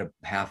forget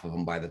half of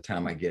them by the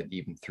time I get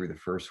even through the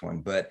first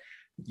one. But,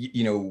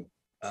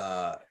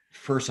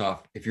 first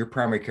off, if you're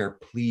primary care,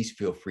 please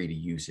feel free to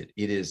use it.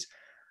 It is,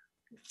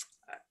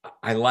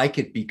 I like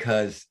it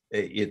because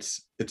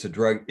it's a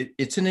drug.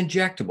 It's an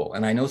injectable.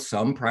 And I know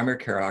some primary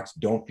care docs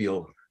don't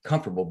feel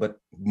comfortable, but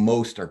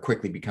most are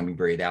quickly becoming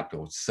very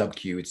adaptable. It's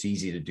sub-Q, it's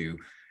easy to do.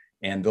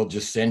 And they'll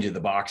just send you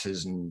the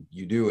boxes and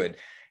you do it.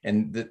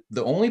 And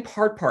the only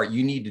part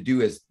you need to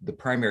do as the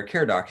primary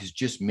care doc is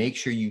just make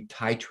sure you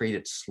titrate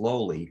it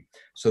slowly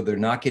so they're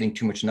not getting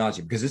too much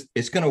nausea, because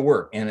it's going to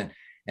work. And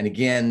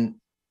again,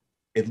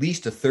 at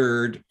least a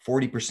third,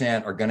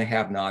 40% are going to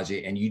have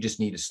nausea, and you just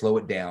need to slow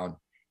it down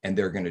and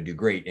they're going to do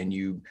great. And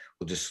you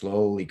will just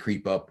slowly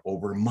creep up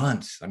over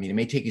months. I mean, it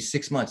may take you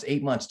 6 months,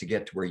 8 months to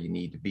get to where you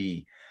need to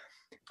be.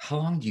 How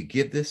long do you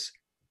give this?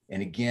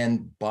 And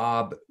again,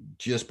 Bob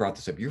just brought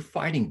this up. You're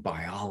fighting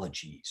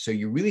biology. So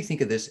you really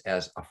think of this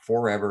as a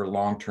forever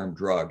long-term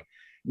drug.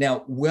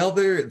 Now,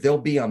 whether they'll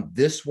be on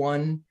this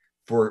one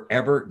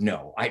forever,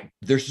 no.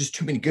 There's just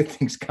too many good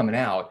things coming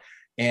out.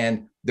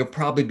 And there'll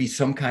probably be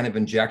some kind of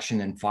injection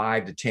in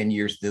 5 to 10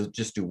 years. They'll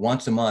just do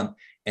once a month,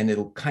 and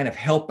it'll kind of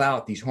help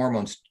out these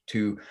hormones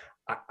to,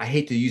 I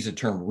hate to use the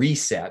term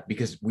reset,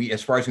 because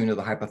as far as we know,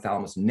 the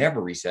hypothalamus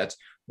never resets.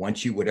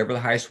 Once whatever the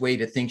highest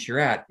weight it thinks you're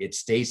at, it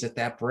stays at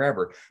that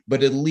forever.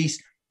 But at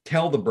least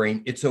tell the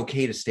brain it's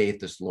okay to stay at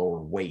this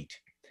lower weight.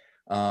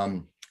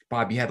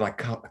 Bob, you had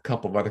like a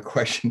couple of other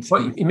questions.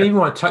 Well, you maybe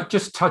want to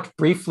just touch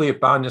briefly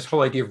about this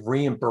whole idea of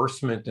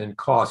reimbursement and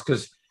cost,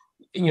 because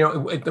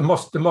the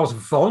most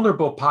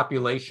vulnerable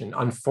population,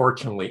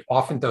 unfortunately,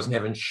 often doesn't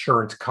have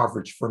insurance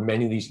coverage for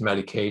many of these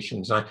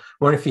medications. I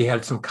wonder if you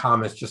had some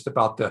comments just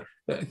about the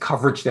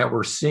coverage that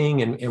we're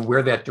seeing and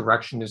where that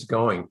direction is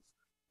going.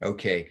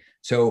 Okay,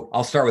 so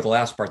I'll start with the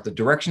last part. The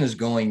direction is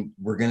going,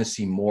 we're going to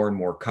see more and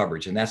more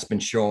coverage, and that's been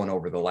shown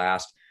over the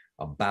last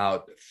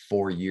about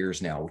 4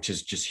 years now, which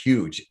is just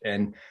huge.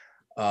 And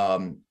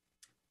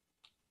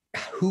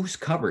who's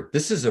covered?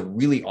 This is a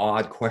really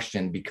odd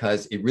question,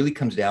 because it really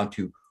comes down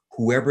to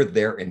whoever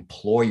their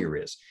employer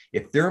is.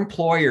 If their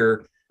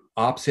employer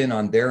opts in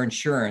on their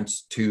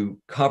insurance to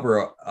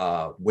cover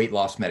weight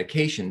loss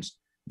medications,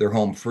 they're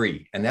home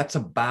free. And that's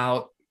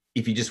about,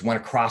 if you just went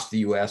across the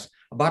US,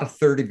 about a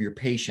third of your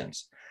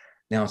patients.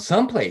 Now,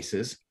 some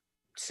places,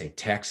 say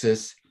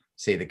Texas,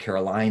 say the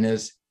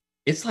Carolinas,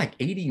 it's like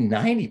 80,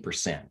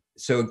 90%.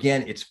 So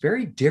again, it's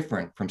very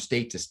different from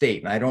state to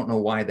state. And I don't know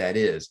why that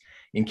is.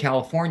 In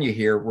California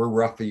here, we're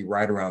roughly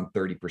right around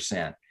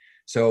 30%.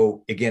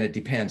 So again, it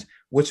depends.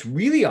 What's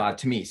really odd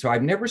to me, so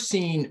I've never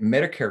seen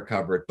Medicare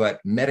cover it, but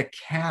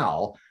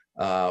Medi-Cal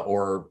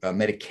or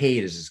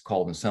Medicaid, as it's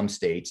called in some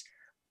states,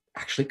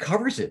 actually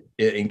covers it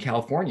in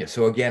California.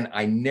 So again,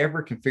 I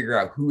never can figure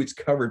out who it's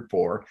covered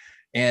for.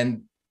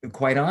 And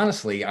quite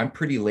honestly, I'm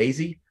pretty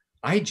lazy.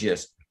 I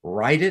just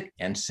write it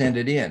and send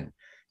it in.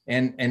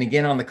 And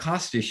again, on the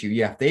cost issue,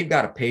 yeah, if they've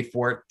got to pay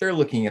for it, they're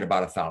looking at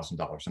about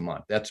 $1,000 a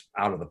month. That's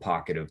out of the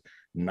pocket of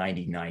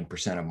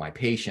 99% of my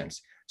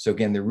patients. So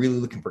again, they're really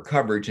looking for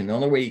coverage. And the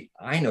only way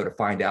I know to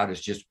find out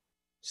is just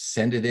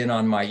send it in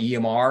on my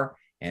EMR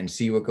and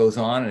see what goes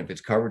on. And if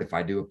it's covered, if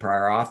I do a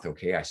prior auth,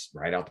 okay, I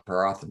write out the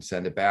prior auth and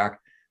send it back.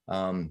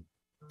 And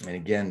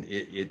again,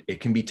 it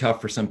can be tough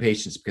for some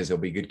patients because they'll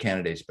be good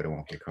candidates, but it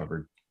won't get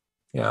covered.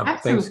 Yeah, I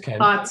have thanks, some Ken.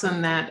 thoughts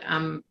on that,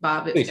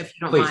 Bob, Please, if you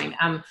don't please.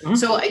 mind.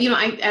 So,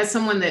 I, as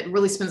someone that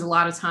really spends a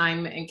lot of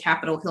time in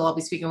Capitol Hill, I'll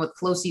be speaking with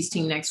Pelosi's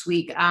team next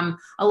week. A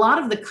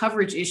lot of the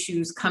coverage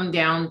issues come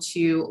down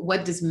to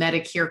what does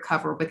Medicare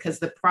cover, because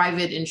the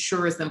private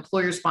insurers, the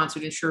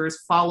employer-sponsored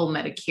insurers, follow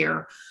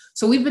Medicare.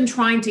 So we've been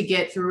trying to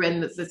get through,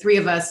 and the three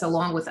of us,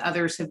 along with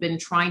others, have been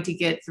trying to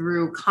get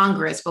through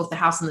Congress, both the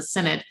House and the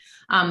Senate,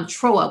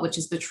 TROA, which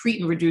is the Treat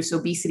and Reduce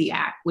Obesity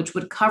Act, which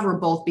would cover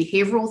both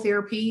behavioral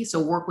therapy,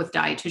 so work with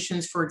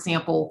dietitians, for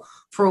example,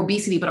 for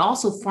obesity, but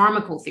also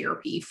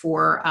pharmacotherapy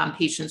for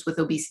patients with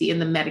obesity in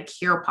the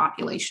Medicare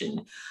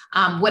population.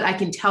 What I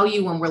can tell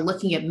you when we're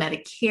looking at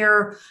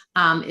Medicare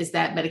is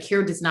that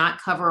Medicare does not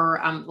cover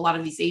a lot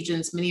of these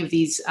agents. Many of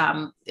these,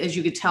 as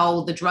you could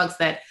tell, the drugs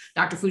that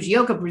Dr.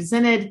 Fujioka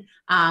presented,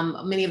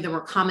 many of them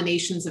are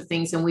combinations of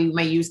things, and we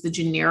may use the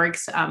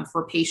generics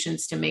for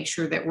patients to make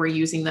sure that we're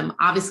using them.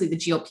 Obviously,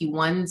 the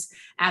GLP-1s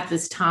at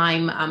this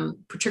time,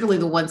 particularly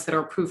the ones that are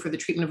approved for the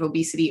treatment of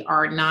obesity,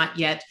 are not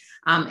yet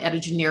at a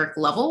generic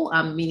level,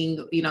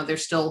 meaning,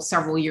 there's still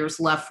several years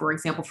left, for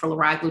example, for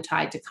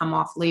liraglutide to come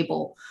off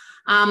label.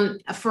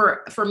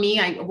 For me,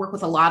 I work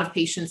with a lot of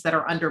patients that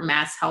are under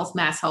Mass Health.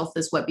 Mass Health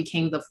is what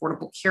became the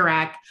Affordable Care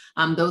Act.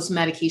 Those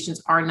medications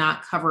are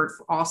not covered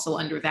also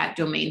under that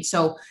domain.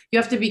 So you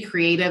have to be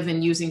creative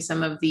in using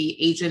some of the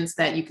agents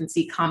that you can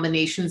see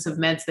combinations of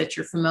meds that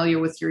you're familiar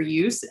with your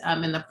use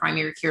in the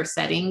primary care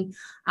setting.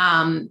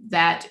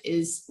 That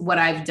is what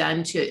I've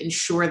done to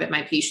ensure that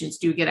my patients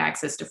do get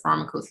access to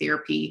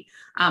pharmacotherapy.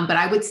 But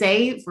I would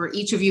say for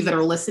each of you that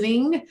are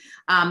listening,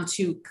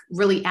 to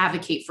really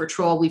advocate for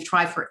TROA. We've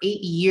tried for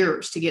 8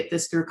 years to get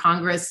this through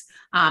Congress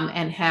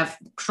and have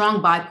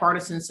strong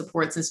bipartisan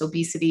support, since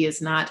obesity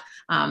is not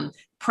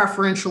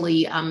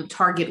preferentially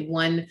target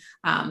one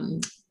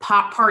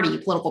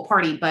political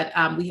party, but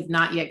we have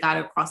not yet got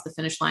it across the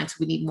finish line. So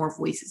we need more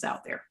voices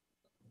out there.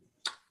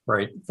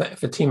 Right.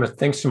 Fatima,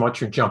 thanks so much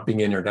for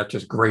jumping in there. That's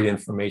just great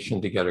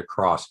information to get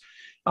across.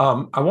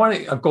 I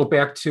want to go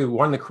back to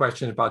one of the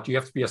questions about, do you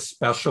have to be a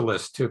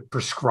specialist to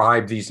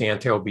prescribe these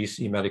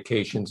anti-obesity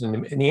medications?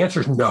 And the answer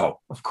is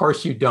no, of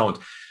course you don't.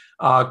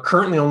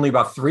 Currently, only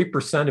about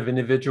 3% of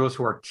individuals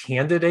who are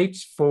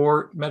candidates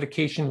for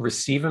medication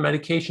receive a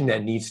medication.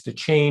 That needs to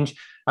change.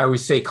 I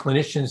always say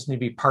clinicians need to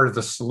be part of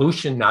the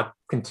solution, not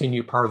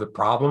continue part of the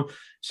problem.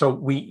 So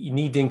we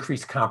need to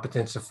increase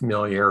competence and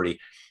familiarity.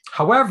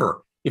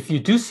 However, if you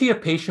do see a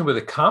patient with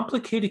a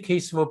complicated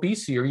case of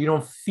obesity, or you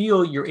don't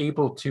feel you're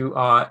able to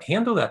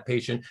handle that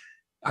patient,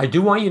 I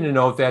do want you to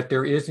know that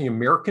there is the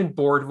American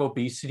Board of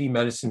Obesity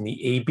Medicine,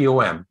 the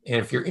ABOM. And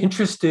if you're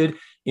interested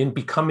in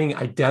becoming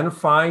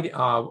identified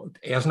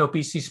as an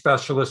obesity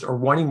specialist, or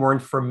wanting more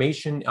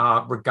information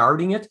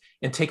regarding it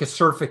and take a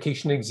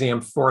certification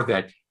exam for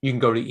that, you can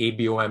go to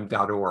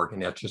abom.org,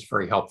 and that's just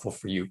very helpful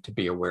for you to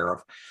be aware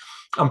of.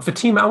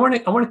 Fatima, I want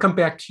to come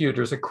back to you.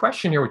 There's a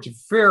question here, which is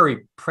a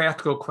very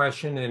practical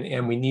question,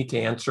 and we need to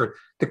answer it.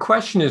 The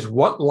question is,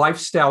 what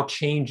lifestyle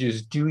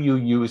changes do you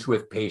use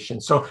with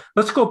patients? So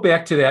let's go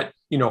back to that,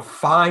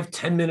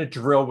 5-10 minute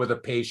drill with a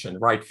patient,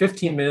 right?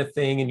 15-minute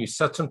thing, and you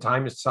set some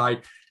time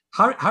aside.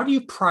 How do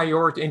you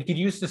prioritize? And you could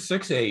use the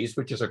 6 A's,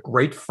 which is a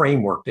great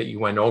framework that you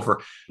went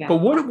over. Yeah.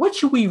 But what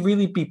should we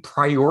really be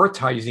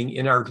prioritizing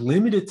in our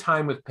limited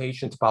time with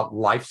patients about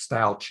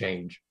lifestyle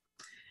change?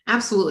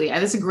 Absolutely.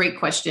 That's a great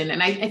question.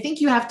 And I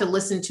think you have to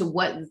listen to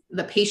what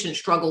the patient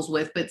struggles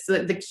with, but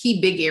the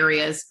key big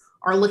areas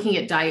are looking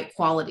at diet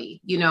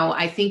quality.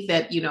 I think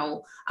that,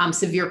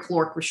 severe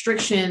caloric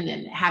restriction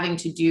and having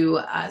to do,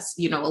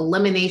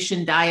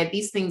 elimination diet,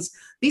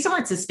 these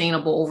aren't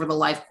sustainable over the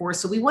life course.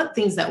 So we want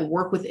things that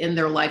work within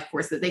their life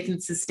course that they can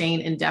sustain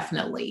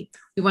indefinitely.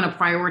 We want to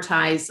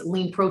prioritize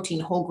lean protein,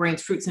 whole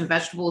grains, fruits, and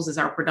vegetables as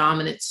our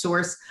predominant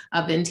source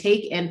of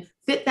intake, and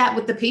fit that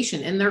with the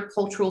patient in their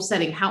cultural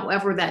setting.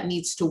 However that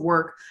needs to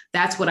work,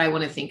 that's what I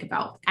want to think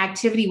about.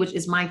 Activity, which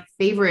is my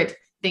favorite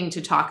thing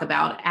to talk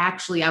about.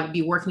 Actually, I would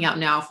be working out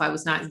now if I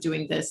was not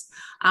doing this,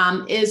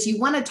 is you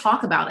want to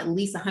talk about at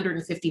least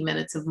 150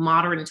 minutes of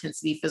moderate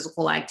intensity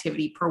physical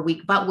activity per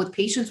week. But with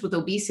patients with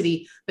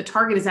obesity, the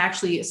target is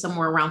actually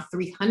somewhere around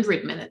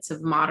 300 minutes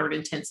of moderate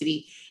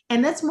intensity.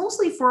 And that's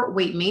mostly for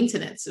weight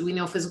maintenance. So we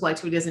know physical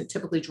activity doesn't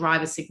typically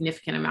drive a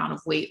significant amount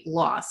of weight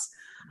loss.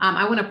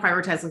 I want to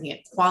prioritize looking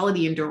at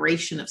quality and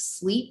duration of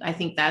sleep. I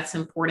think that's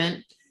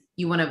important.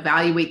 You want to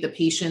evaluate the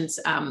patients.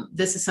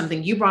 This is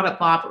something you brought up,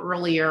 Bob,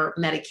 earlier,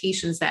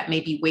 medications that may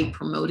be weight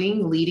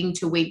promoting, leading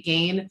to weight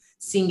gain,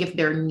 seeing if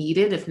they're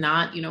needed. If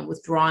not,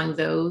 withdrawing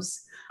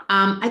those.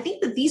 I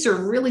think that these are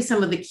really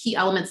some of the key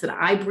elements that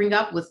I bring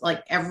up with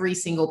like every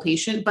single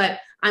patient, but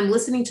I'm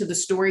listening to the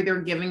story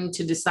they're giving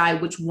to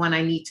decide which one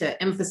I need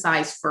to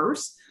emphasize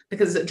first,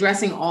 because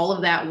addressing all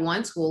of that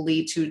once will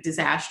lead to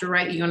disaster,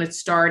 right? You're going to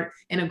start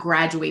in a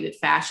graduated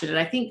fashion. And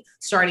I think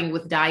starting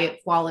with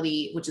diet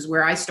quality, which is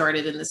where I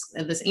started in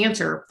this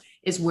answer,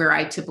 is where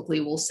I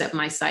typically will set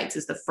my sights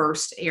as the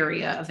first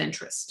area of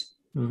interest.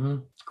 Mm-hmm.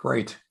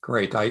 Great,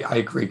 great. I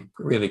agree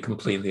really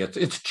completely.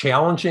 It's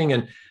challenging.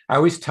 And I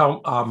always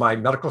tell my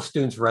medical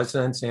students,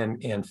 residents,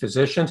 and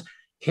physicians,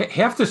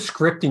 have the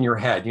script in your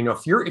head. You know,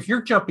 if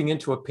you're jumping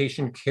into a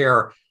patient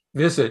care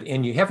visit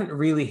and you haven't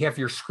really have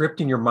your script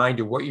in your mind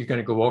of what you're going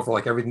to go over,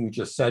 like everything you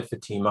just said,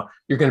 Fatima,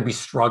 you're going to be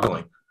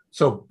struggling.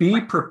 So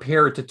be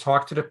prepared to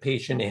talk to the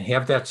patient and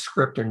have that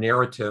script or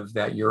narrative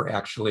that you're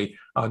actually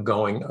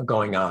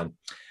going on.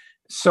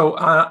 So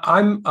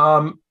I'm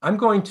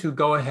going to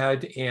go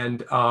ahead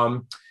and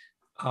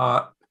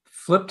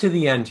flip to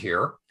the end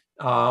here.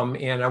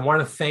 And I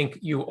want to thank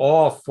you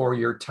all for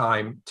your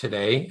time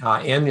today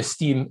and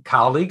esteemed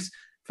colleagues,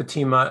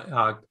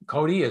 Fatima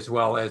Cody, as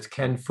well as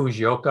Ken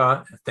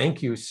Fujioka.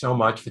 Thank you so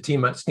much.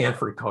 Fatima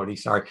Stanford Cody,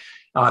 sorry.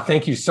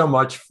 Thank you so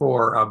much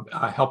for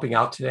helping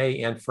out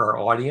today and for our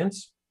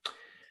audience.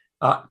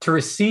 To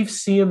receive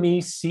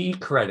CME CE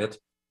credit,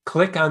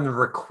 click on the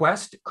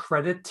Request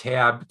Credit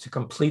tab to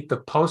complete the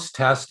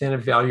post-test and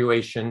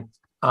evaluation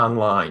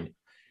online.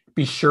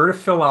 Be sure to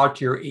fill out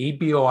your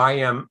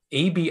ABIM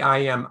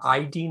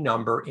ID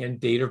number and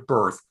date of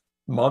birth,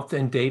 month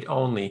and date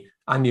only,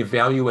 on the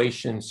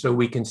evaluation so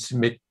we can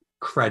submit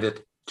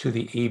credit to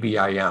the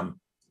ABIM.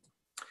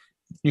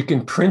 You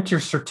can print your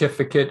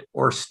certificate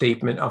or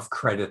statement of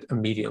credit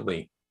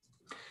immediately.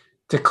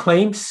 To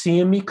claim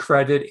CME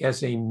credit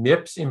as a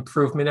MIPS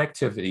improvement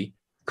activity,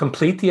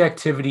 complete the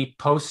activity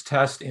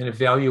post-test and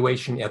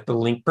evaluation at the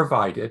link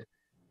provided.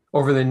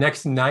 Over the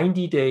next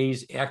 90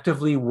 days,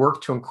 actively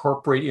work to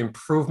incorporate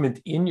improvement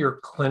in your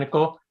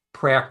clinical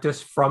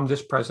practice from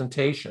this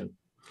presentation.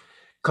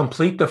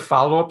 Complete the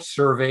follow-up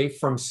survey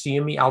from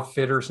CME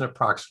Outfitters in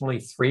approximately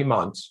 3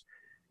 months.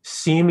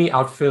 CME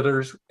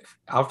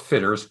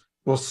Outfitters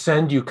will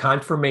send you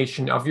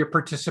confirmation of your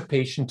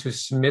participation to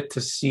submit to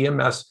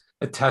CMS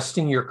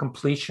attesting your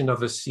completion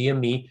of a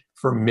CME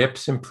for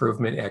MIPS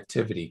improvement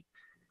activity.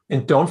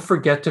 And don't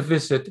forget to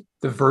visit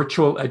the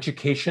virtual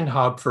education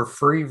hub for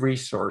free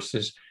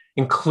resources,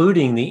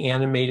 including the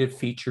animated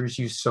features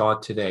you saw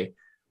today.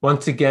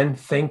 Once again,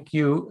 thank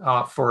you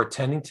for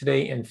attending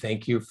today, and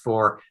thank you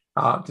for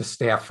the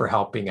staff for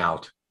helping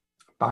out.